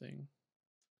nothing.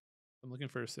 I'm looking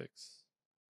for a 6.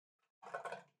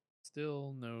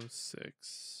 Still no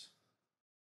 6.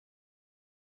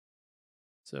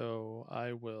 So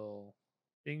I will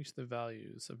change the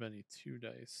values of any 2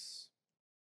 dice.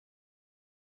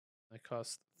 That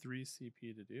cost 3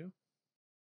 CP to do.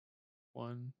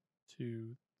 1,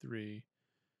 2, 3.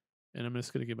 And I'm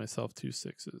just going to give myself 2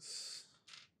 6s.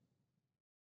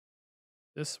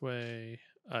 This way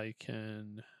I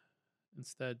can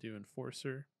instead do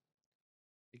Enforcer.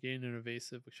 I gain an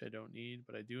evasive, which I don't need,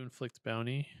 but I do inflict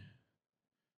bounty.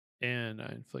 And I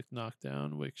inflict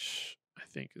knockdown, which I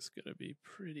think is going to be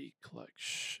pretty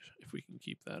clutch if we can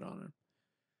keep that on him.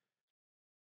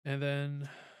 And then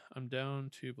I'm down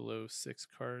to below 6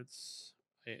 cards.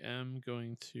 I am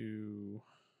going to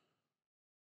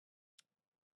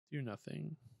do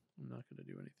nothing. I'm not going to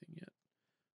do anything yet.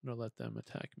 I'm going to let them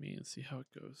attack me and see how it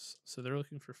goes. So they're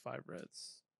looking for 5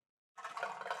 reds.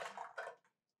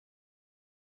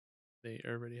 They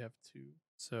already have 2.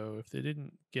 So if they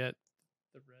didn't get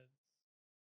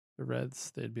the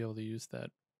reds, they'd be able to use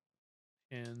that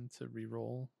hand to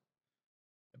reroll,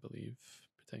 I believe,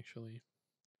 potentially.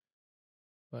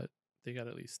 But they got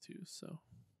at least 2, so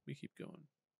we keep going.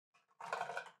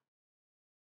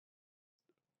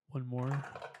 1 more.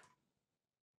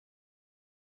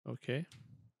 Okay.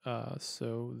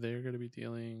 So they're going to be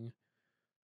dealing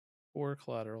 4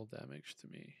 collateral damage to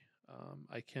me.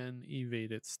 I can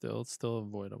evade it still. It's still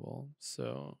avoidable.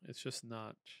 So it's just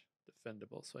not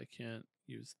defendable. So I can't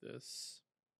use this.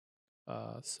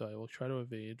 So I will try to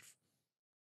evade.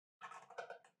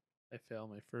 I fail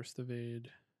my first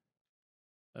evade.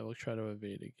 I will try to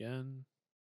evade again.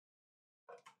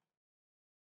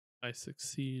 I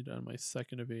succeed on my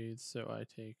second evade, so I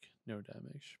take no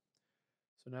damage.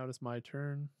 So now it is my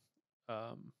turn.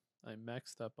 I'm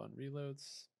maxed up on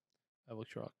reloads. I will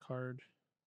draw a card.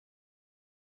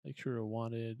 Like true or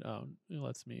wanted. It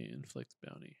lets me inflict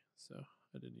bounty, so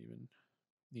I didn't even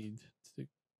need to.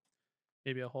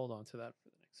 Maybe I'll hold on to that for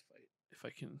the next fight if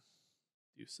I can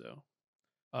do so.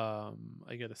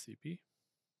 I get a CP,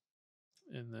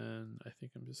 and then I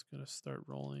think I'm just gonna start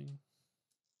rolling.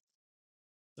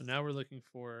 So now we're looking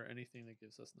for anything that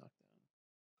gives us knockdown.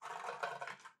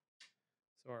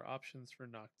 So our options for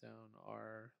knockdown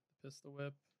are the pistol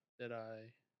whip,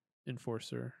 Deadeye,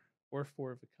 Enforcer, or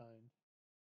Four of a Kind.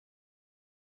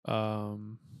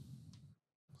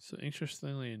 So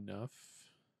interestingly enough,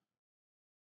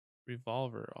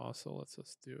 Revolver also lets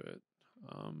us do it.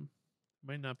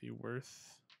 Might not be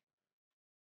worth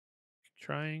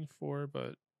trying for,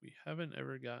 but we haven't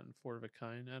ever gotten Four of a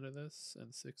Kind out of this,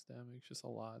 and 6 damage is a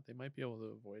lot. They might be able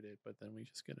to avoid it, but then we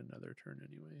just get another turn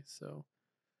anyway. So,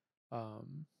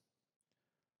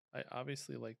 I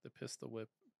obviously like the pistol whip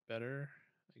better.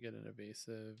 I get an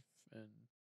evasive and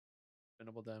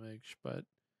defendable damage, but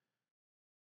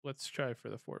let's try for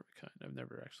the Four of a Kind. I've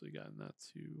never actually gotten that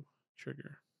to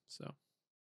trigger, so.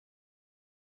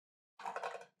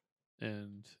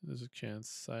 And there's a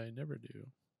chance I never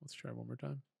do. Let's try one more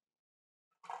time.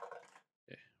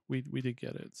 Okay, we did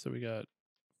get it. So we got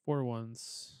 4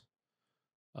 ones.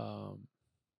 Should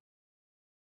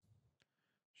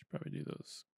probably do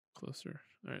those closer.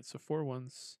 All right, so 4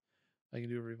 ones. I can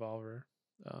do a revolver.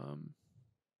 Oh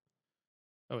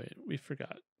wait, we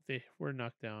forgot. They were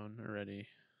knocked down already.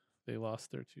 They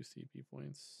lost their 2 CP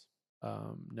points.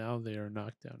 Now they are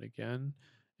knocked down again,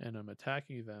 and I'm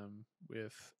attacking them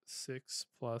with 6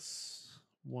 plus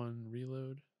 1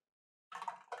 reload.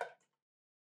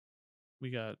 We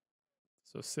got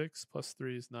so 6 plus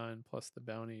 3 is 9 plus the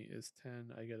bounty is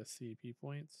 10. I get a CP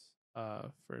points.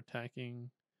 For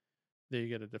attacking, they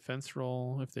get a defense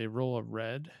roll. If they roll a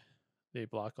red, they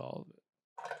block all of it.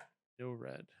 No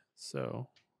red. So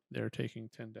they're taking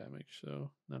 10 damage.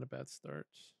 So not a bad start.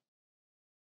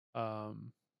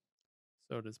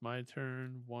 So it is my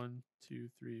turn. 1, 2,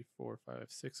 3, 4, 5,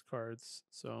 6 cards.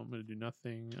 So I'm going to do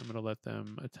nothing. I'm going to let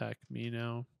them attack me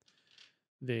now.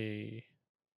 They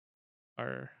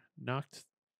are knocked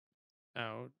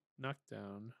out, knocked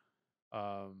down.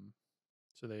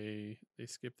 So they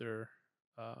skip their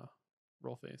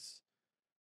roll face.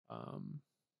 I'm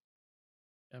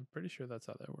pretty sure that's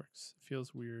how that works. It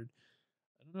feels weird.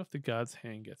 I don't know if the God's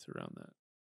Hand gets around that.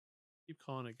 I keep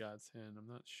calling it God's Hand. I'm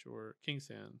not sure. King's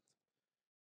Hand.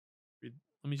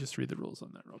 Let me just read the rules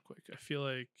on that real quick. I feel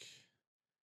like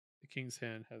the King's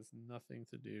Hand has nothing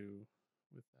to do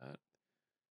with that.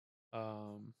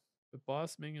 The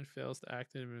boss minion fails to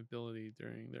activate an ability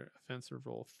during their offensive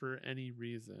roll for any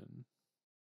reason.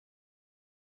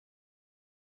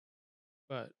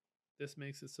 But this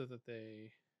makes it so that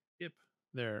they skip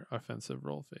their offensive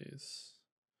roll phase.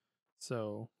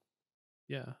 So,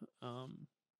 yeah,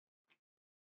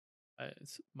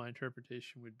 my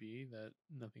interpretation would be that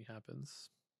nothing happens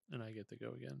and I get to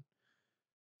go again.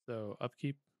 So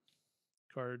upkeep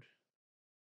card,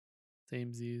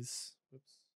 same Z's.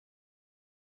 Whoops.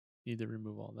 Need to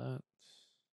remove all that.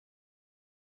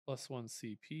 +1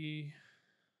 CP.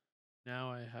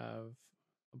 Now I have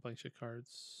a bunch of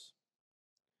cards.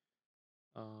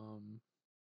 I'm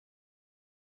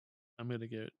gonna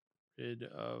get rid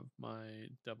of my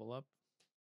double up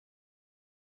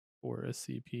for a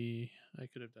CP. I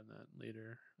could have done that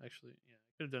later. Actually, yeah, I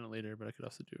could have done it later, but I could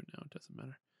also do it now. It doesn't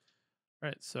matter. All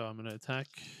right, so I'm gonna attack.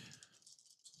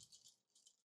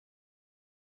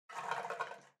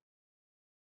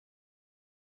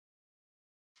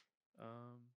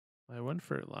 I went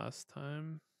for it last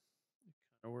time. It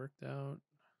kind of worked out.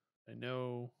 I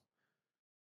know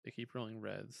they keep rolling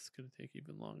reds. It's gonna take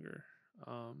even longer.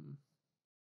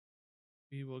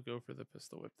 We will go for the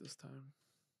pistol whip this time.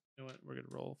 You know what? We're gonna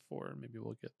roll 4. Maybe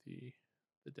we'll get the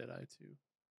Deadeye too.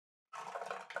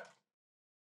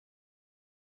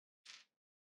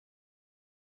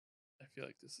 I feel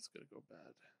like this is gonna go bad.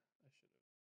 I should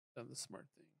have done the smart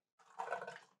thing.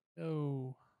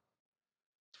 No.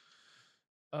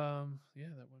 Yeah,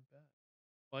 that went bad.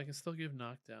 Well, I can still give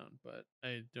knockdown, but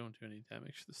I don't do any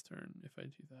damage this turn if I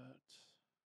do that.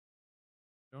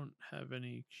 I don't have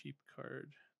any cheap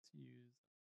card to use.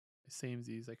 Same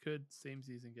Z's. I could same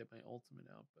Z's and get my ultimate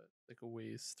out, but it's like a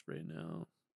waste right now.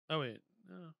 Oh wait,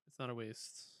 no, it's not a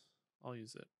waste. I'll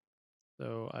use it.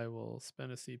 So I will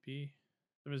spend a CP.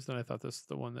 For some reason I thought this is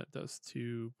the one that does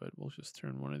 2, but we'll just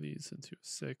turn one of these into a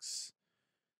 6.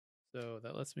 So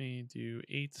that lets me do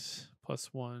 8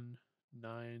 plus 1,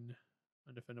 9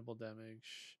 undefendable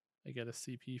damage. I get a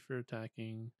CP for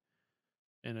attacking,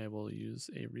 and I will use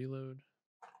a reload.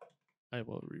 I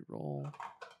will re-roll.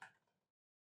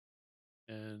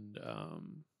 And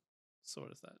so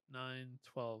what is that? 9,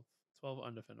 12, 12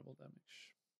 undefendable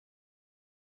damage.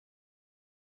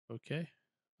 Okay.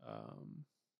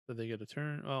 So they get a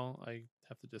turn. Well, I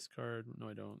have to discard. No,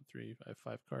 I don't. 3. I have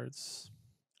 5 cards.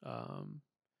 Um,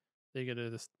 they get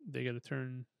a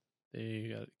turn.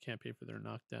 Can't pay for their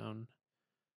knockdown.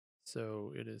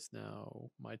 So it is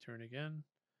now my turn again.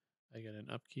 I get an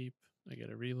upkeep. I get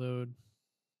a reload.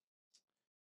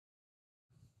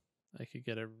 I could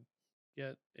get a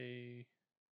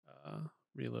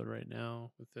reload right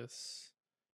now with this.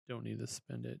 Don't need to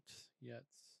spend it yet.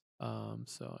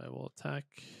 So I will attack.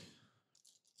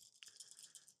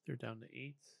 They're down to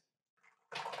 8.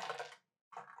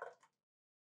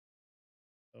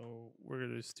 So we're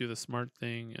gonna just do the smart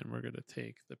thing, and we're gonna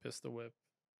take the pistol whip.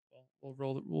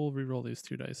 Well, we'll re-roll these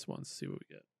 2 dice once, see what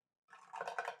we get.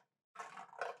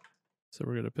 So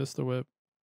we're gonna pistol whip.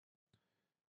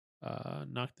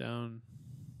 Knockdown.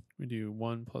 We do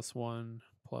 1 + 1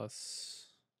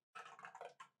 plus.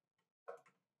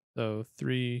 So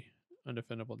 3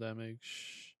 undefendable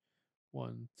damage.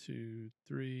 1, 2,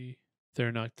 3.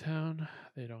 They're knocked down.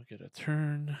 They don't get a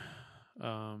turn.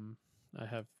 I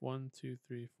have 1, 2,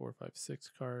 3, 4, 5,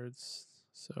 6 cards.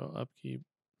 So upkeep.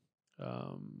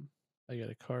 I get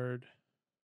a card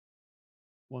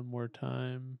one more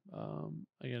time.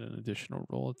 I get an additional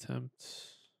roll attempt.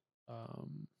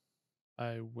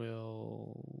 I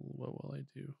will. What will I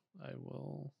do? I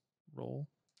will roll.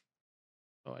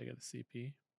 Oh, I get a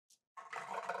CP.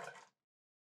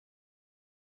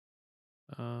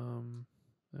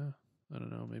 Yeah, I don't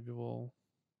know. Maybe we'll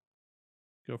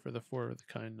go for the 4 of the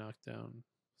kind knockdown.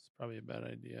 It's probably a bad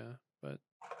idea, but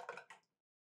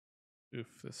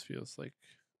oof, this feels like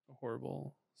a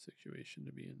horrible situation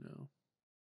to be in now.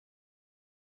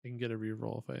 I can get a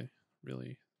reroll if I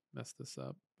really mess this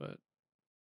up, but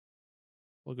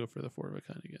we'll go for the 4 of a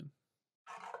kind again.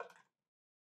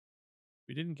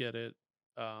 We didn't get it.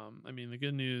 I mean, the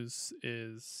good news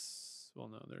is, well,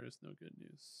 no, there is no good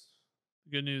news.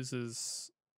 The good news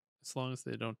is, as long as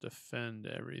they don't defend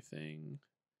everything,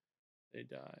 they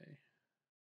die.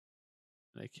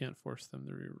 And I can't force them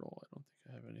to reroll. I don't think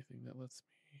I have anything that lets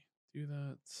me do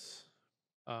that.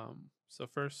 So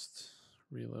first,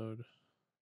 reload.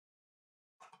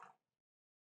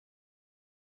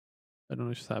 I don't know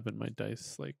what just happened. My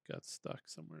dice like got stuck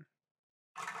somewhere.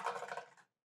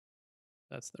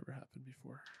 That's never happened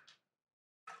before.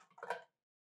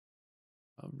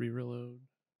 Reload.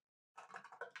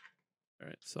 All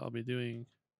right, so I'll be doing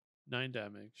 9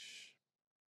 damage.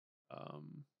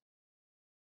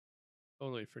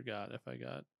 Totally forgot if I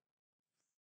got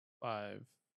 5.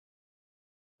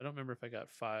 I don't remember if I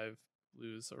got 5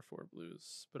 blues or 4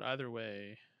 blues, but either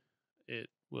way,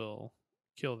 it will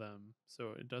kill them.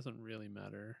 So it doesn't really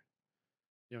matter.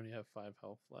 They only have 5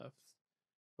 health left.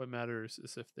 What matters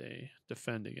is if they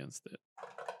defend against it,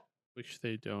 which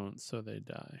they don't, so they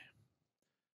die.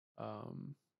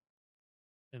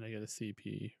 And I get a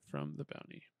CP from the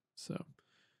bounty. So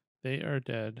they are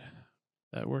dead.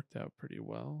 That worked out pretty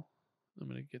well. I'm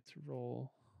going to get to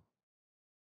roll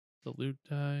the loot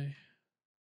die,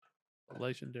 the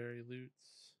legendary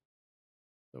loots.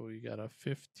 So we got a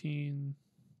 15,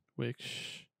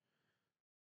 which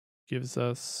gives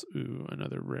us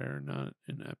another rare, not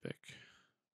an epic.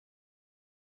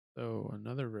 So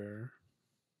another rare.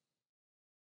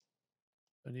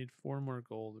 I need 4 more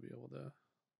gold to be able to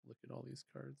look at all these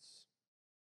cards.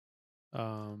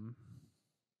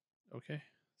 Okay,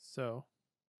 so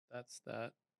that's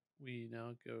that. We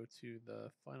now go to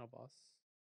the final boss.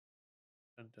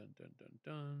 Dun dun dun dun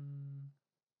dun.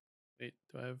 Wait,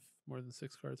 do I have more than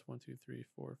 6 cards? 1, 2, 3,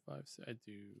 4, 5, 6. I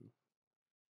do.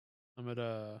 I'm at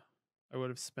a. I would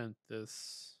have spent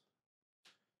this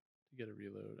to get a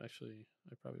reload. Actually,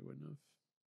 I probably wouldn't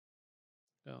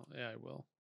have. Oh, yeah, I will.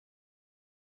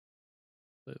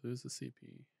 But I lose the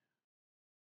CP.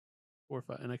 4,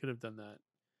 5, and I could have done that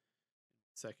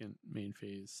second main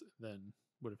phase, then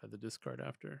would have had the discard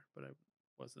after, but I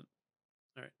wasn't.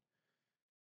 All right,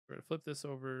 we're gonna flip this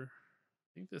over. I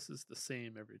think this is the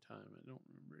same every time. I don't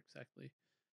remember exactly.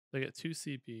 So I get 2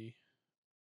 CP.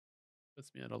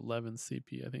 Puts me at 11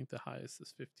 CP. I think the highest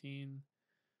is 15.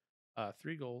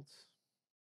 3 golds.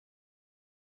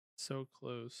 So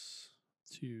close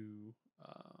to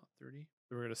 30.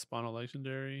 So we're gonna spawn a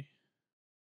legendary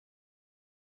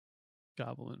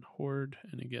Goblin Horde,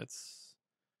 and it gets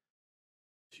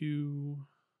 2.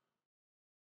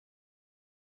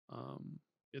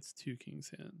 It's 2 King's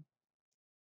Hand.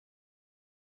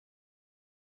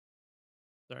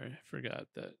 Sorry, I forgot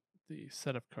that the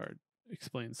setup card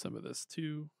explains some of this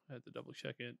too. I had to double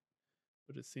check it.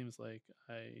 but it seems like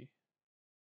I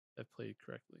have played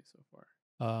correctly so far.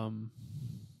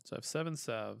 So I have 7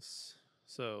 salves.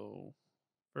 So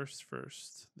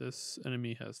first, this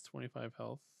enemy has 25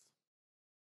 health,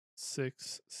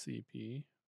 6 CP.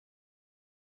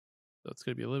 So it's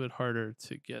going to be a little bit harder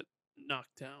to get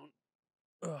knocked down.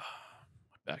 Ugh,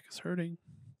 my back is hurting.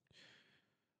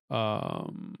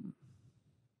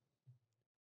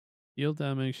 Deal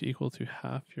damage equal to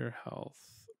half your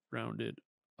health, rounded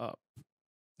up.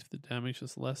 If the damage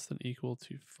is less than equal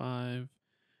to 5,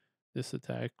 this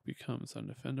attack becomes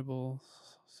undefendable.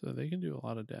 So they can do a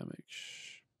lot of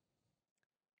damage.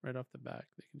 Right off the back,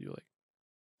 they can do like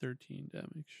 13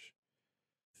 damage.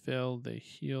 Fail, they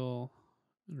heal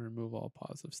and remove all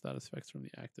positive status effects from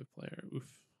the active player.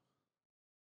 Oof.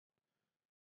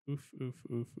 Oof, oof,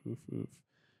 oof, oof, oof.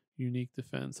 Unique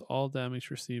defense. All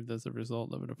damage received as a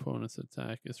result of an opponent's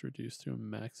attack is reduced to a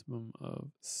maximum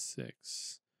of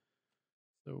 6.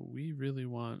 So we really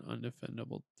want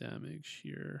undefendable damage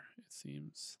here, it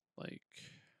seems like.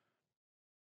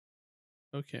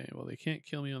 Okay, well, they can't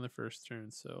kill me on the first turn,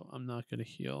 so I'm not going to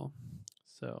heal.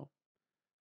 So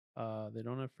they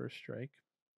don't have first strike.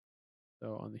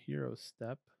 So on the hero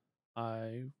step,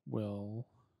 I will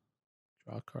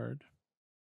draw a card.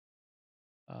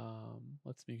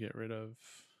 Lets me get rid of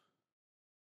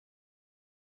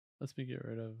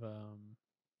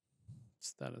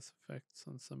status effects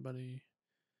on somebody.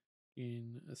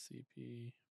 Gain a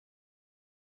CP.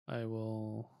 I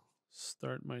will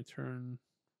start my turn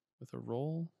with a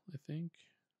roll, I think.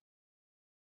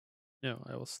 No,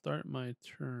 I will start my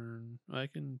turn. I'm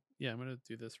gonna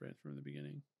do this right from the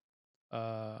beginning.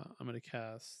 I'm gonna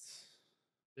cast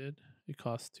Bid. It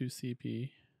costs 2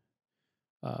 CP.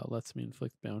 Lets me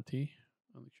inflict bounty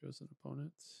on the chosen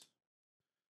opponents.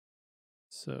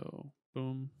 So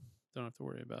boom, don't have to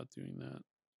worry about doing that.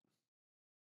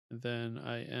 And then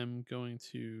I am going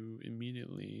to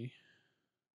immediately.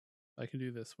 I can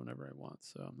do this whenever I want,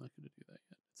 so I'm not going to do that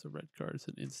yet. It's a red card. It's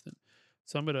an instant.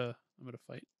 So I'm gonna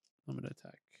fight. I'm gonna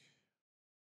attack.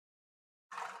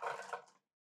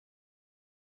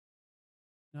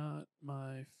 Not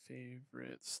my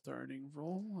favorite starting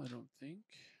role, I don't think.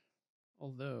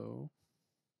 Although,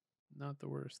 not the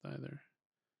worst either.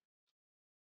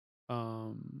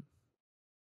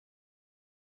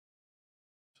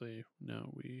 Actually,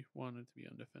 no, we wanted to be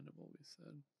undefendable, we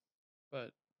said.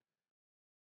 But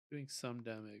doing some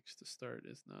damage to start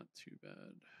is not too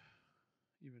bad,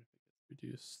 even if it gets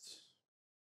reduced.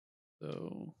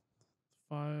 So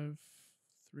 5,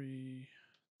 3,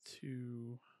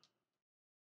 2,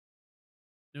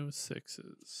 no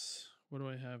 6s. What do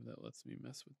I have that lets me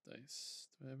mess with dice?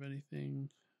 Do I have anything?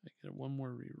 I get one more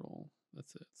reroll.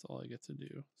 That's it. That's all I get to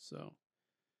do. So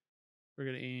we're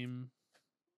going to aim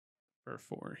for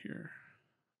 4 here.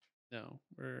 No,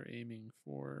 we're aiming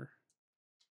for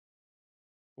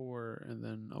 4 and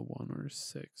then a 1 or a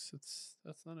 6.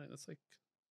 That's not it. That's like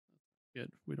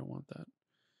good. We don't want that.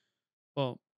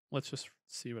 Well, let's just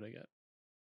see what I get.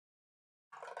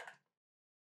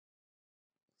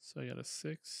 So I got a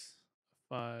 6,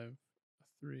 a 5, a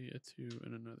 3, a 2,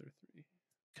 and another 3.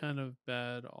 Kind of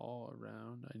bad all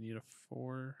around. I need a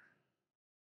 4.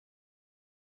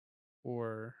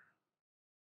 Or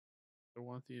I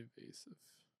want the evasive.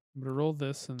 I'm gonna roll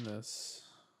this and this.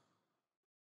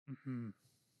 And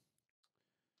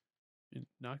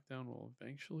knockdown will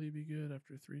eventually be good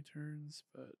after 3 turns,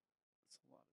 but it's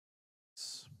a lot.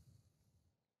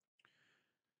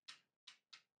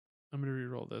 I'm gonna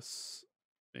re-roll this.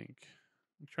 I think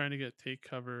I'm trying to get take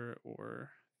cover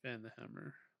or fan the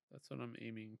hammer. That's what I'm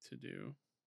aiming to do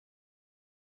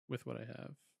with what I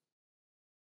have.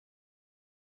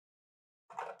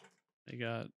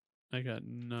 I got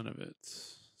none of it.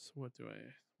 So what do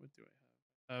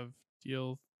I have?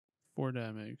 Deal 4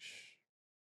 damage.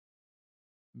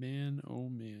 Man, oh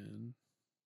man.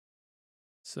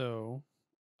 So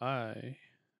I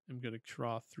am going to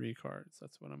draw 3 cards.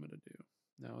 That's what I'm going to do.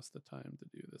 Now is the time to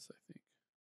do this, I think.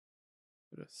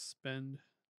 I'm going to spend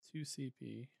 2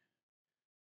 CP.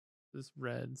 This is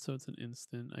red, so it's an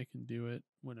instant. I can do it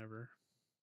whenever.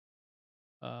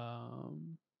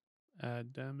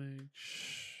 Add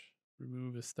damage.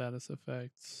 Remove a status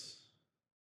effect.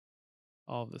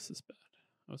 All of this is bad.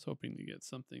 I was hoping to get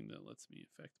something that lets me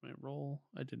affect my roll.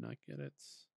 I did not get it.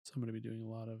 So I'm going to be doing a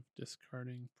lot of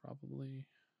discarding, probably.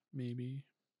 Maybe.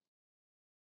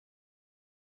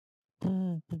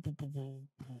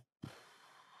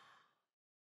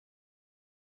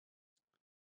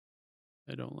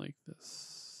 I don't like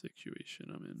this situation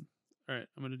I'm in. All right,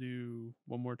 I'm going to do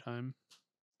one more time,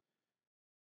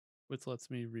 which lets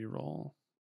me reroll.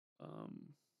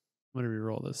 I'm going to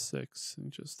reroll this 6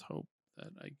 and just hope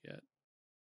that I get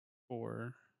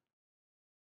 4.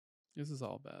 This is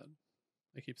all bad.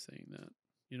 I keep saying that.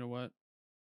 You know what?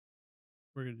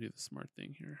 We're going to do the smart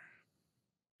thing here.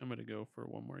 I'm going to go for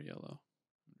one more yellow.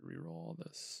 I'm going to reroll all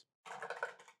this.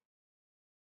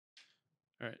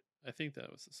 All right. I think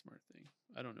that was the smart thing.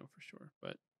 I don't know for sure,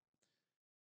 but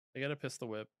I got a pistol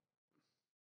whip,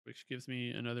 which gives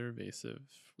me another evasive.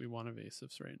 We want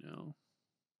evasives right now.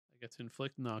 I get to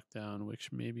inflict knockdown,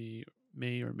 which may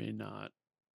or may not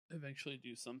eventually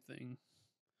do something.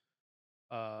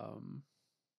 I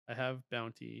have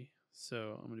bounty,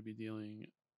 so I'm going to be dealing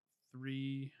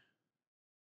 2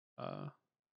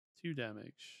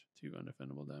 damage, 2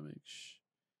 undefendable damage.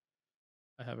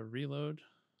 I have a reload,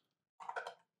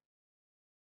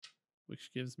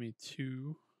 which gives me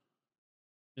 2.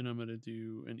 Then I'm going to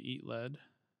do an eat lead,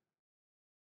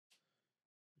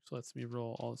 which lets me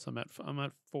roll all this. I'm at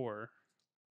 4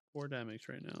 damage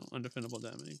right now, undefendable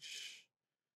damage.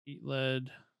 Eat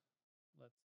lead.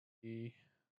 Let's see.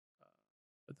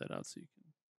 Put that out so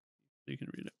you can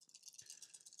read it.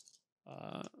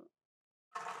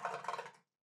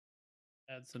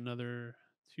 Adds another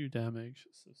 2 damage,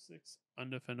 so 6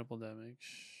 undefendable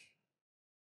damage.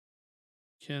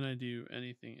 Can I do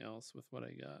anything else with what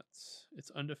I got?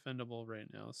 It's undefendable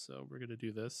right now, so we're going to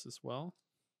do this as well.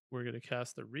 We're going to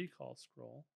cast the recall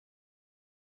scroll.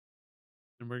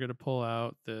 And we're going to pull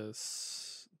out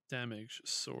this damage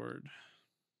sword.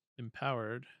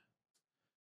 Empowered.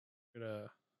 We're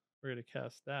going to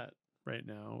cast that right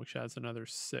now, which adds another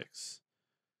 6.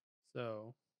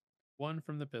 So 1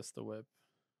 from the pistol whip,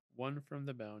 1 from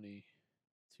the bounty,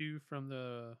 2 from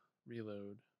the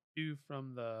reload, 2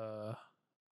 from the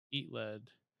eat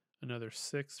lead, another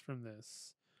 6 from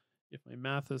this. If my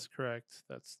math is correct,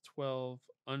 that's 12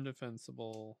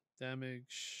 undefensible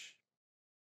damage.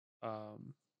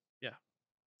 Yeah,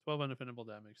 12 undefendable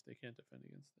damage. They can't defend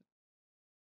against it.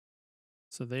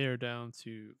 So they are down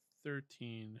to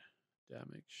 13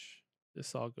 damage.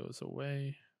 This all goes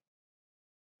away.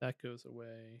 That goes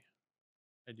away.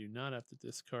 I do not have to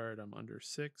discard. I'm under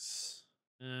 6.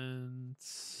 And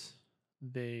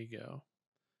they go.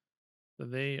 So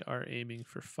they are aiming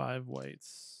for 5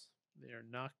 whites. They are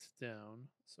knocked down.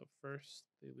 So first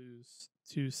they lose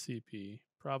 2 CP.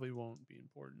 Probably won't be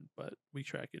important, but we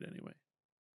track it anyway.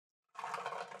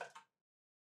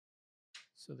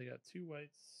 So they got 2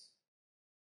 whites,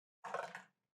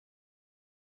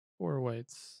 4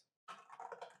 whites,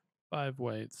 5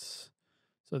 whites.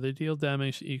 So they deal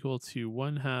damage equal to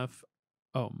 1/2.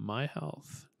 Oh, my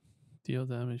health. Deal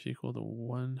damage equal to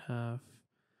 1/2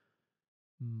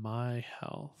 my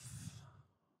health.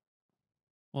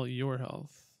 Well, your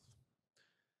health.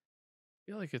 I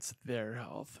feel like it's their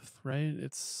health, right?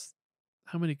 It's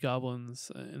how many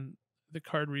goblins, and the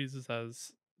card reads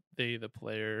as they, the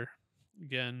player.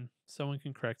 Again, someone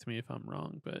can correct me if I'm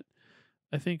wrong, but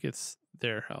I think it's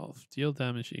their health. Deal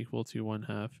damage equal to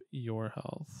 1/2 your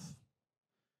health.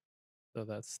 So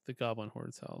that's the Goblin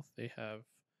Horde's health. They have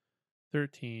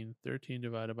 13. 13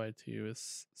 divided by 2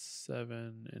 is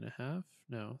 7.5.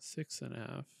 No,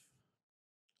 6.5.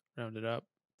 Rounded up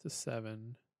to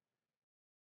 7.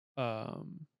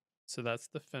 So that's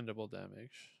defendable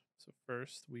damage. So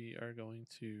first we are going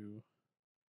to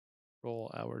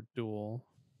roll our duel.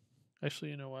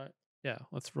 Actually, you know what? Yeah,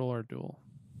 let's roll our duel.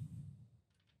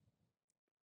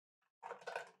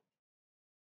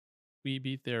 We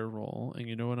beat their roll, and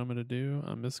you know what I'm gonna do?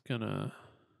 I'm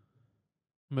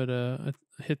gonna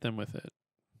hit them with it.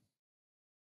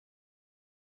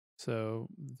 So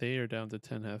they are down to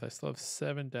 10 health. I still have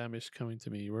 7 damage coming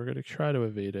to me. We're gonna try to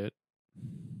evade it.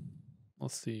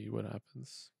 Let's see what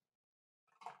happens.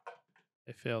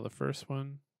 I fail the first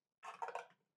one.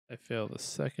 I fail the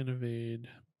second evade,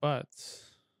 but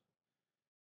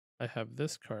I have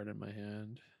this card in my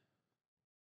hand.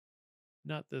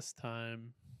 Not this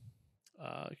time.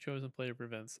 Chosen player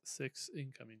prevents 6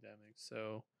 incoming damage.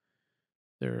 So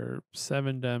their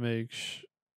 7 damage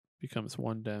becomes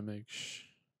 1 damage.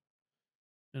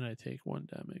 And I take 1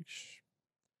 damage.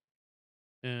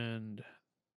 And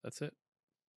that's it.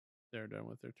 They're done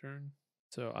with their turn.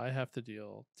 So I have to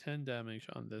deal 10 damage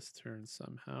on this turn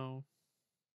somehow.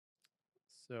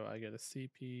 So I get a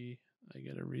CP, I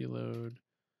get a reload,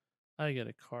 I get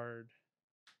a card.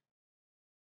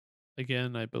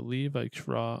 Again, I believe I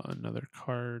draw another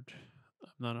card.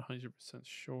 I'm not 100%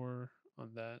 sure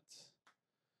on that.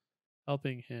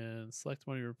 Helping hand, select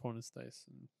one of your opponent's dice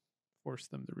and force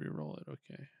them to reroll it.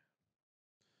 Okay.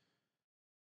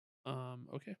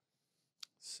 Okay.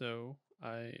 So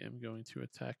I am going to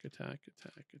attack.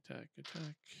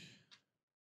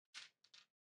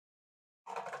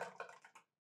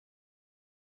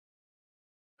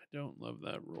 don't love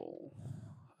that roll.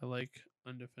 I like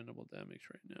undefendable damage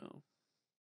right now.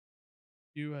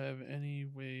 Do you have any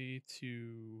way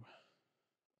to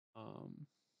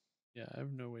yeah, I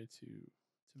have no way to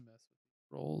mess with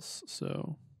these rolls,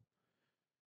 so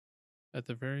at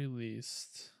the very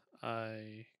least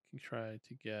I can try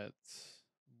to get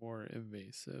more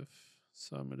evasive.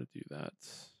 So I'm gonna do that.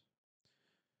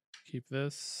 Keep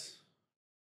this.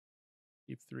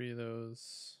 Keep 3 of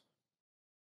those.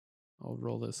 I'll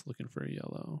roll this looking for a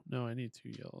yellow. No, I need 2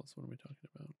 yellows. What am I talking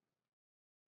about?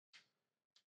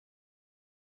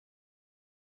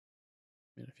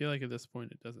 I mean, I feel like at this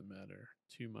point it doesn't matter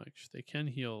too much. They can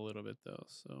heal a little bit though,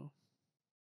 so.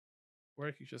 Or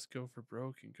I could just go for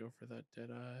broke and go for that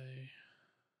Deadeye.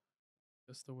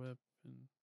 Pistol Whip and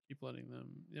keep letting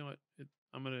them. You know what?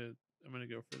 I'm gonna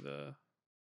go for the.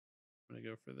 I'm gonna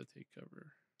go for the take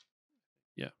cover.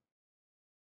 Yeah.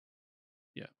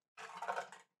 Yeah.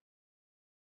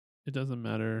 It doesn't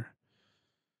matter.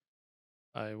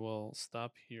 I will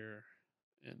stop here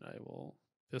and I will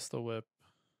pistol whip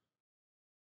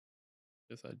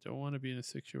because I don't want to be in a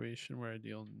situation where I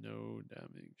deal no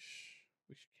damage,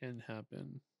 which can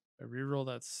happen. I reroll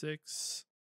that 6.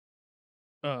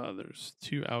 There's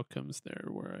 2 outcomes there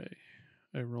where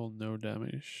I roll no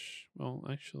damage. Well,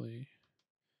 actually,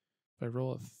 if I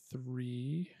roll a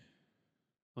 3,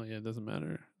 oh yeah, it doesn't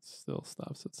matter. It still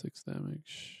stops at 6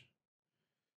 damage.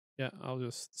 Yeah, I'll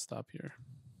just stop here.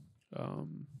 So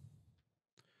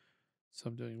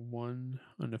I'm doing 1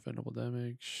 undefendable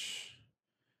damage.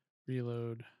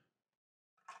 Reload.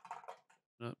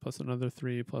 Plus another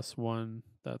 3 plus 1.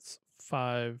 That's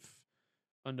 5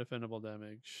 undefendable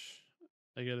damage.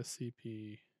 I get a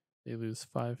CP. They lose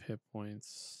 5 hit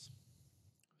points.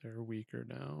 They're weaker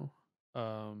now.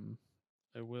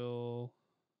 I will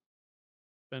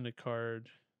spend a card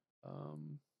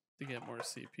to get more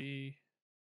CP.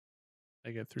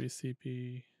 I get 3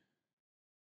 CP.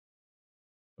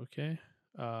 Okay.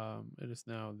 It is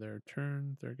now their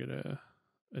turn. They're gonna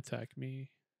attack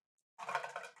me.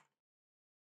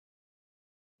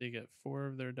 They get 4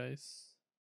 of their dice.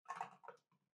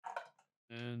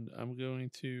 And I'm going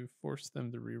to force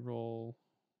them to reroll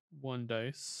 1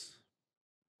 dice.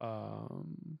 So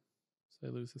they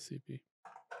lose the CP.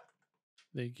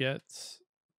 They get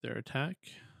their attack.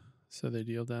 So they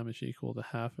deal damage equal to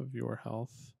half of your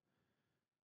health.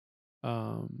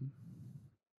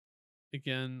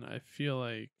 Again, I feel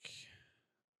like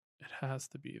it has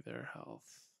to be their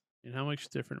health. And how much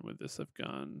different would this have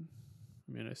gone?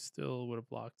 I mean, I still would have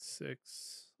blocked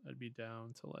 6. I'd be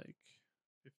down to like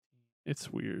 15. It's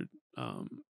weird.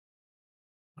 I'm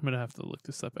gonna have to look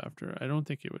this up after. I don't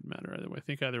think it would matter either way. I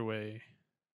think either way,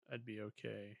 I'd be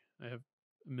okay. I have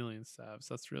a million salves.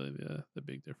 That's really the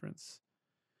big difference.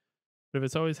 But if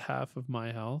it's always half of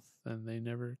my health, then they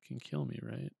never can kill me,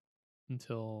 right?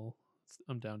 Until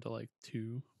I'm down to like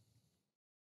 2,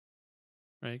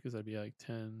 right? Because I'd be like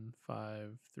 10,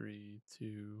 5, 3,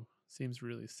 2. Seems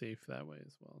really safe that way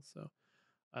as well. So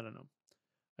I don't know.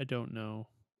 I don't know.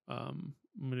 I'm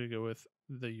gonna go with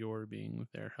the your being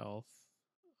their health.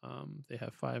 They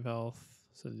have 5 health,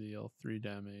 so they deal 3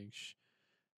 damage.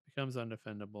 Becomes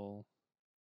undefendable.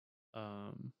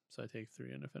 So I take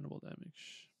 3 undefendable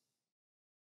damage.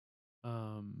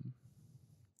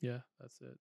 Yeah, that's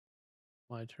it.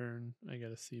 My turn. I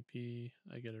get a CP.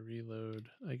 I get a reload.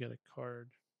 I get a card.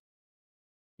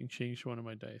 I can change one of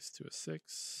my dice to a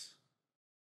 6.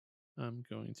 I'm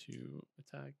going to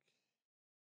attack.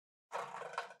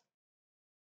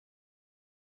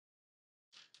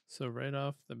 So right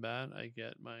off the bat, I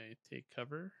get my take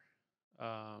cover.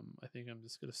 I think I'm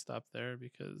just going to stop there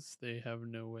because they have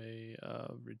no way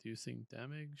of reducing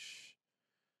damage.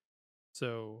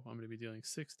 So I'm going to be dealing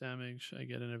 6 damage. I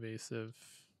get an evasive.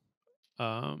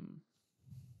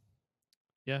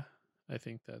 Yeah, I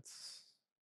think that's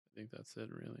it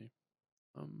really.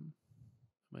 Am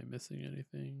I missing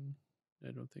anything?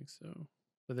 I don't think so.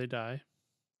 So they die.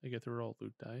 I get to roll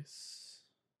loot dice.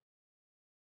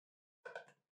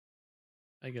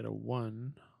 I get a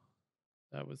 1.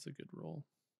 That was a good roll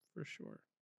for sure.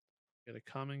 Get a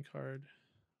common card.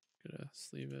 Gonna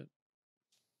sleeve it.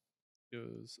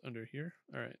 Goes under here.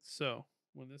 All right. So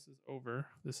when this is over,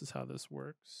 this is how this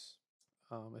works.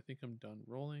 I think I'm done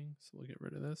rolling, so we'll get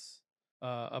rid of this.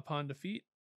 Upon defeat,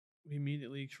 we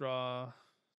immediately draw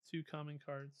 2 common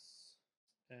cards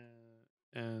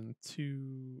and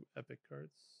 2 epic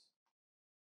cards.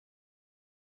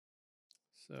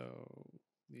 So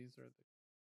these are the.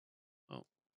 Oh,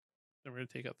 then we're gonna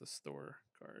take out the store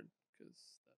card because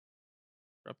that's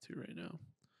what we're up to right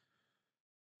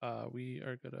now. We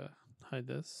are gonna hide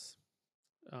this.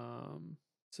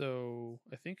 So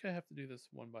I think I have to do this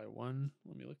one by one.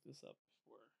 Let me look this up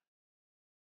before.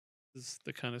 This is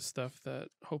the kind of stuff that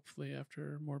hopefully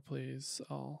after more plays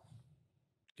I'll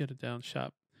get a down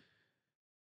shot.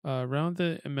 Round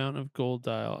the amount of gold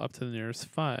dial up to the nearest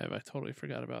 5. I totally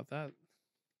forgot about that.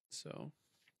 So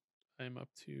I'm up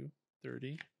to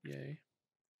 30. Yay.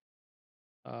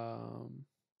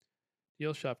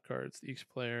 Deal shop cards. Each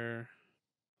players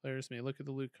may look at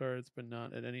the loot cards, but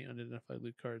not at any unidentified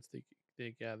loot cards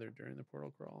they gather during the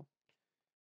portal crawl.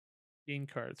 Gain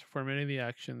cards. Perform any of the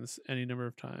actions any number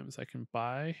of times. I can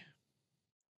buy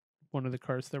one of the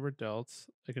cards that were dealt.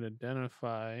 I can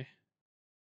identify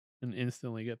and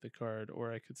instantly get the card,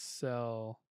 or I could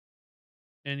sell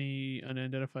any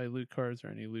unidentified loot cards or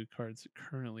any loot cards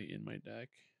currently in my deck.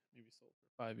 Maybe sold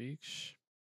for 5 each.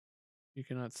 You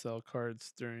cannot sell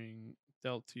cards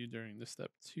dealt to you during the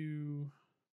step 2.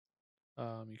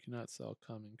 You cannot sell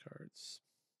common cards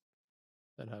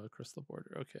that have a crystal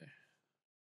border. Okay.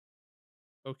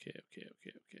 Okay.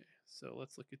 So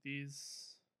let's look at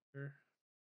these.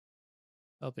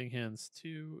 Helping Hands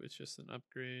 2. It's just an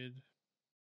upgrade.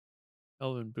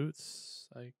 Elven Boots.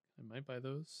 I might buy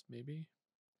those, maybe.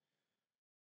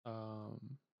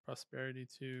 Prosperity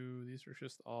 2. These are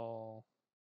just all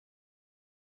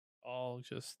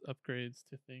just upgrades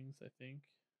to things, I think.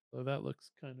 So that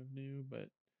looks kind of new, but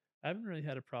I haven't really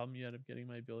had a problem yet of getting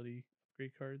my ability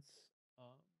upgrade cards.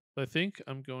 But I think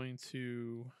I'm going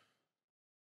to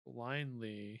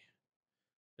blindly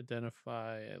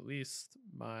identify at least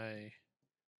my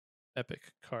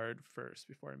epic card first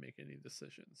before I make any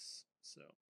decisions. So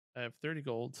I have 30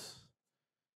 gold.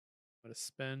 I'm going to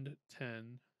spend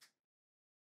 10.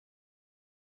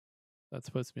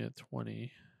 That puts me at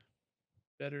 20.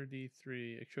 Better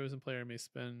D3. A chosen player may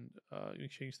spend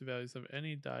exchange the values of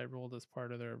any die rolled as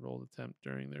part of their rolled attempt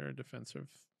during their defensive.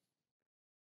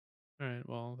 All right,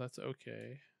 well, that's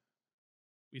okay.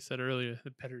 We said earlier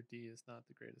that better D is not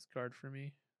the greatest card for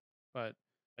me, but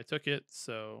I took it,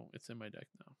 so it's in my deck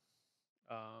now.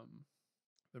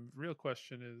 The real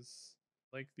question is,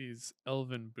 like these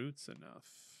elven boots enough?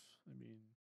 I mean,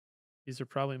 these are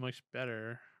probably much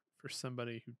better for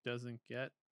somebody who doesn't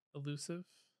get elusive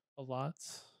a lot.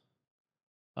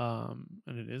 And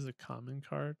it is a common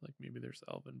card. Like maybe there's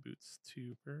Elven Boots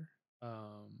too.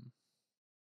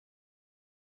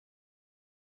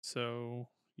 So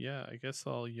yeah, I guess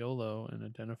I'll YOLO and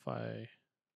identify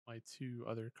my 2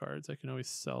 other cards. I can always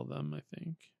sell them, I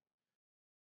think.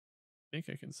 I think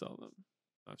I can sell them.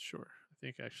 Not sure. I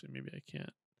think actually maybe I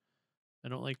can't. I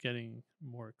don't like getting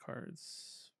more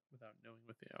cards without knowing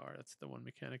what they are. That's the one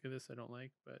mechanic of this I don't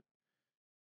like. But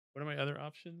what are my other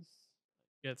options?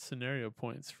 Get scenario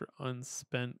points for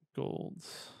unspent gold.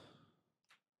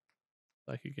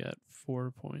 I could get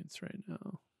 4 points right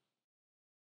now.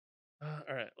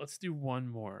 All right, let's do one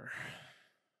more.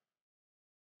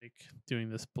 Like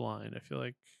doing this blind. I feel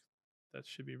like that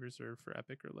should be reserved for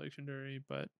epic or legendary,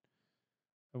 but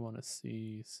I want to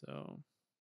see. So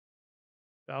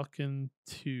Falcon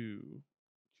 2.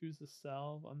 Choose a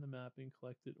salve on the map and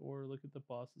collect it, or look at the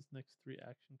boss's next 3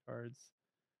 action cards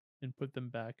and put them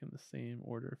back in the same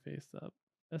order face up.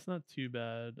 That's not too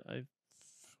bad.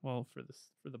 For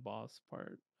the boss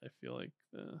part, I feel like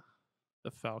the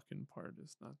Falcon part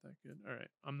is not that good. All right,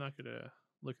 I'm not gonna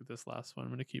look at this last one.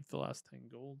 I'm gonna keep the last 10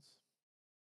 golds,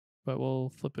 but we'll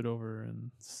flip it over and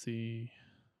see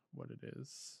what it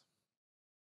is.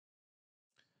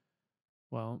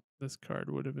 Well, this card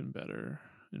would have been better,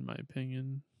 in my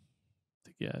opinion,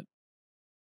 to get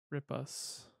Rip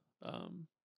Us.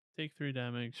 Take 3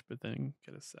 damage, but then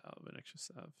get a salve, an extra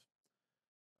salve.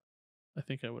 I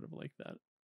think I would have liked that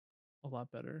a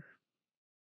lot better,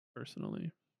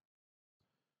 personally.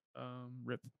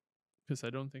 Rip, because I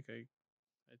don't think I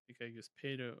think I just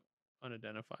pay to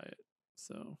unidentify it,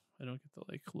 so I don't get to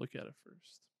like look at it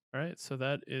first. All right, so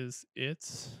that is it.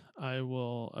 I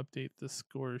will update the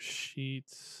score sheet.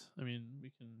 I mean,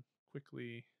 we can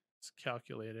quickly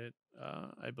calculate it.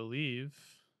 I believe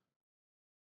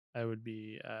I would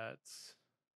be at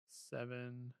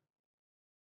 7,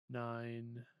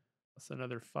 9, plus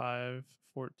another 5,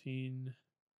 14,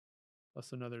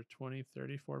 plus another 20,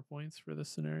 34 points for this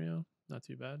scenario. Not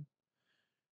too bad.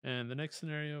 And the next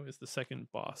scenario is the second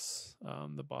boss.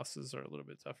 The bosses are a little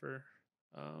bit tougher.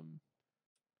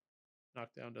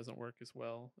 Knockdown doesn't work as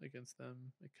well against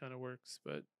them. It kind of works,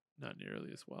 but not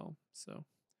nearly as well. So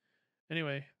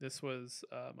anyway, this was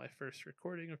my first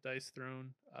recording of Dice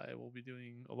Throne. I will be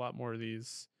doing a lot more of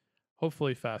these,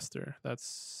 hopefully faster.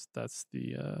 That's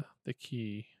the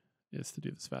key, is to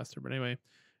do this faster. But anyway, if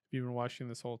you've been watching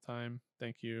this whole time,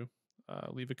 thank you.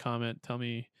 Leave a comment. Tell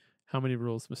me how many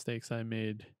rules mistakes I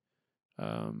made,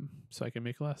 so I can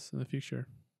make less in the future.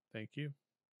 Thank you.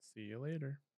 See you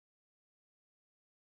later.